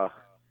kind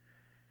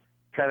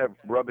of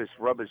rub his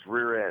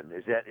rear end?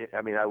 Is that?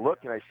 I look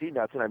and I see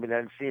nothing. I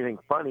didn't see anything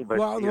funny. But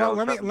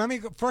let me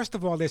go. First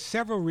of all, there's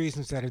several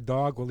reasons that a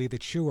dog will either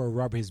chew or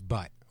rub his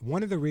butt.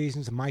 One of the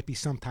reasons might be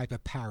some type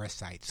of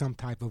parasite, some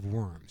type of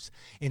worms.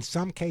 In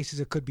some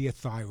cases, it could be a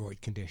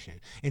thyroid condition.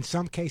 In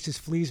some cases,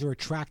 fleas are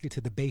attracted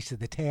to the base of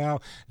the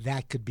tail.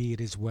 That could be it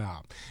as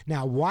well.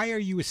 Now, why are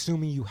you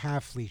assuming you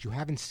have fleas? You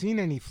haven't seen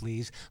any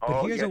fleas.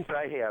 But yes,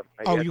 I have.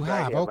 You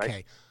have?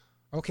 Okay.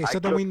 Okay, so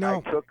then we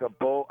know. I took a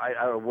bowl. I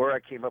don't know where I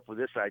came up with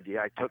this idea.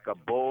 I took a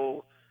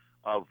bowl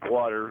of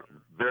water,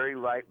 very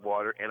light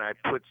water, and I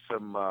put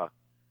some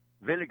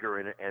vinegar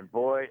in it. And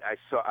boy, I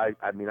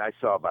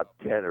saw about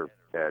 10 or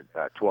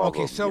 12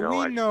 Okay, of them. so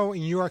we know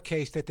in your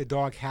case that the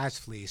dog has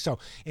fleas. So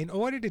in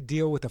order to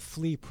deal with a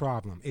flea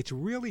problem, it's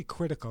really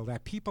critical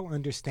that people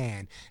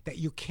understand that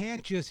you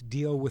can't just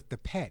deal with the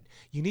pet.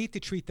 You need to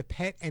treat the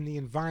pet and the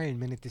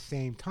environment at the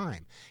same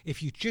time.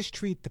 If you just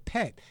treat the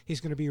pet,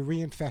 he's going to be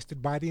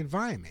reinfested by the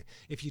environment.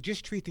 If you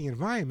just treat the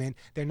environment,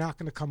 they're not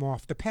going to come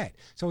off the pet.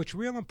 So it's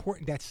real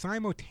important that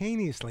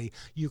simultaneously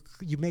you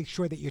make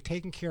sure that you're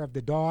taking care of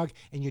the dog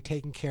and you're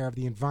taking care of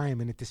the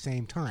environment at the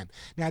same time.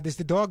 Now, does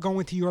the dog go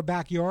into your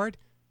backyard?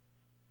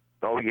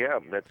 Oh yeah,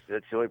 that's the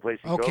only place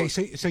he goes. Okay,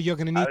 so you're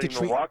going to need to treat. I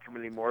don't even walk him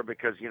anymore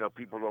because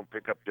people don't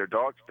pick up their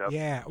dog stuff.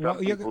 Yeah, well,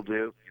 people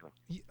do.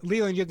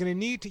 Leland, you're going to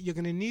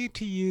need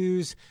to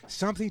use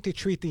something to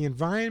treat the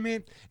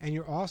environment, and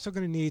you're also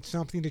going to need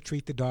something to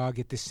treat the dog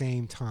at the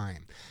same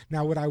time.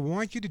 Now, what I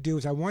want you to do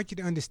is I want you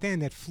to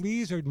understand that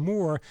fleas are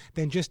more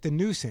than just a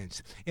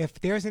nuisance. If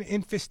there's an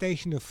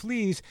infestation of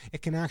fleas,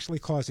 it can actually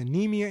cause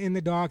anemia in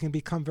the dog and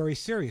become very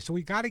serious. So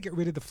we got to get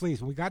rid of the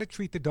fleas, and we got to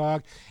treat the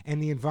dog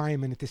and the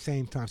environment at the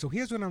same time. So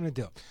here's what I'm going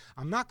to do.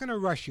 I'm not going to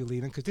rush you,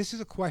 Leland, because this is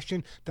a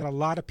question that a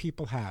lot of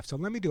people have. So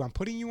let me do. I'm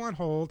putting you on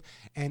hold,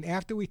 and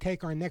after we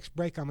take our next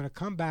break, I'm going to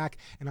come back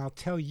and I'll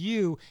tell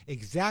you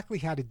exactly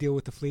how to deal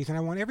with the fleas. And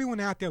I want everyone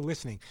out there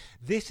listening,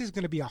 this is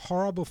going to be a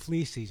horrible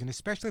flea season,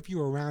 especially if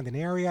you're around an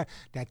area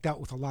that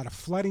dealt with a lot of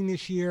flooding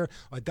this year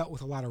or dealt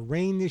with a lot of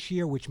rain this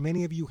year, which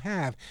many of you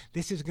have.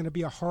 This is going to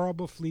be a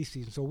horrible flea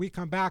season. So when we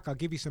come back, I'll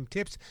give you some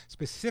tips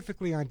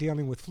specifically on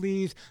dealing with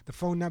fleas. The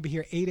phone number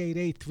here,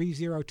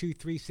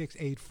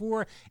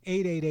 888-302-3684,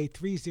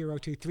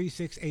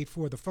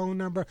 888-302-3684, the phone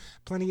number.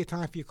 Plenty of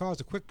time for your calls.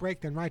 A quick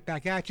break, then right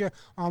back at you.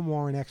 I'm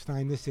Warren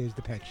Eckstein. This is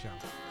The Pet Show.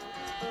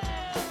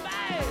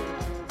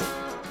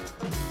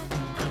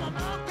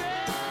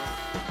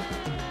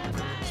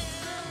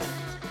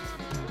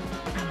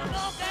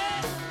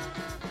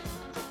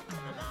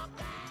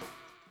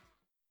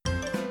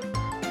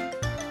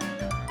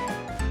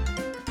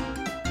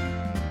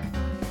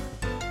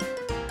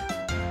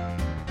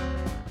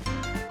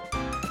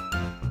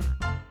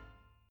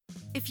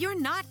 If you're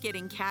not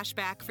getting cash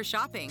back for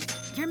shopping,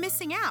 you're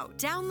missing out.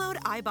 Download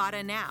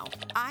Ibotta now.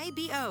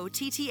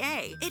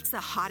 IBOTTA. It's the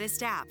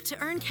hottest app to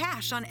earn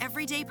cash on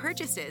everyday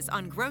purchases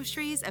on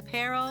groceries,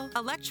 apparel,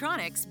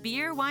 electronics,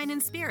 beer, wine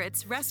and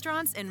spirits,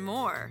 restaurants, and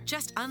more.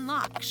 Just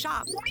unlock,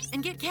 shop,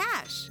 and get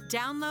cash.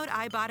 Download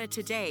Ibotta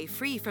today,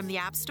 free from the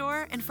App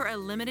Store, and for a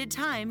limited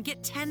time,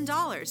 get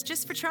 $10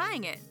 just for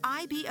trying it.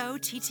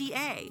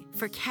 IBOTTA.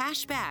 For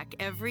cash back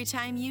every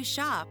time you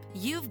shop,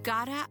 you've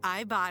gotta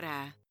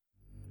Ibotta.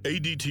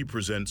 ADT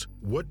presents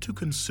What to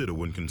Consider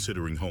When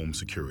Considering Home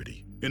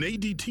Security. An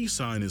ADT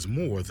sign is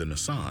more than a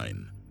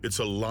sign. It's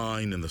a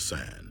line in the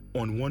sand.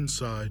 On one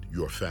side,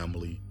 your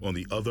family. On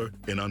the other,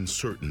 an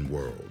uncertain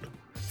world.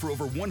 For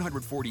over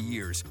 140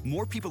 years,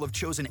 more people have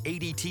chosen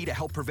ADT to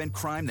help prevent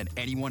crime than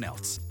anyone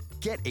else.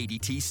 Get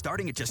ADT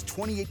starting at just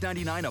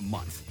 $28.99 a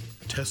month.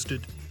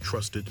 Tested,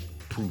 trusted,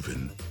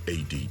 proven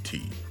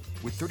ADT.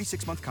 With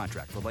 36-month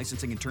contract for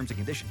licensing and terms and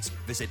conditions,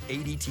 visit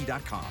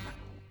ADT.com.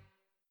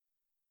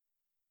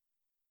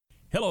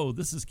 Hello,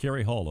 this is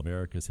Kerry Hall,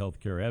 America's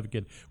healthcare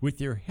advocate, with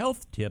your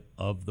health tip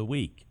of the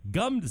week.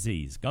 Gum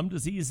disease. Gum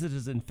disease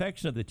is an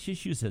infection of the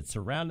tissues that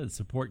surround and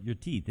support your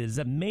teeth. It is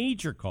a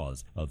major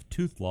cause of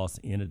tooth loss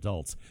in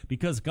adults.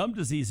 Because gum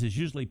disease is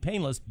usually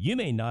painless, you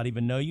may not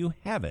even know you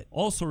have it.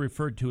 Also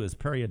referred to as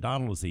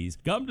periodontal disease,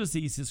 gum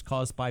disease is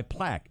caused by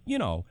plaque. You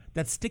know,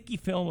 that sticky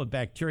film of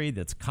bacteria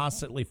that's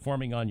constantly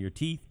forming on your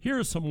teeth. Here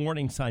are some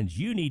warning signs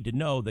you need to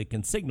know that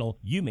can signal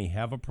you may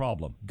have a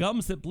problem.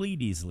 Gums that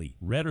bleed easily,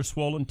 red or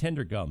swollen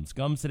tender gums,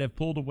 gums that have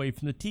pulled away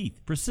from the teeth,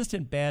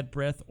 persistent bad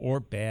breath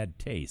or bad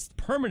taste,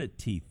 permanent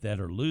teeth that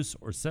are loose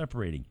or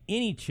separating,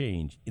 any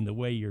change in the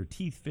way your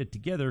teeth fit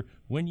together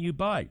when you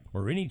bite,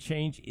 or any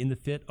change in the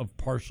fit of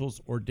partials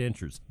or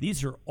dentures.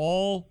 These are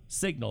all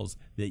signals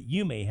that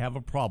you may have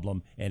a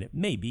problem, and it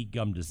may be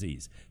gum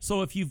disease.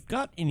 So if you've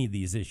got any of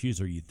these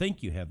issues or you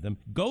think you have them,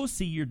 go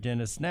see your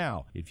dentist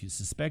now if you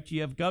suspect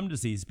you have gum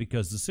disease,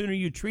 because the sooner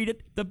you treat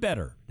it, the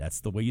better. That's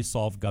the way you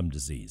solve gum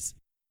disease.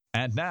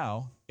 And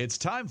now, it's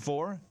time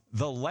for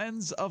The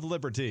Lens of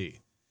Liberty.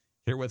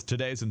 Here with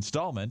today's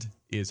installment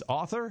is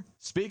author,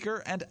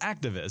 speaker, and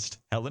activist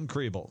Helen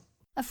Kriebel.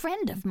 A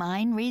friend of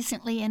mine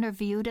recently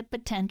interviewed a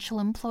potential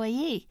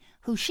employee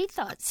who she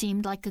thought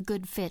seemed like a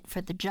good fit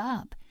for the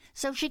job.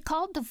 So she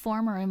called the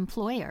former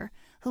employer,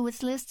 who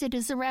was listed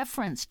as a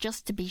reference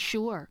just to be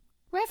sure.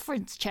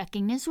 Reference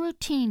checking is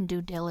routine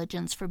due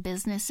diligence for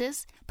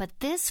businesses, but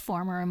this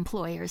former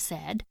employer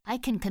said, "I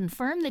can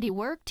confirm that he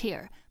worked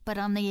here, but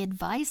on the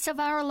advice of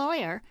our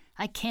lawyer,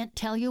 I can't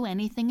tell you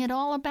anything at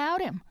all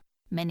about him."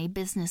 Many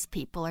business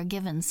people are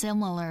given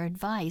similar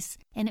advice,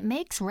 and it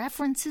makes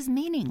references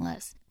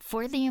meaningless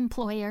for the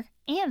employer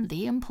and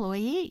the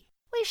employee.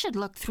 We should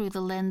look through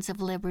the lens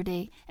of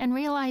liberty and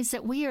realize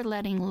that we are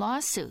letting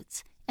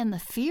lawsuits and the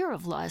fear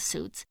of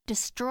lawsuits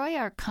destroy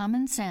our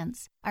common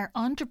sense, our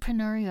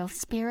entrepreneurial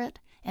spirit,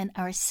 and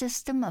our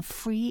system of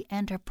free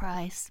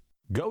enterprise.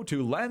 Go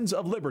to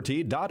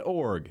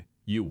lensofliberty.org.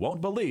 You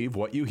won't believe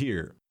what you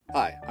hear.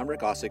 Hi, I'm Rick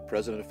Ossick,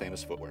 president of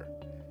Famous Footwear.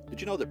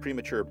 Did you know that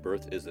premature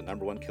birth is the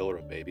 #1 killer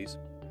of babies?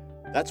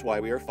 That's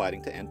why we are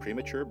fighting to end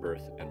premature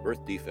birth and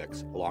birth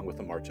defects along with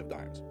the March of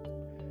Dimes.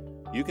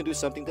 You can do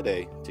something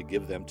today to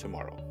give them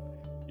tomorrow.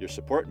 Your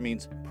support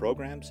means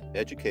programs,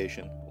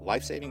 education,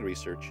 life-saving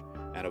research,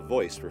 and a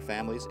voice for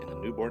families in the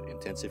newborn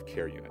intensive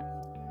care unit.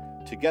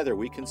 Together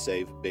we can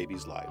save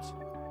babies' lives.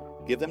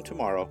 Give them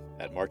tomorrow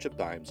at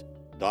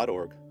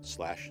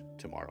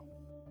marchofdimes.org/tomorrow.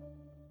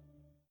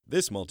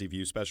 This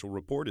Multiview special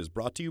report is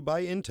brought to you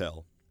by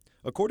Intel.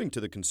 According to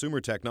the Consumer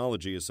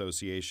Technology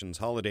Association's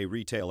Holiday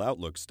Retail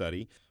Outlook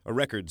study, a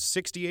record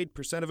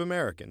 68% of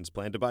Americans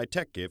plan to buy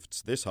tech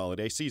gifts this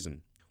holiday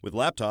season. With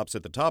laptops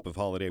at the top of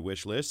holiday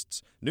wish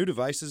lists, new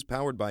devices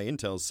powered by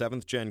Intel's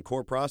 7th-gen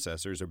Core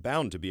processors are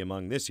bound to be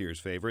among this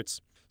year's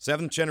favorites.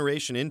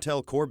 7th-generation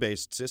Intel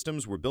Core-based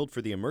systems were built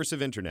for the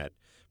immersive Internet,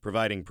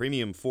 providing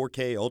premium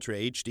 4K Ultra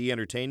HD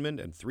entertainment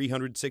and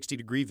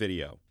 360-degree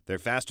video. They're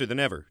faster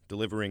than ever,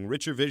 delivering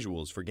richer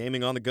visuals for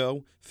gaming on the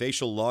go,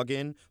 facial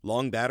login,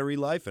 long battery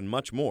life, and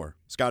much more.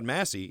 Scott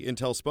Massey,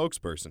 Intel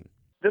spokesperson.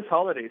 This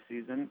holiday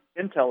season,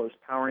 Intel is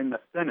powering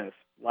the thinnest,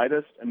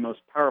 lightest, and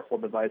most powerful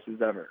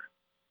devices ever.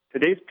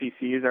 Today's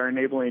PCs are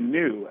enabling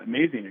new,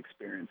 amazing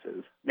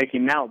experiences,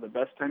 making now the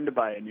best time to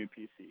buy a new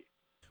PC.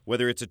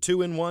 Whether it's a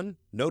 2-in-1,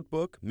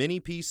 notebook, mini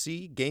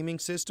PC, gaming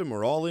system,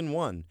 or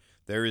all-in-one,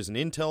 there is an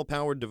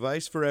Intel-powered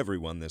device for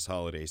everyone this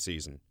holiday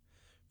season.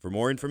 For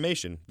more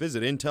information,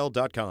 visit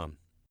Intel.com.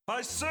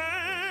 I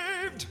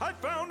saved! I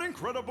found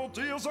incredible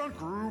deals on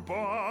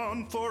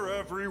Groupon for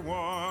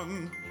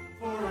everyone.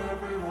 For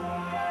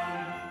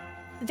everyone.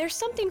 There's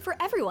something for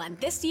everyone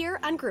this year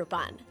on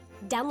Groupon.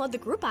 Download the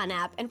Groupon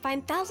app and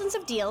find thousands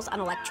of deals on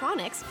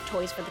electronics,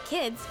 toys for the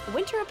kids,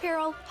 winter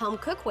apparel, home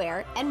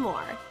cookware, and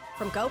more.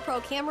 From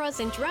GoPro cameras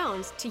and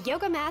drones to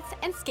yoga mats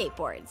and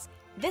skateboards.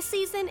 This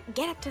season,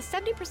 get up to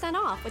 70%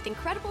 off with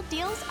incredible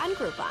deals on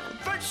Groupon.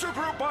 Thanks to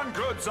Groupon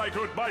Goods, I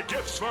could buy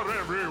gifts for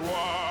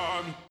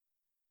everyone.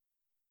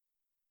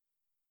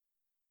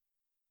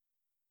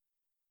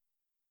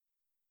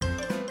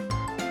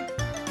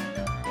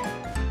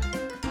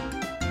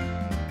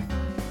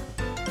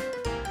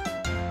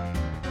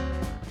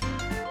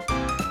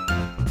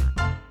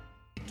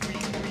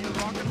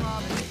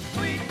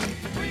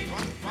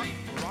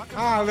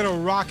 A little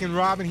Rockin'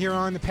 Robin here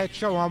on The Pet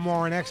Show. I'm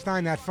Warren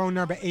Eckstein. That phone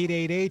number,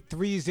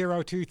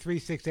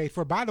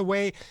 888-302-3684. By the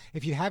way,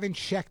 if you haven't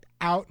checked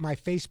out my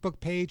Facebook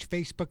page,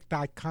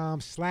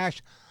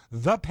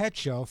 facebook.com/The Pet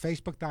Show,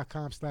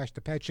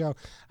 facebook.com/The Pet Show.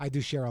 I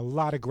do share a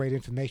lot of great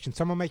information.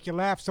 Some will make you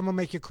laugh, some will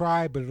make you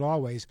cry, but it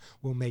always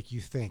will make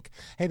you think.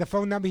 Hey, the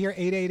phone number here,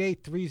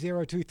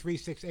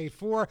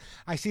 888-302-3684.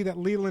 I see that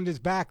Leland is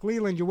back.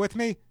 Leland, you with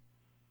me?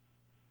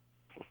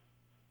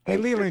 Hey,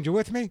 Leland, you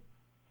with me?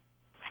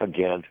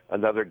 Again,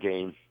 another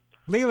game.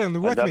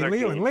 Leland, with Another me.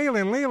 Leland,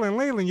 game.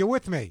 Leland, you're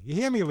with me. You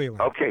hear me,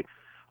 Leland? Okay.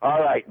 All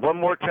right. One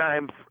more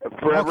time.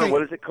 Forever. Okay.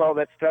 What is it called,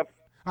 that stuff?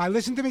 All right,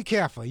 listen to me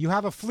carefully. You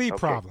have a flea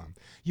problem.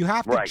 You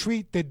have to Right.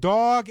 treat the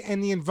dog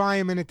and the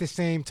environment at the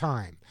same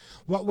time.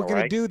 What we're All going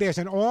to right. do, there's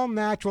an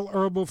all-natural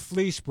herbal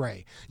flea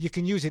spray. You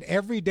can use it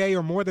every day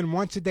or more than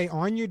once a day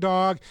on your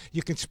dog.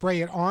 You can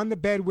spray it on the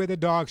bed where the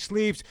dog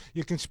sleeps.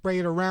 You can spray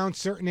it around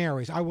certain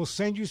areas. I will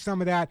send you some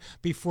of that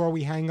before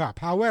we hang up.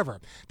 However,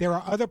 there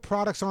are other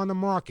products on the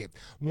market.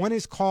 One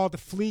is called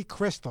Flea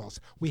Crystals.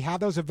 We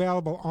have those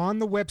available on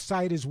the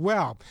website as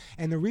well.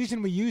 And the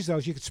reason we use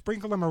those, you can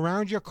sprinkle them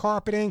around your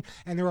carpeting,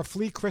 and there are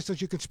flea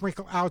crystals you can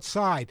sprinkle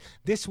outside.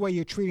 This way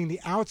you're treating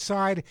the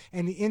outside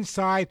and the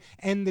inside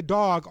and the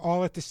dog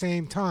all at the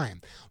same time.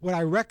 What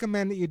I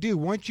recommend that you do,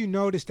 once you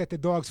notice that the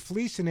dog's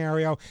flea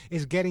scenario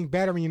is getting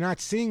better and you're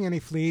not seeing any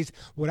fleas,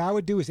 what I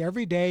would do is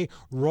every day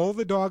roll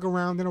the dog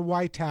around in a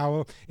white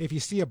towel. If you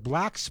see a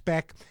black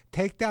speck,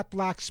 take that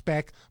black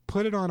speck,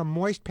 put it on a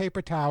moist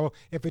paper towel.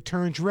 If it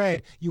turns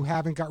red, you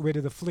haven't got rid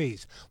of the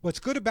fleas. What's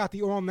good about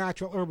the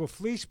all-natural herbal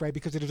flea spray,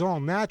 because it is all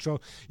natural,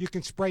 you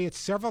can spray it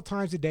several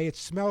times a day. It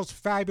smells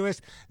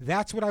fabulous.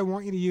 That's what I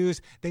want you to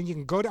use. Then you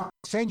can go to, I'll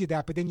send you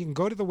that, but then you can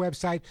go to the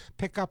website,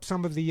 pick up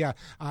some of the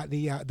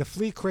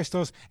flea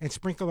crystals and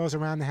sprinkle those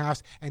around the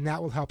house, and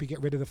that will help you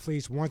get rid of the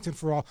fleas once and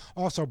for all.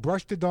 Also,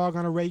 brush the dog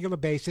on a regular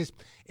basis.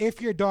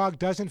 If your dog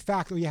does, in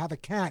fact, or you have a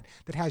cat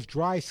that has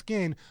dry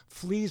skin,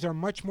 fleas are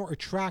much more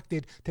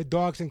attracted to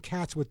dogs and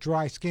cats with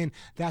dry skin.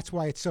 That's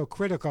why it's so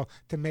critical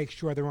to make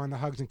sure they're on the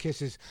Hugs and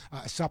Kisses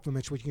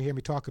supplements, which you can hear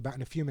me talk about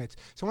in a few minutes.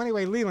 So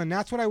anyway, Leland,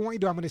 that's what I want you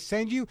to do. I'm going to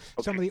send you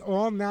some of the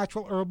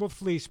all-natural herbal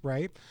flea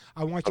spray.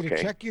 I want you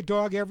to check your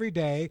dog every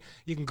day.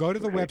 You can go to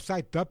the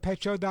website,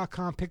 thepetshow.com.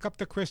 petco.com. Pick up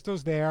the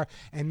crystals there,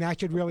 and that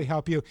should really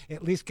help you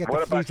at least get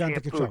the fleas under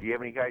control. Do you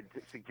have any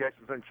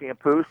suggestions on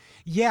shampoos?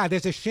 Yeah,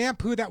 there's a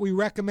shampoo that we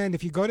recommend.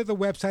 If you go to the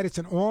website, it's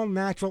an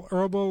all-natural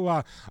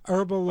herbal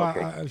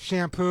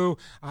shampoo,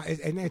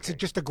 and it's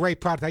just a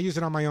great product. I use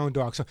it on my own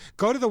dog. So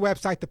go to the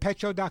website,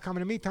 thepetshow.com.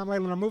 In the meantime,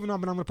 Layla, I'm moving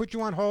on, but I'm going to put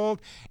you on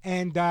hold,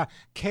 and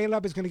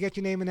Caleb is going to get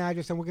your name and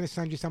address, and we're going to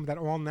send you some of that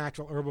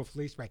all-natural herbal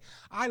flea spray.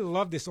 I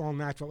love this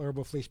all-natural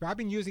herbal flea spray. I've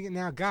been using it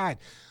now, God,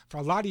 for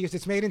a lot of years.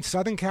 It's made in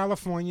Southern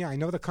California. I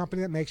know the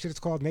company that makes it. It's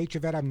called Nature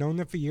Vet. I've known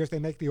them for years. They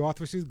make the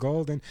Arthur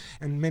Gold and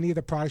many of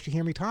the products you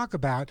hear me talk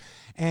about.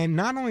 And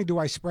not only do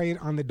I spray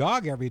it on the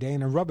dog every day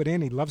and I rub it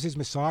in, he loves his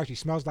massage. He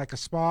smells like a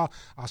spa.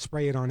 I'll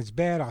spray it on his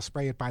bed. I'll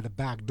spray it by the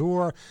back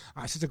door.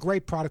 This is a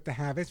great product to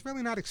have. It's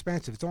really not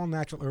expensive. It's all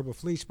natural herbal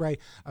flea spray,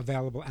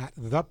 available at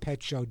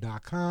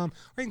thepetshow.com,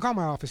 or you can call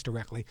my office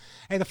directly.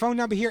 Hey, the phone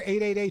number here,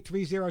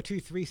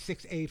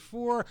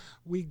 888-302-3684.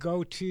 We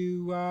go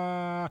to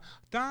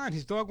Don.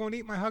 His dog won't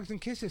eat my hugs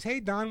and kisses. Hey,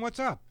 Don, what's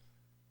up?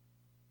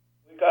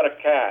 We got a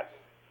cat.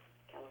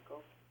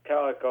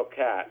 Calico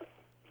cat.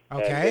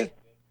 Okay.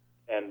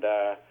 And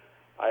I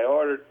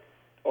ordered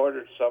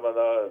some of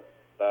the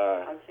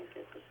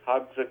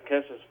hugs and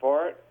kisses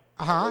for it.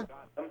 Uh-huh.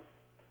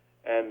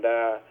 And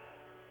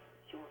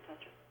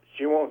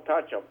she won't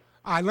touch them.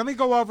 All right, let me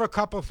go over a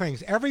couple of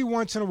things. Every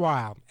once in a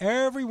while,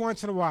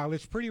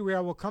 it's pretty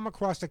rare, we'll come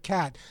across a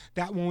cat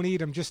that won't eat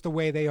them just the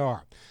way they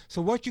are.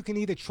 So what you can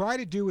either try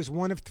to do is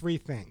one of three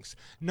things.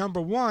 Number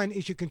one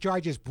is you can try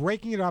just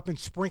breaking it up and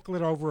sprinkle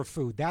it over a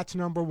food. That's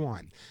number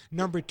one.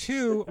 Number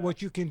two,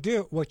 what you can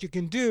do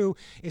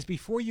is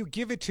before you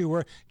give it to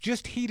her,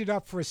 just heat it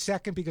up for a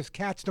second, because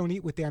cats don't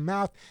eat with their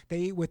mouth,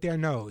 they eat with their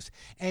nose.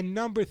 And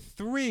number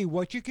three,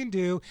 what you can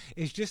do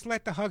is just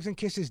let the hugs and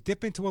kisses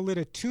dip into a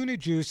little tuna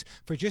juice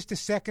for just a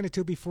second or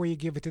two before you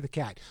give it to the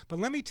cat. But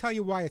let me tell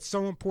you why it's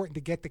so important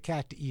to get the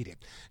cat to eat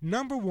it.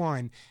 Number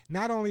one,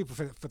 not only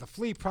for the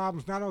flea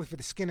problems, not only for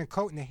the skin and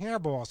coat and the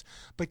hairballs,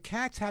 but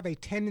cats have a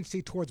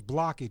tendency towards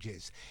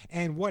blockages.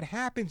 And what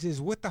happens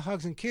is with the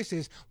hugs and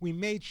kisses, we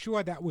made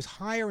sure that was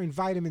higher in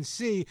vitamin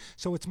C,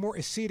 so it's more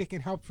acidic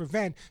and helps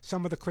prevent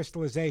some of the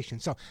crystallization.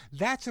 So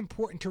that's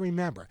important to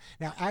remember.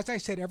 Now, as I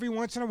said, every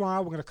once in a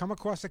while, we're going to come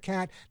across a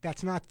cat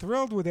that's not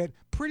thrilled with it.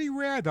 Pretty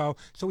rare, though,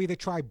 so either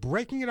try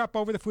breaking it up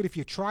over the food. If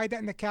you tried that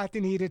and the cat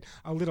didn't eat it,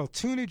 a little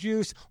tuna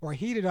juice, or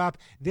heat it up.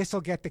 This will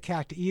get the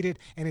cat to eat it,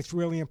 and it's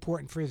really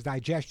important for his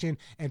digestion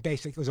and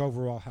basically his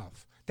overall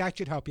health. That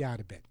should help you out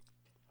a bit.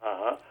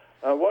 Uh-huh.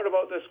 What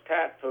about this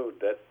cat food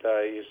that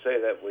you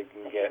say that we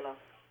can get?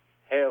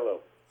 Halo.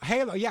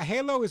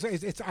 Halo is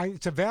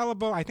it's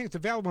available. I think it's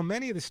available in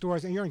many of the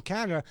stores, and you're in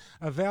Canada.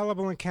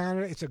 Available in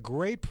Canada. It's a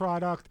great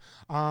product.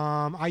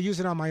 I use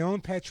it on my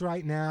own pets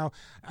right now.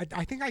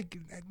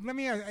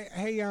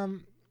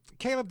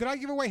 Caleb, did I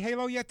give away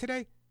Halo yet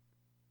today?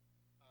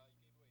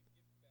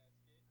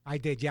 I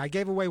did, yeah. I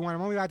gave away one.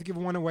 I'm only allowed to give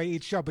one away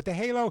each show. But the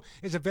Halo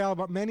is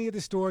available at many of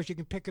the stores. You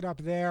can pick it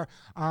up there,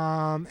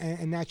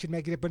 and that should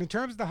make it. But in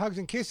terms of the hugs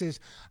and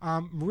kisses,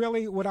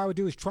 really what I would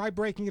do is try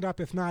breaking it up.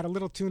 If not, a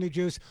little tuna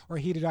juice, or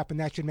heat it up, and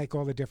that should make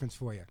all the difference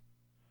for you.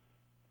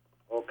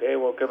 Okay,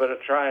 we'll give it a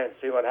try and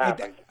see what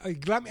happens.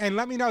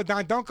 Let me know,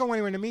 Don. Don't go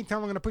anywhere. In the meantime,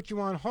 I'm going to put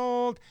you on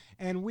hold,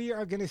 and we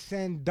are going to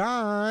send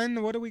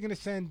Don. What are we going to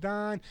send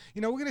Don?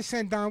 We're going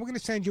to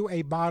send you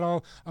a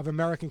bottle of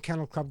American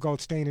Kennel Club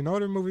Gold Stain and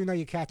Odor Remover. You know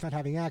your cat's not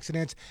having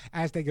accidents.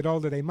 As they get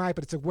older, they might,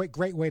 but it's a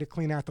great way to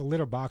clean out the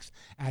litter box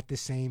at the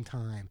same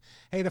time.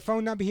 Hey, the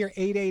phone number here,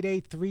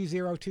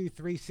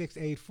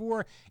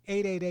 888-302-3684,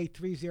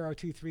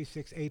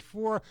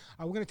 888-302-3684.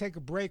 We're going to take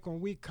a break. When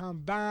we come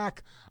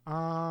back,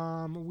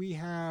 we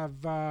have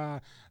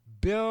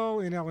Bill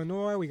in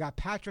Illinois. We got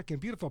Patrick in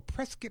beautiful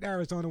Prescott,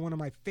 Arizona, one of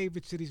my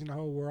favorite cities in the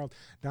whole world,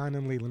 down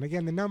in Leland.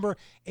 Again, the number,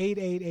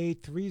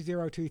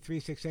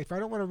 888-302-3684. I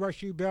don't want to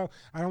rush you, Bill.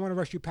 I don't want to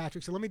rush you,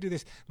 Patrick. So let me do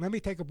this. Let me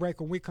take a break.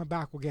 When we come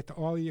back, we'll get to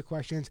all of your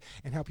questions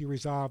and help you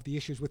resolve the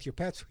issues with your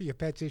pets, or your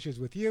pets' issues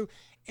with you.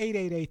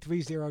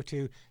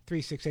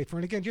 888-302-3684.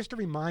 And again, just a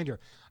reminder,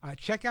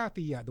 check out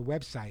the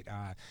website.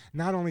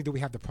 Not only do we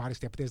have the products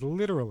there, but there's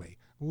literally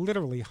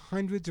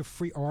hundreds of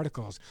free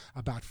articles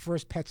about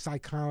first pet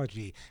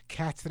psychology,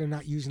 cats that are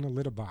not using a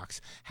litter box,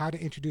 how to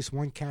introduce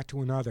one cat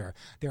to another.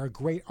 There are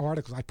great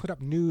articles. I put up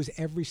news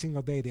every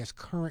single day. There's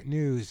current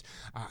news.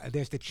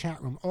 There's the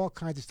chat room, all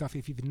kinds of stuff.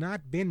 If you've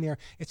not been there,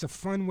 it's a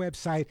fun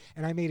website,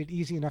 and I made it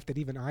easy enough that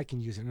even I can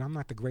use it, and I'm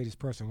not the greatest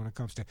person when it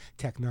comes to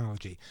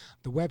technology.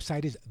 The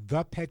website is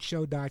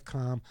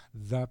thepetshow.com,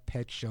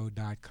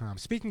 thepetshow.com.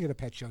 Speaking of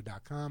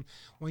thepetshow.com,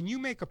 when you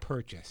make a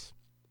purchase,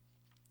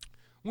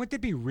 wouldn't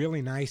it be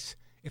really nice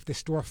if the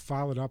store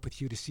followed up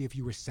with you to see if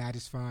you were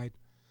satisfied?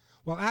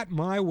 Well, at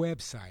my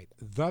website,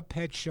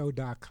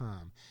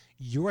 thepetshow.com,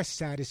 your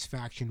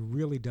satisfaction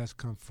really does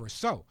come first.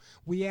 So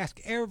we ask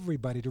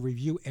everybody to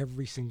review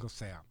every single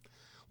sale.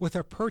 With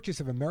a purchase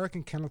of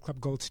American Kennel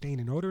Club Gold Stain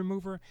and Odor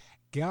Remover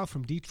Gail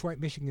from Detroit,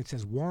 Michigan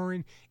says,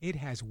 Warren, it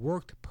has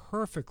worked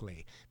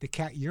perfectly. The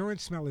cat urine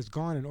smell is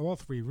gone in all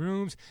 3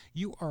 rooms.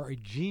 You are a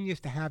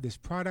genius to have this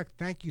product.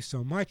 Thank you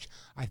so much.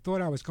 I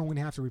thought I was going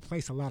to have to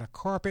replace a lot of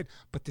carpet,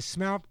 but the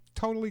smell,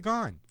 totally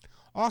gone.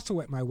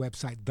 Also at my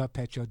website,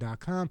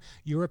 thepetshow.com,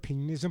 your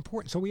opinion is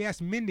important. So we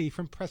asked Mindy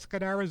from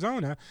Prescott,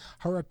 Arizona,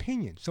 her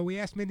opinion. So we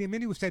asked Mindy, and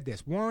Mindy said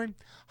this, Warren,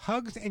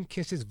 Hugs and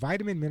Kisses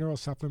vitamin mineral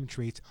supplement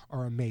treats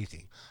are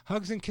amazing.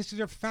 Hugs and Kisses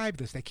are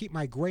fabulous. They keep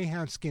my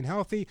greyhound skin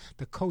healthy,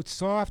 the coat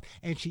soft,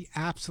 and she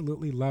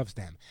absolutely loves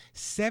them.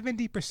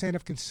 70%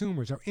 of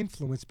consumers are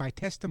influenced by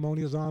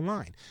testimonials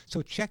online.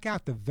 So check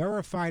out the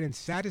verified and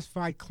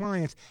satisfied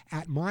clients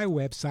at my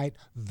website,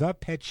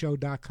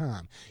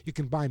 thepetshow.com. You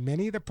can buy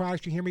many of the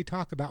products you hear me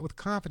talk about with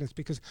confidence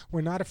because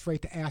we're not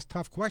afraid to ask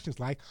tough questions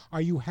like,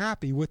 are you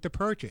happy with the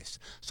purchase?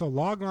 So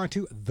log on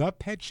to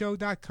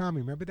thepetshow.com.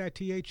 Remember that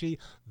THE,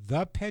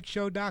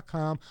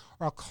 thepetshow.com,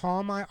 or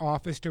call my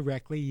office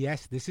directly.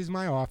 Yes, this is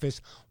my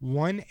office,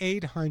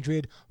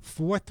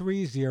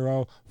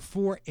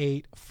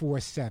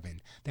 1-800-430-4847.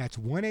 That's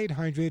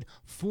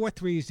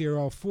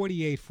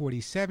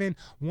 1-800-430-4847,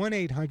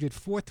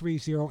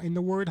 1-800-430 in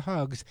the word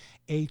HUGS,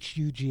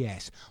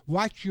 HUGS.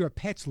 Watch your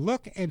pets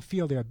look and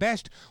feel their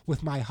best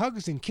with my Hugs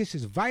and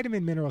Kisses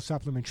vitamin mineral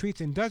supplement treats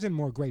and dozen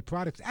more great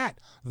products at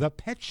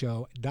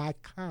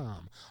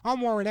thepetshow.com. I'm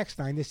Warren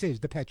Eckstein. This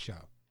is The Pet Show.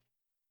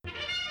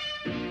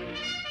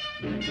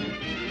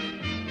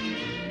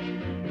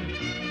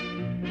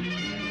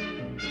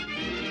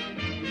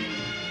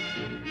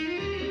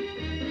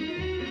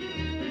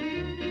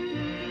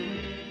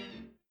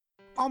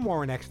 I'm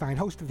Warren Eckstein,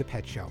 host of The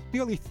Pet Show.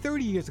 Nearly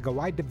 30 years ago,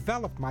 I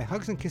developed my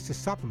Hugs and Kisses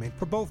supplement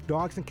for both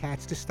dogs and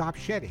cats to stop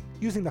shedding.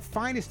 Using the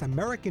finest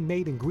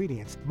American-made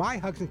ingredients, my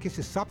Hugs and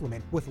Kisses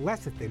supplement with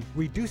lecithin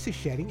reduces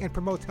shedding and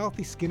promotes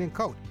healthy skin and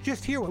coat.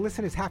 Just hear what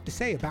listeners have to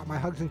say about my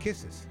Hugs and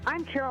Kisses.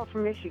 I'm Carol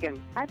from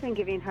Michigan. I've been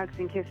giving Hugs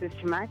and Kisses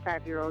to my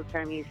 5-year-old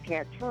Siamese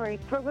cat, Tori,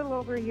 for a little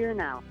over a year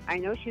now. I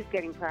know she's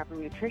getting proper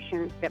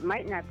nutrition that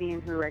might not be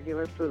in her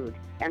regular food,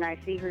 and I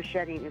see her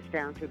shedding is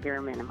down to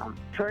bare minimum.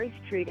 Tori's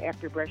treat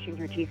after brushing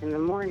her teeth in the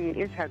morning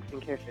is Hugs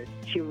and Kisses.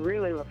 She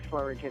really looks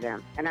forward to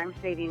them, and I'm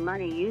saving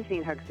money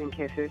using Hugs and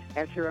Kisses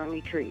as her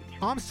only treat.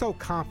 I'm so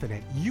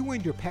confident you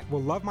and your pet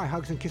will love my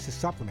Hugs and Kisses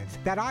supplements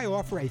that I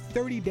offer a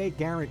 30-day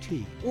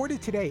guarantee. Order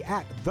today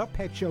at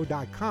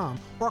thepetshow.com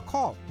or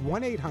call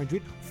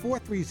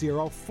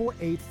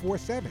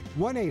 1-800-430-4847.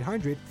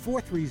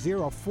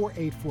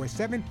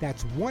 1-800-430-4847.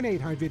 That's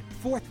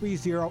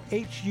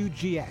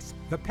 1-800-430-HUGS.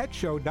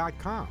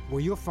 Thepetshow.com,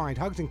 where you'll find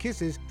Hugs and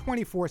Kisses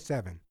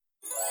 24/7.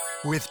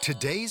 With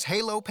today's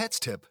Halo Pets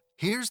tip,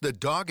 here's the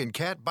dog and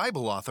cat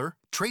Bible author,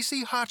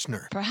 Tracy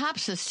Hotchner.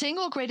 Perhaps the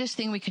single greatest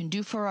thing we can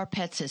do for our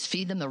pets is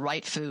feed them the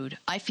right food.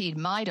 I feed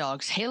my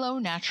dogs Halo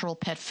Natural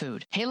Pet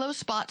Food. Halo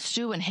Spot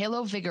Stew and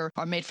Halo Vigor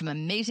are made from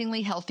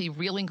amazingly healthy,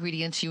 real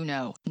ingredients you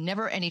know.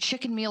 Never any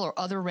chicken meal or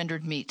other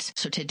rendered meats.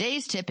 So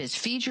today's tip is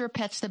feed your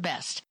pets the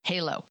best.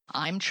 Halo.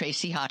 I'm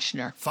Tracy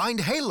Hotchner.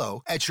 Find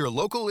Halo at your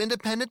local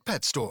independent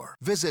pet store.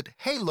 Visit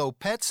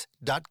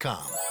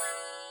halopets.com.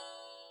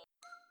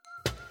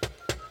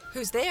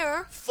 Who's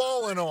there?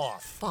 Falling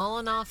off.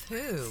 Falling off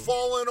who?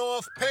 Falling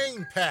off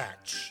pain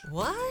patch.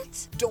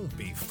 What? Don't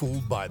be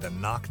fooled by the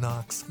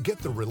knock-knocks. Get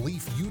the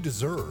relief you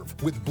deserve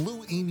with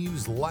Blue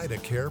Emu's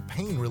Lidocare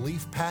pain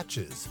relief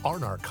patches. Our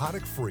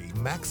narcotic-free,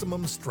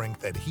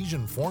 maximum-strength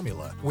adhesion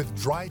formula with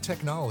dry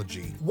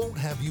technology won't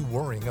have you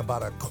worrying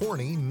about a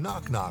corny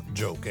knock-knock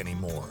joke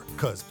anymore.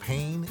 'Cause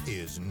pain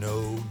is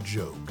no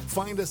joke.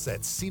 Find us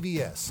at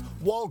CVS,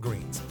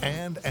 Walgreens,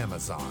 and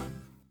Amazon.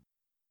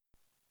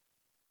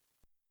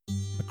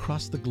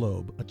 Across the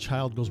globe, a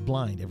child goes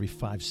blind every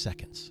 5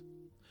 seconds.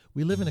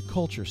 We live in a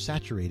culture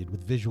saturated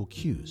with visual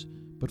cues,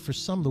 but for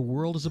some, the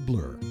world is a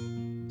blur.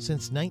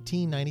 Since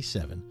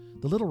 1997,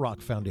 the Little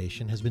Rock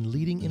Foundation has been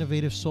leading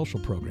innovative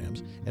social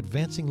programs,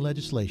 advancing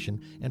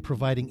legislation, and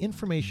providing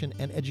information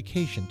and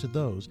education to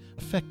those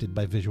affected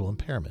by visual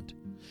impairment.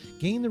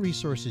 Gain the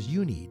resources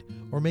you need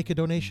or make a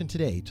donation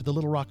today to the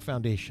Little Rock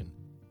Foundation.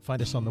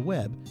 Find us on the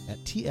web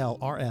at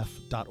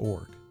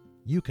tlrf.org.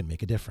 You can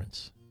make a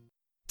difference.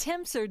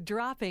 Temps are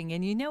dropping,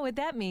 and you know what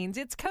that means.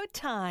 It's coat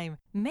time.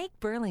 Make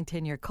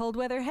Burlington your cold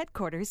weather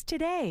headquarters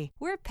today.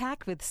 We're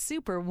packed with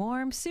super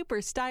warm, super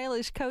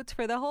stylish coats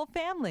for the whole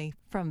family.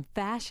 From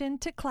fashion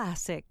to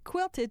classic,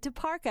 quilted to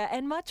parka,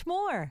 and much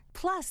more.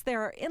 Plus,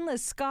 there are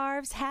endless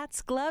scarves,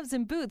 hats, gloves,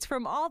 and boots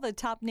from all the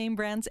top name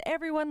brands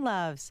everyone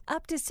loves.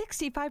 Up to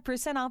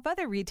 65% off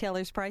other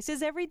retailers'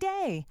 prices every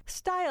day.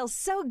 Style's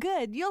so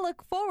good, you'll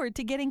look forward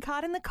to getting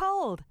caught in the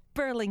cold.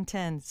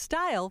 Burlington,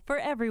 style for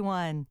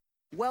everyone.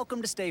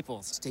 Welcome to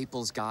Staples.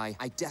 Staples guy,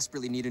 I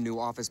desperately need a new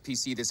office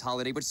PC this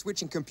holiday, but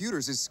switching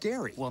computers is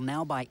scary. Well,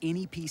 now buy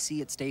any PC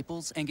at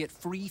Staples and get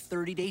free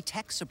 30-day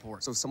tech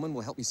support. So someone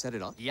will help me set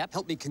it up? Yep.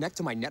 Help me connect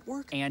to my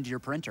network? And your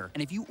printer.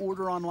 And if you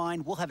order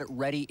online, we'll have it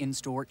ready in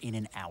store in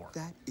an hour.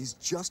 That is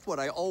just what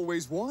I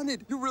always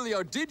wanted. You really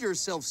outdid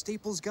yourself,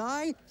 Staples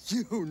guy.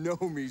 You know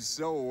me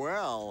so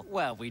well.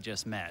 Well, we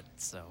just met,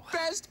 so...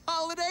 Best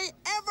holiday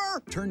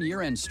ever! Turn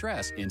year-end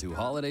stress into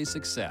holiday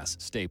success.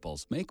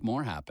 Staples. Make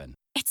more happen.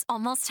 It's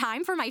almost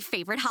time for my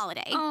favorite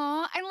holiday.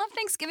 Aw, I love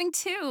Thanksgiving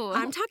too.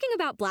 I'm talking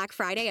about Black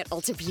Friday at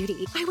Ulta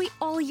Beauty. I wait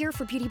all year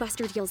for Beauty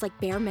Buster deals like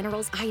Bare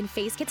Minerals Eye and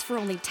Face Kits for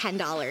only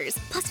 $10.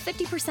 Plus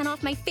 50%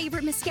 off my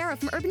favorite mascara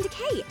from Urban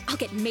Decay. I'll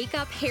get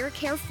makeup, hair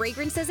care,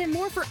 fragrances, and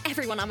more for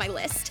everyone on my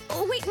list.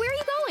 Oh, wait, where are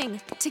you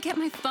going? To get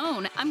my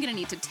phone, I'm gonna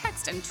need to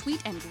text and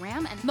tweet and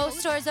gram and...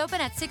 Most stores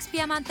open at 6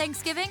 p.m. on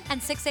Thanksgiving and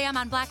 6 a.m.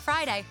 on Black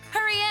Friday.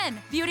 Hurry in!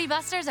 Beauty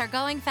Busters are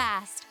going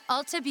fast.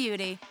 Ulta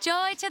Beauty.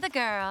 Joy to the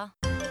girl.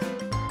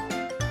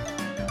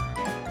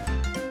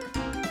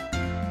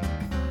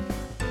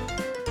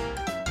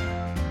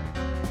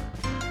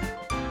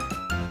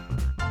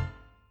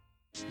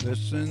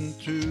 Listen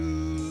to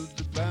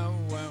the bow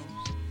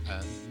wows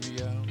and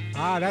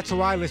meow. That's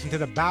who I listen to,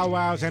 the bow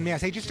wows and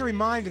meows. Hey, just a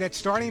reminder that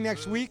starting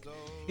next week,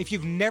 if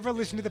you've never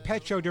listened to the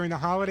Pet Show during the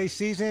holiday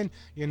season,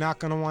 you're not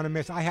going to want to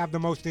miss. I have the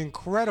most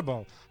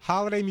incredible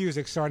holiday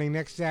music starting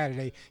next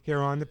Saturday here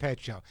on the Pet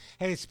Show.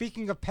 Hey,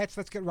 speaking of pets,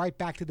 let's get right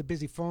back to the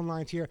busy phone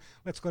lines here.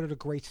 Let's go to the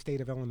great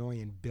state of Illinois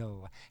and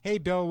Bill. Hey,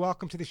 Bill,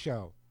 welcome to the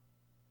show.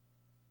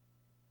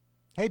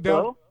 Hey, Bill.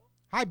 Hello?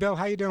 Hi, Bill.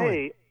 How you doing?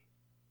 Hey,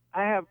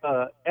 I have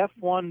a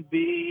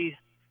F1B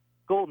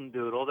golden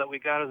doodle that we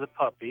got as a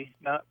puppy,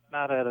 not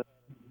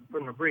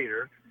from a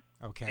breeder.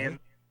 Okay. And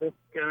this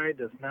guy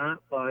does not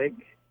like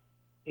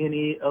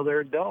any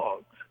other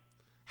dogs.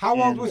 How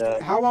old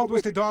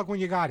was the dog when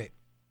you got it?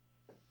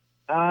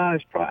 I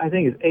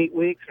think it's 8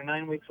 weeks or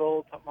 9 weeks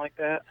old, something like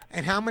that.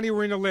 And how many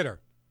were in the litter?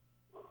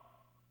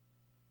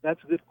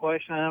 That's a good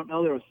question. I don't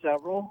know. There were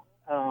several.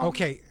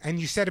 Okay, and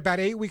you said about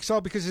 8 weeks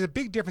old, because there's a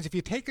big difference. If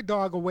you take a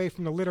dog away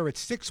from the litter at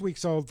 6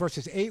 weeks old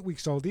versus 8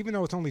 weeks old, even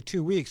though it's only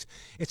 2 weeks,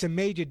 it's a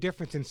major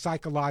difference in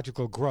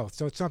psychological growth.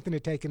 So it's something to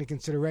take into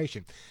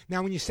consideration.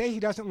 Now, when you say he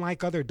doesn't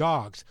like other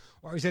dogs,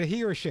 or is it a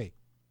he or a she?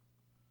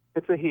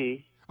 It's a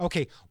he.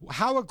 Okay,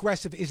 how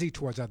aggressive is he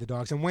towards other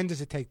dogs, and when does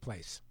it take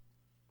place?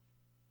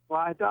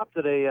 Well, I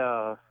adopted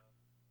a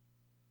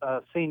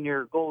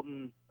senior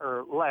golden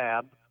or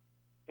lab,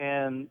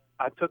 and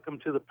I took him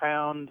to the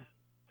pound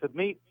to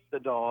meet the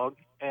dog,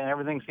 and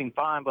everything seemed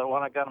fine. But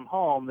when I got him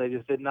home, they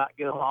just did not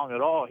get along at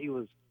all.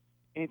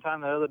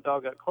 Anytime the other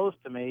dog got close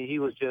to me, he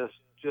was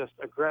just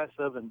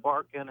aggressive and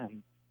barking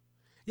and.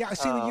 Yeah,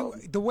 see,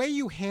 the way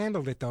you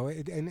handled it, though,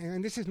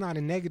 and this is not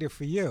a negative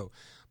for you,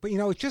 but,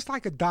 it's just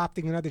like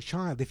adopting another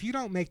child. If you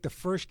don't make the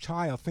first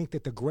child think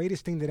that the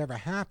greatest thing that ever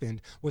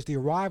happened was the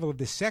arrival of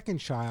the second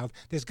child,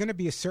 there's going to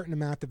be a certain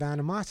amount of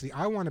animosity.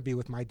 I want to be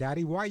with my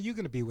daddy. Why are you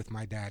going to be with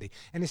my daddy?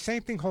 And the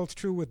same thing holds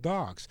true with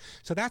dogs.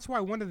 So that's why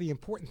one of the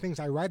important things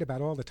I write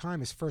about all the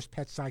time is first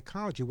pet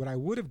psychology. What I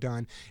would have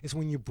done is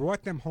when you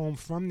brought them home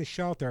from the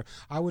shelter,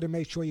 I would have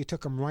made sure you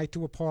took them right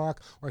to a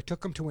park or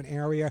took them to an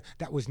area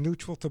that was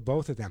neutral to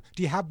both of them.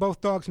 Do you have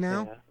both dogs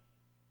now? Yeah.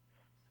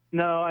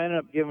 No, I ended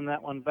up giving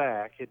that one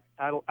back.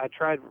 I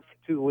tried for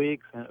 2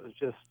 weeks, and it was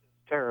just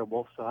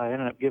terrible, so I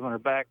ended up giving her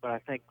back, but I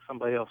think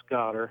somebody else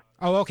got her.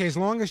 Oh, okay. As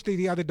long as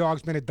the other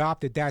dog's been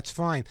adopted, that's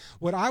fine.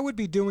 What I would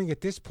be doing at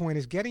this point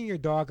is getting your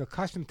dog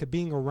accustomed to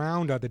being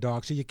around other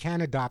dogs so you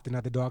can adopt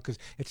another dog, because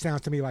it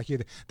sounds to me like you're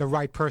the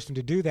right person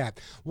to do that.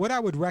 What I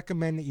would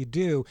recommend that you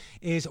do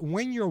is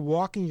when you're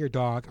walking your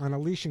dog on a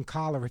leash and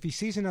collar, if he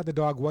sees another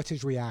dog, what's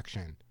his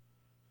reaction?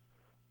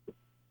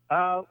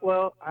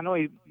 Well, I know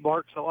he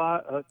barks a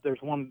lot.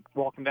 There's one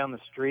walking down the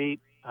street.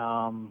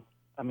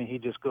 He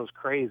just goes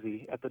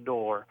crazy at the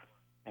door,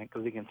 and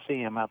because he can see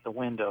him out the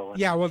window.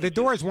 Yeah, well, the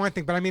door is one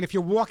thing, but if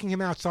you're walking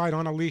him outside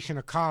on a leash and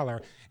a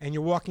collar, and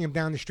you're walking him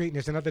down the street, and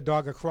there's another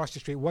dog across the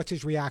street, what's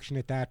his reaction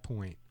at that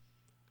point?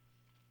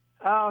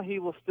 Oh, he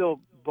will still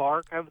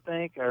bark, I would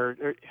think. Are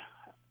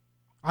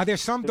there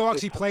some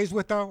dogs he plays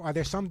with, though? Are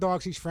there some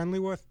dogs he's friendly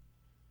with?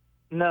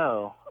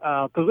 No,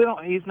 because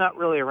he's not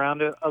really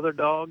around other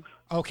dogs.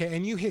 Okay,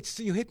 and you hit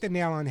the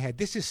nail on the head.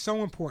 This is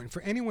so important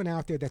for anyone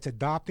out there that's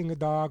adopting a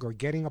dog or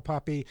getting a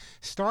puppy.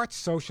 Start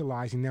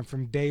socializing them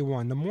from day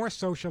one. The more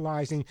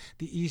socializing,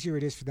 the easier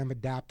it is for them to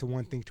adapt to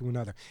one thing to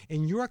another.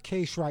 In your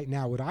case right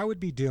now, what I would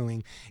be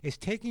doing is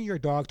taking your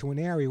dog to an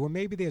area where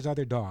maybe there's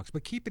other dogs,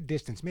 but keep a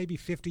distance, maybe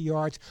 50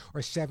 yards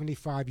or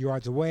 75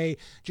 yards away.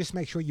 Just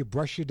make sure you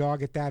brush your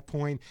dog at that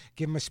point,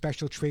 give him a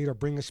special treat or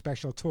bring a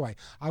special toy.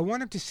 I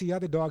want him to see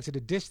other dogs at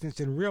a distance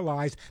and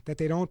realize that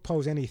they don't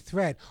pose any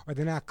threat or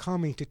they're not coming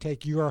coming to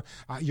take your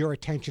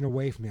attention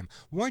away from him.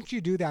 Once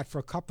you do that for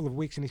a couple of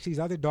weeks and he sees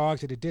other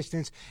dogs at a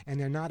distance and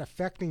they're not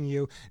affecting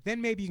you,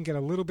 then maybe you can get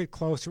a little bit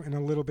closer and a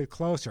little bit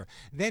closer.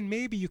 Then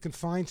maybe you can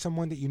find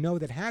someone that you know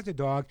that has a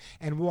dog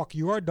and walk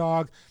your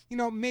dog,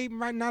 maybe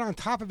not on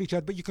top of each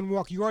other, but you can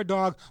walk your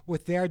dog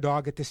with their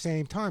dog at the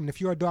same time. And if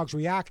your dog's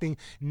reacting,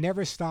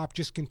 never stop,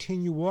 just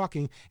continue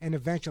walking, and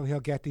eventually he'll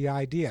get the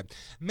idea.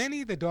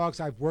 Many of the dogs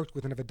I've worked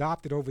with and have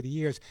adopted over the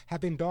years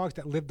have been dogs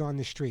that lived on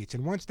the streets.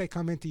 And once they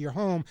come into your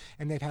home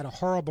and they've had a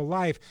horrible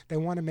life, they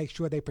want to make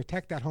sure they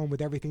protect that home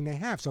with everything they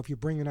have. So if you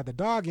bring another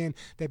dog in,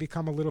 they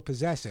become a little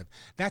possessive.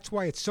 That's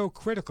why it's so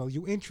critical.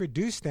 You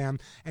introduce them,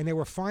 and they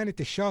were fine at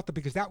the shelter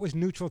because that was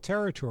neutral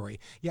territory.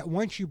 Yet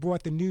once you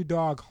brought the new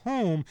dog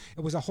home,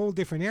 it was a whole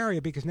different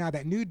area because now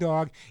that new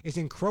dog is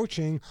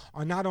encroaching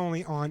on not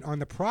only on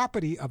the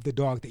property of the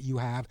dog that you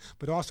have,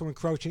 but also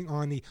encroaching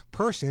on the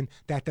person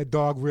that the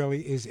dog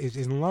really is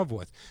in love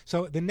with.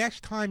 So the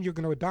next time you're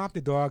going to adopt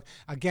a dog,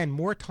 again,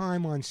 more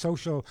time on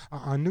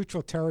on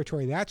neutral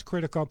territory, that's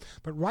critical.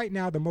 But right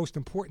now, the most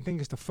important thing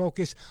is to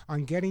focus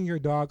on getting your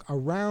dog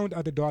around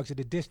other dogs at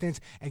a distance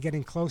and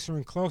getting closer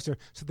and closer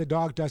so the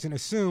dog doesn't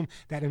assume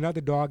that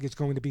another dog is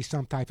going to be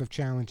some type of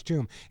challenge to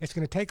him. It's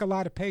going to take a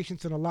lot of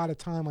patience and a lot of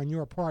time on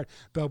your part,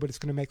 Bill, but it's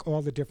going to make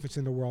all the difference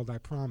in the world, I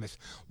promise.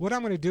 What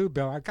I'm going to do,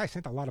 Bill, I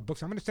sent a lot of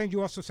books. I'm going to send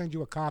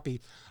you a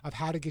copy of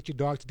How to Get Your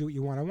Dog to Do What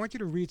You Want. I want you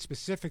to read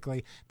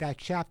specifically that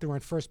chapter on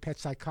first pet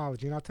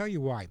psychology, and I'll tell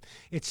you why.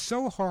 It's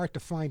so hard to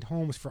find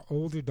homes for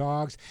older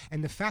dogs,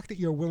 and the fact that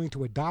you're willing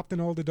to adopt an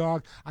older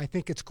dog, I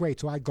think it's great.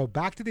 So I go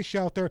back to the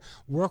shelter,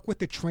 work with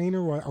the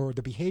trainer or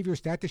the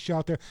behaviorist at the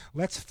shelter.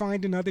 Let's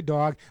find another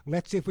dog.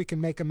 Let's see if we can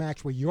make a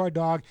match where your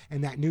dog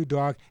and that new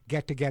dog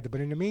get together.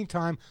 But in the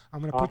meantime, I'm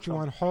going to put you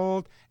on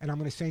hold, and I'm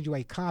going to send you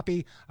a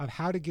copy of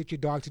How to Get Your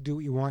Dog to Do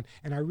What You Want.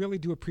 And I really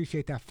do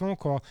appreciate that phone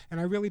call, and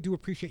I really do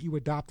appreciate you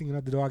adopting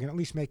another dog and at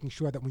least making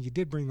sure that when you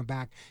did bring him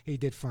back, he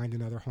did find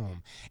another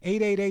home.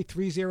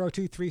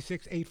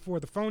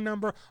 888-302-3684, the phone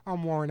number.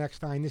 I'm Warren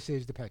Eckstein. This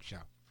is The Pet Show.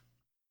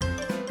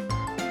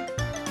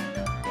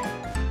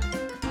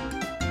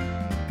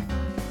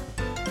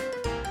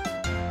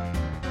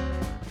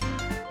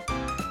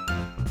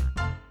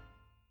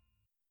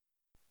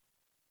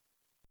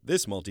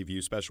 This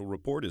Multiview special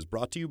report is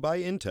brought to you by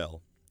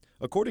Intel.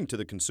 According to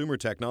the Consumer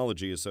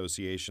Technology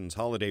Association's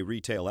Holiday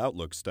Retail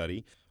Outlook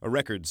study, a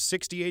record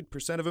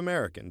 68% of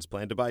Americans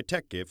plan to buy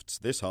tech gifts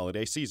this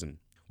holiday season.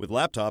 With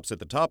laptops at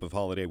the top of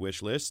holiday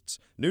wish lists,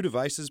 new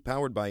devices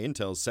powered by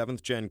Intel's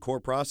 7th-gen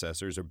Core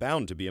processors are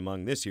bound to be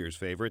among this year's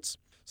favorites.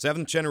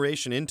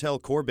 7th-generation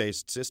Intel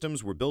Core-based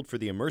systems were built for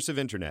the immersive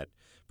Internet,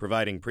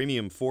 providing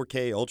premium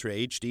 4K Ultra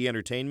HD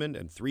entertainment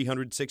and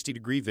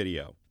 360-degree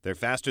video. They're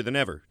faster than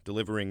ever,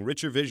 delivering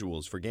richer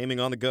visuals for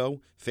gaming on the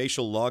go,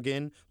 facial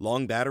login,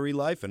 long battery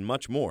life, and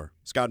much more.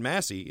 Scott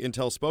Massey,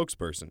 Intel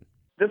spokesperson.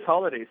 This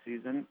holiday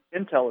season,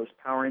 Intel is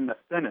powering the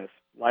thinnest,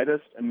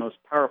 lightest, and most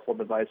powerful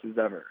devices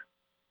ever.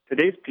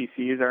 Today's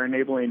PCs are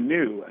enabling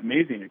new,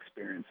 amazing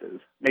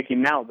experiences,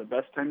 making now the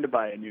best time to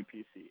buy a new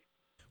PC.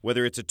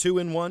 Whether it's a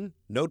 2-in-1,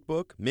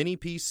 notebook, mini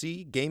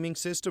PC, gaming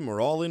system,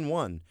 or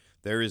all-in-one,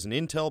 there is an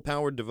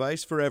Intel-powered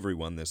device for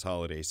everyone this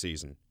holiday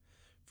season.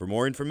 For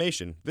more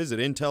information, visit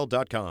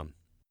Intel.com.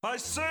 I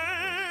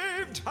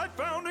saved! I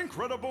found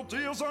incredible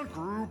deals on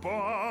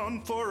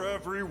Groupon for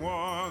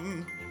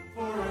everyone.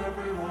 For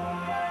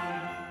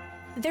everyone.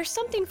 There's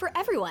something for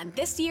everyone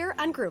this year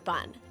on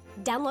Groupon.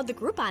 Download the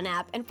Groupon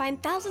app and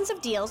find thousands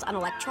of deals on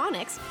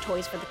electronics,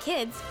 toys for the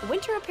kids,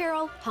 winter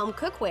apparel, home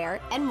cookware,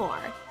 and more.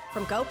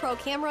 From GoPro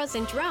cameras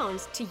and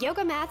drones to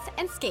yoga mats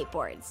and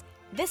skateboards.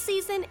 This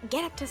season,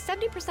 get up to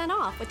 70%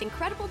 off with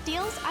incredible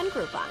deals on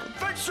Groupon.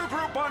 Thanks to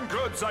Groupon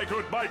Goods, I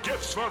could buy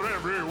gifts for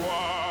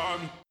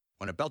everyone.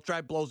 When a belt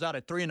drive blows out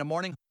at 3 in the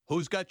morning,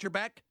 who's got your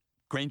back?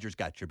 Grainger's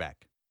got your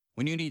back.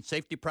 When you need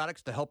safety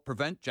products to help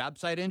prevent job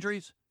site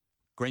injuries,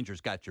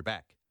 Grainger's got your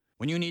back.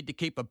 When you need to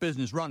keep a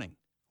business running,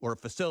 or a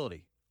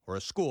facility, or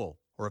a school,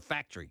 or a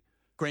factory,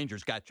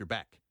 Grainger's got your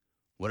back.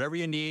 Whatever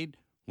you need,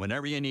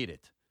 whenever you need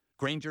it,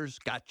 Grainger's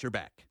got your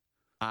back.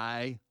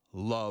 I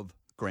love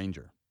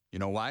Grainger. You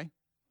know why?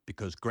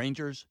 Because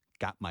Grainger's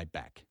got my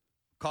back.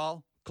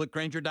 Call, click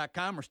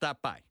Grainger.com, or stop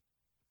by.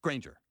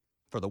 Grainger,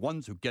 for the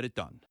ones who get it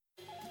done.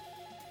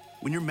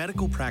 When your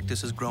medical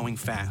practice is growing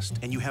fast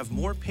and you have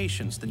more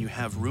patients than you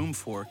have room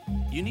for,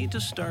 you need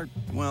to start,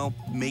 well,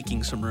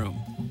 making some room.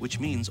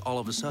 Which means all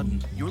of a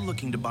sudden, you're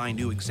looking to buy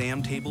new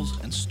exam tables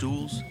and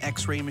stools,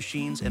 x-ray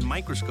machines, and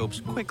microscopes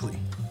quickly.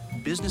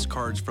 Business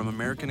cards from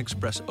American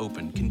Express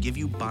Open can give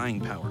you buying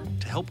power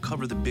to help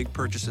cover the big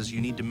purchases you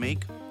need to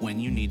make when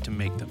you need to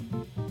make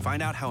them.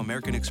 Find out how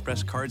American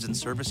Express cards and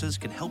services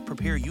can help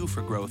prepare you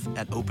for growth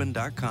at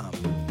open.com.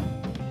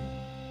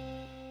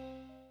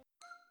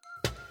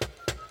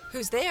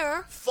 Who's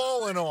there?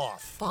 Falling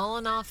off.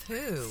 Falling off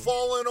who?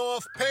 Falling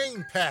off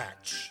pain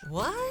patch.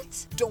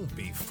 What? Don't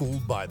be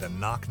fooled by the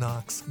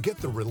knock-knocks. Get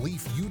the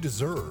relief you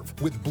deserve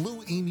with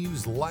Blue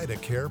Emu's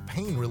Lidocare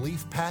pain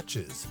relief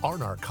patches. Our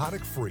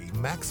narcotic-free,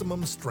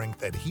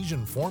 maximum-strength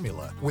adhesion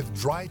formula with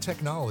dry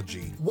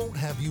technology won't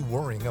have you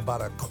worrying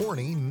about a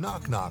corny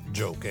knock-knock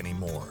joke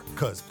anymore.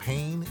 'Cause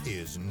pain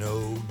is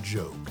no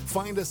joke.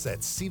 Find us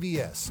at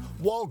CVS,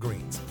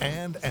 Walgreens,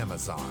 and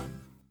Amazon.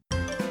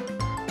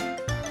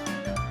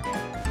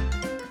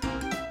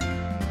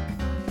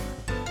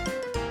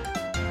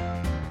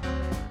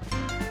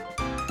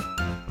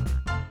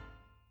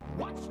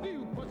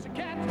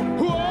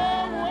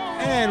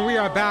 And we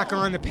are back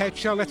on the Pet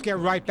Show. Let's get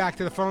right back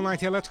to the phone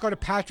lines here. Let's go to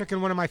Patrick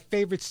in one of my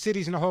favorite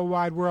cities in the whole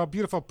wide world,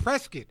 beautiful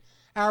Prescott,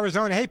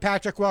 Arizona. Hey,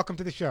 Patrick, welcome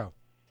to the show.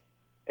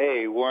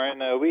 Hey,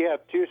 Warren. We have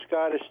 2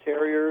 Scottish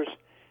Terriers,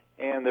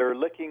 and they're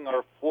licking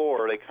our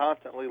floor. They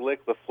constantly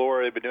lick the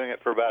floor. They've been doing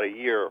it for about a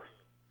year.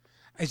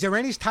 Is there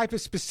any type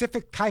of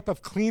specific type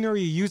of cleaner you're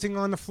using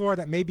on the floor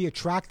that may be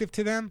attractive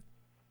to them?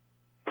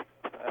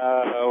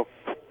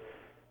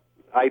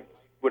 I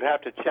would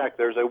have to check.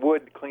 There's a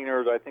wood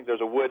cleaner. I think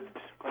there's a wood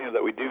cleaner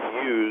that we do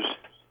use.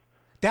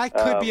 That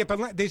could be it,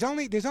 but there's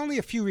only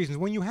a few reasons.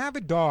 When you have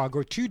a dog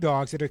or 2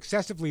 dogs that are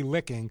excessively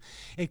licking,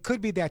 it could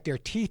be that their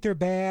teeth are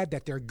bad,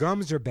 that their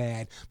gums are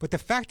bad. But the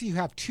fact that you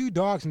have 2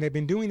 dogs and they've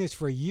been doing this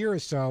for a year or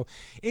so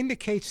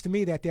indicates to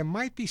me that there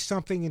might be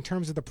something in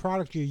terms of the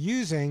product you're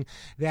using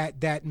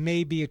that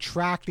may be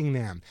attracting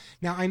them.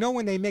 Now, I know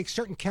when they make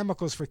certain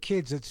chemicals for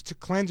kids, it's to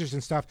cleansers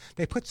and stuff,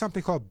 they put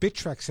something called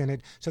Bitrex in it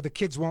so the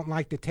kids won't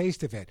like the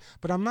taste of it.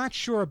 But I'm not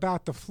sure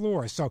about the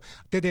floor. So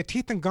their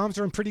teeth and gums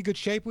are in pretty good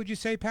shape, would you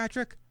say,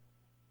 Patrick?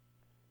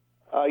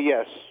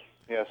 Yes.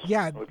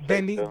 Yeah,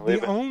 then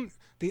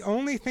the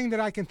only thing that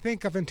I can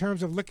think of in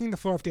terms of licking the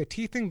floor, if their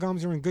teeth and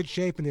gums are in good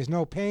shape and there's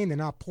no pain, they're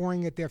not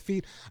pouring at their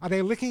feet, are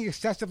they licking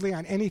excessively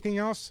on anything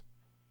else?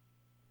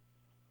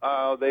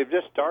 They've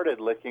just started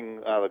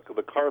licking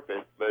the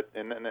carpet, but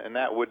and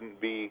that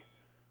wouldn't be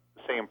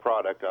the same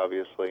product,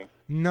 obviously.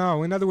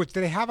 No. In other words,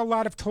 do they have a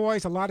lot of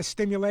toys, a lot of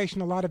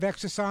stimulation, a lot of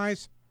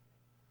exercise?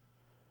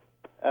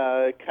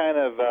 Kind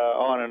of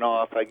on and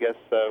off. I guess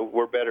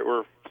we're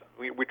better.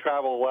 We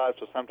travel a lot,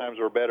 so sometimes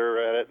we're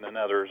better at it than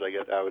others,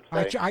 I would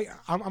say.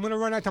 I'm going to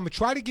run out of time. I'm going to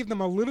try to give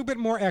them a little bit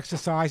more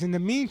exercise. In the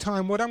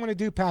meantime, what I'm going to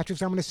do, Patrick,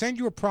 is I'm going to send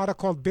you a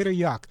product called Bitter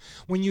Yuck.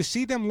 When you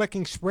see them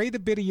licking, spray the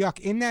Bitter Yuck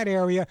in that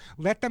area.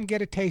 Let them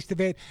get a taste of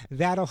it.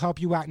 That'll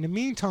help you out. In the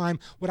meantime,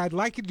 what I'd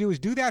like you to do is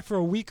do that for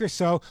a week or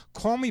so.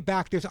 Call me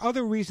back. There's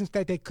other reasons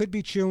that they could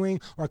be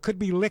chewing or could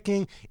be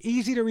licking.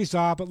 Easy to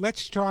resolve, but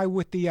let's try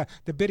with the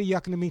Bitter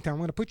Yuck in the meantime. I'm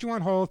going to put you on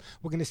hold.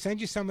 We're going to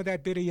send you some of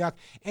that Bitter Yuck.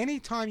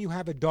 Anytime you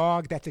have a dog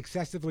that's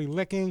excessively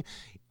licking,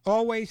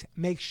 always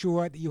make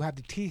sure that you have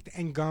the teeth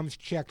and gums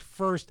checked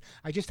first.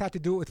 I just had to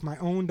do it with my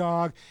own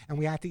dog, and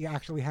we had to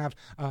actually have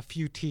a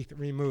few teeth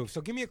removed. So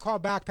give me a call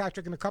back,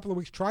 Patrick, in a couple of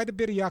weeks. Try the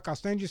Bitter Yuck. I'll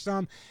send you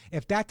some.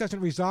 If that doesn't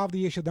resolve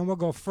the issue, then we'll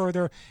go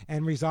further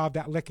and resolve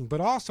that licking.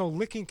 But also,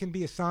 licking can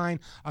be a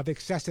sign of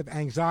excessive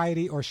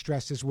anxiety or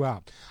stress as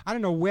well. I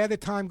don't know where the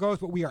time goes,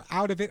 but we are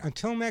out of it.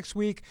 Until next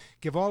week,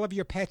 give all of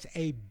your pets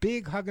a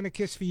big hug and a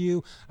kiss for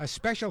you, a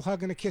special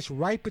hug and a kiss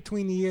right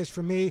between the ears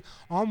for me.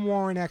 I'm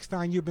Warren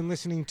Eckstein. You've been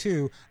listening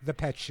to The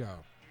Pet Show.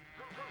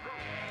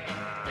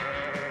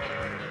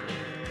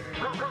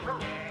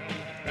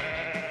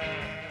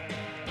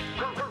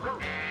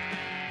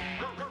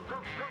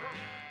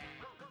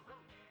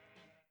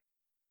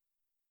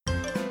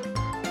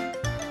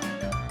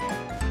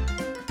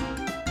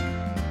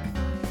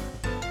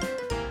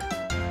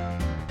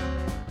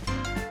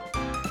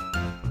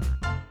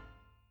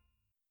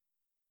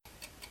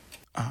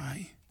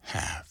 I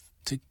have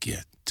to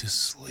get to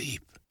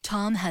sleep.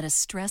 Tom had a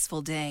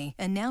stressful day,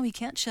 and now he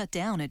can't shut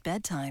down at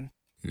bedtime.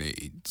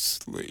 Need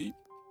sleep.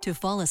 To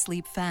fall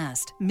asleep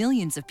fast,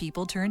 millions of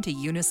people turn to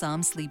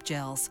Unisom sleep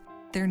gels.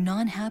 They're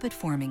non-habit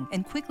forming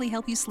and quickly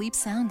help you sleep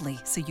soundly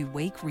so you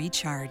wake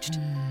recharged.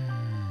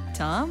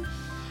 Tom?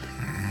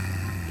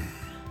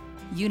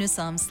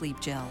 Unisom sleep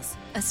gels.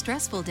 A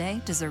stressful day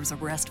deserves a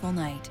restful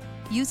night.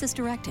 Use as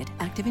directed.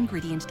 Active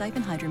ingredient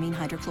diphenhydramine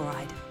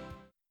hydrochloride.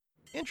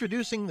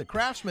 Introducing the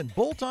Craftsman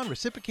Bolt-On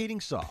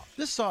Reciprocating Saw.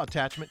 This saw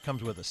attachment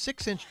comes with a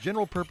 6-inch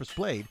general-purpose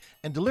blade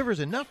and delivers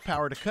enough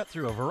power to cut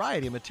through a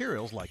variety of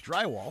materials like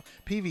drywall,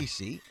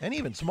 PVC, and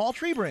even small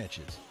tree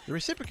branches. The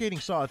reciprocating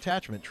saw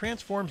attachment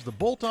transforms the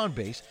bolt-on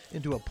base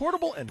into a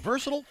portable and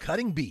versatile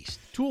cutting beast.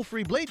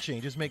 Tool-free blade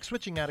changes make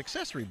switching out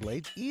accessory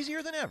blades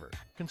easier than ever.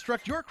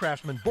 Construct your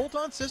Craftsman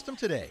Bolt-On system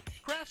today.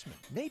 Craftsman,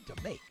 made to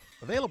make.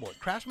 Available at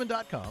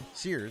craftsman.com,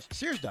 Sears,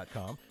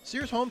 Sears.com,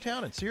 Sears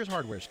Hometown, and Sears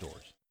Hardware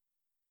stores.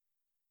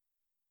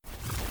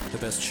 The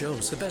best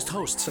shows, the best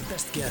hosts, the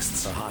best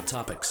guests are hot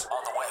topics.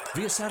 On the web,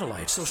 via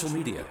satellite, social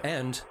media,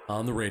 and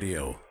on the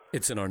radio.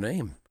 It's in our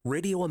name,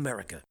 Radio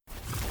America.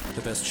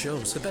 The best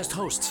shows, the best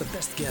hosts, the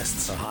best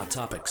guests are hot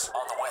topics.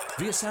 On the web,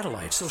 via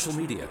satellite, social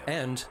media,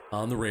 and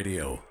on the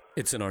radio.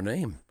 It's in our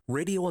name,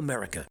 Radio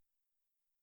America.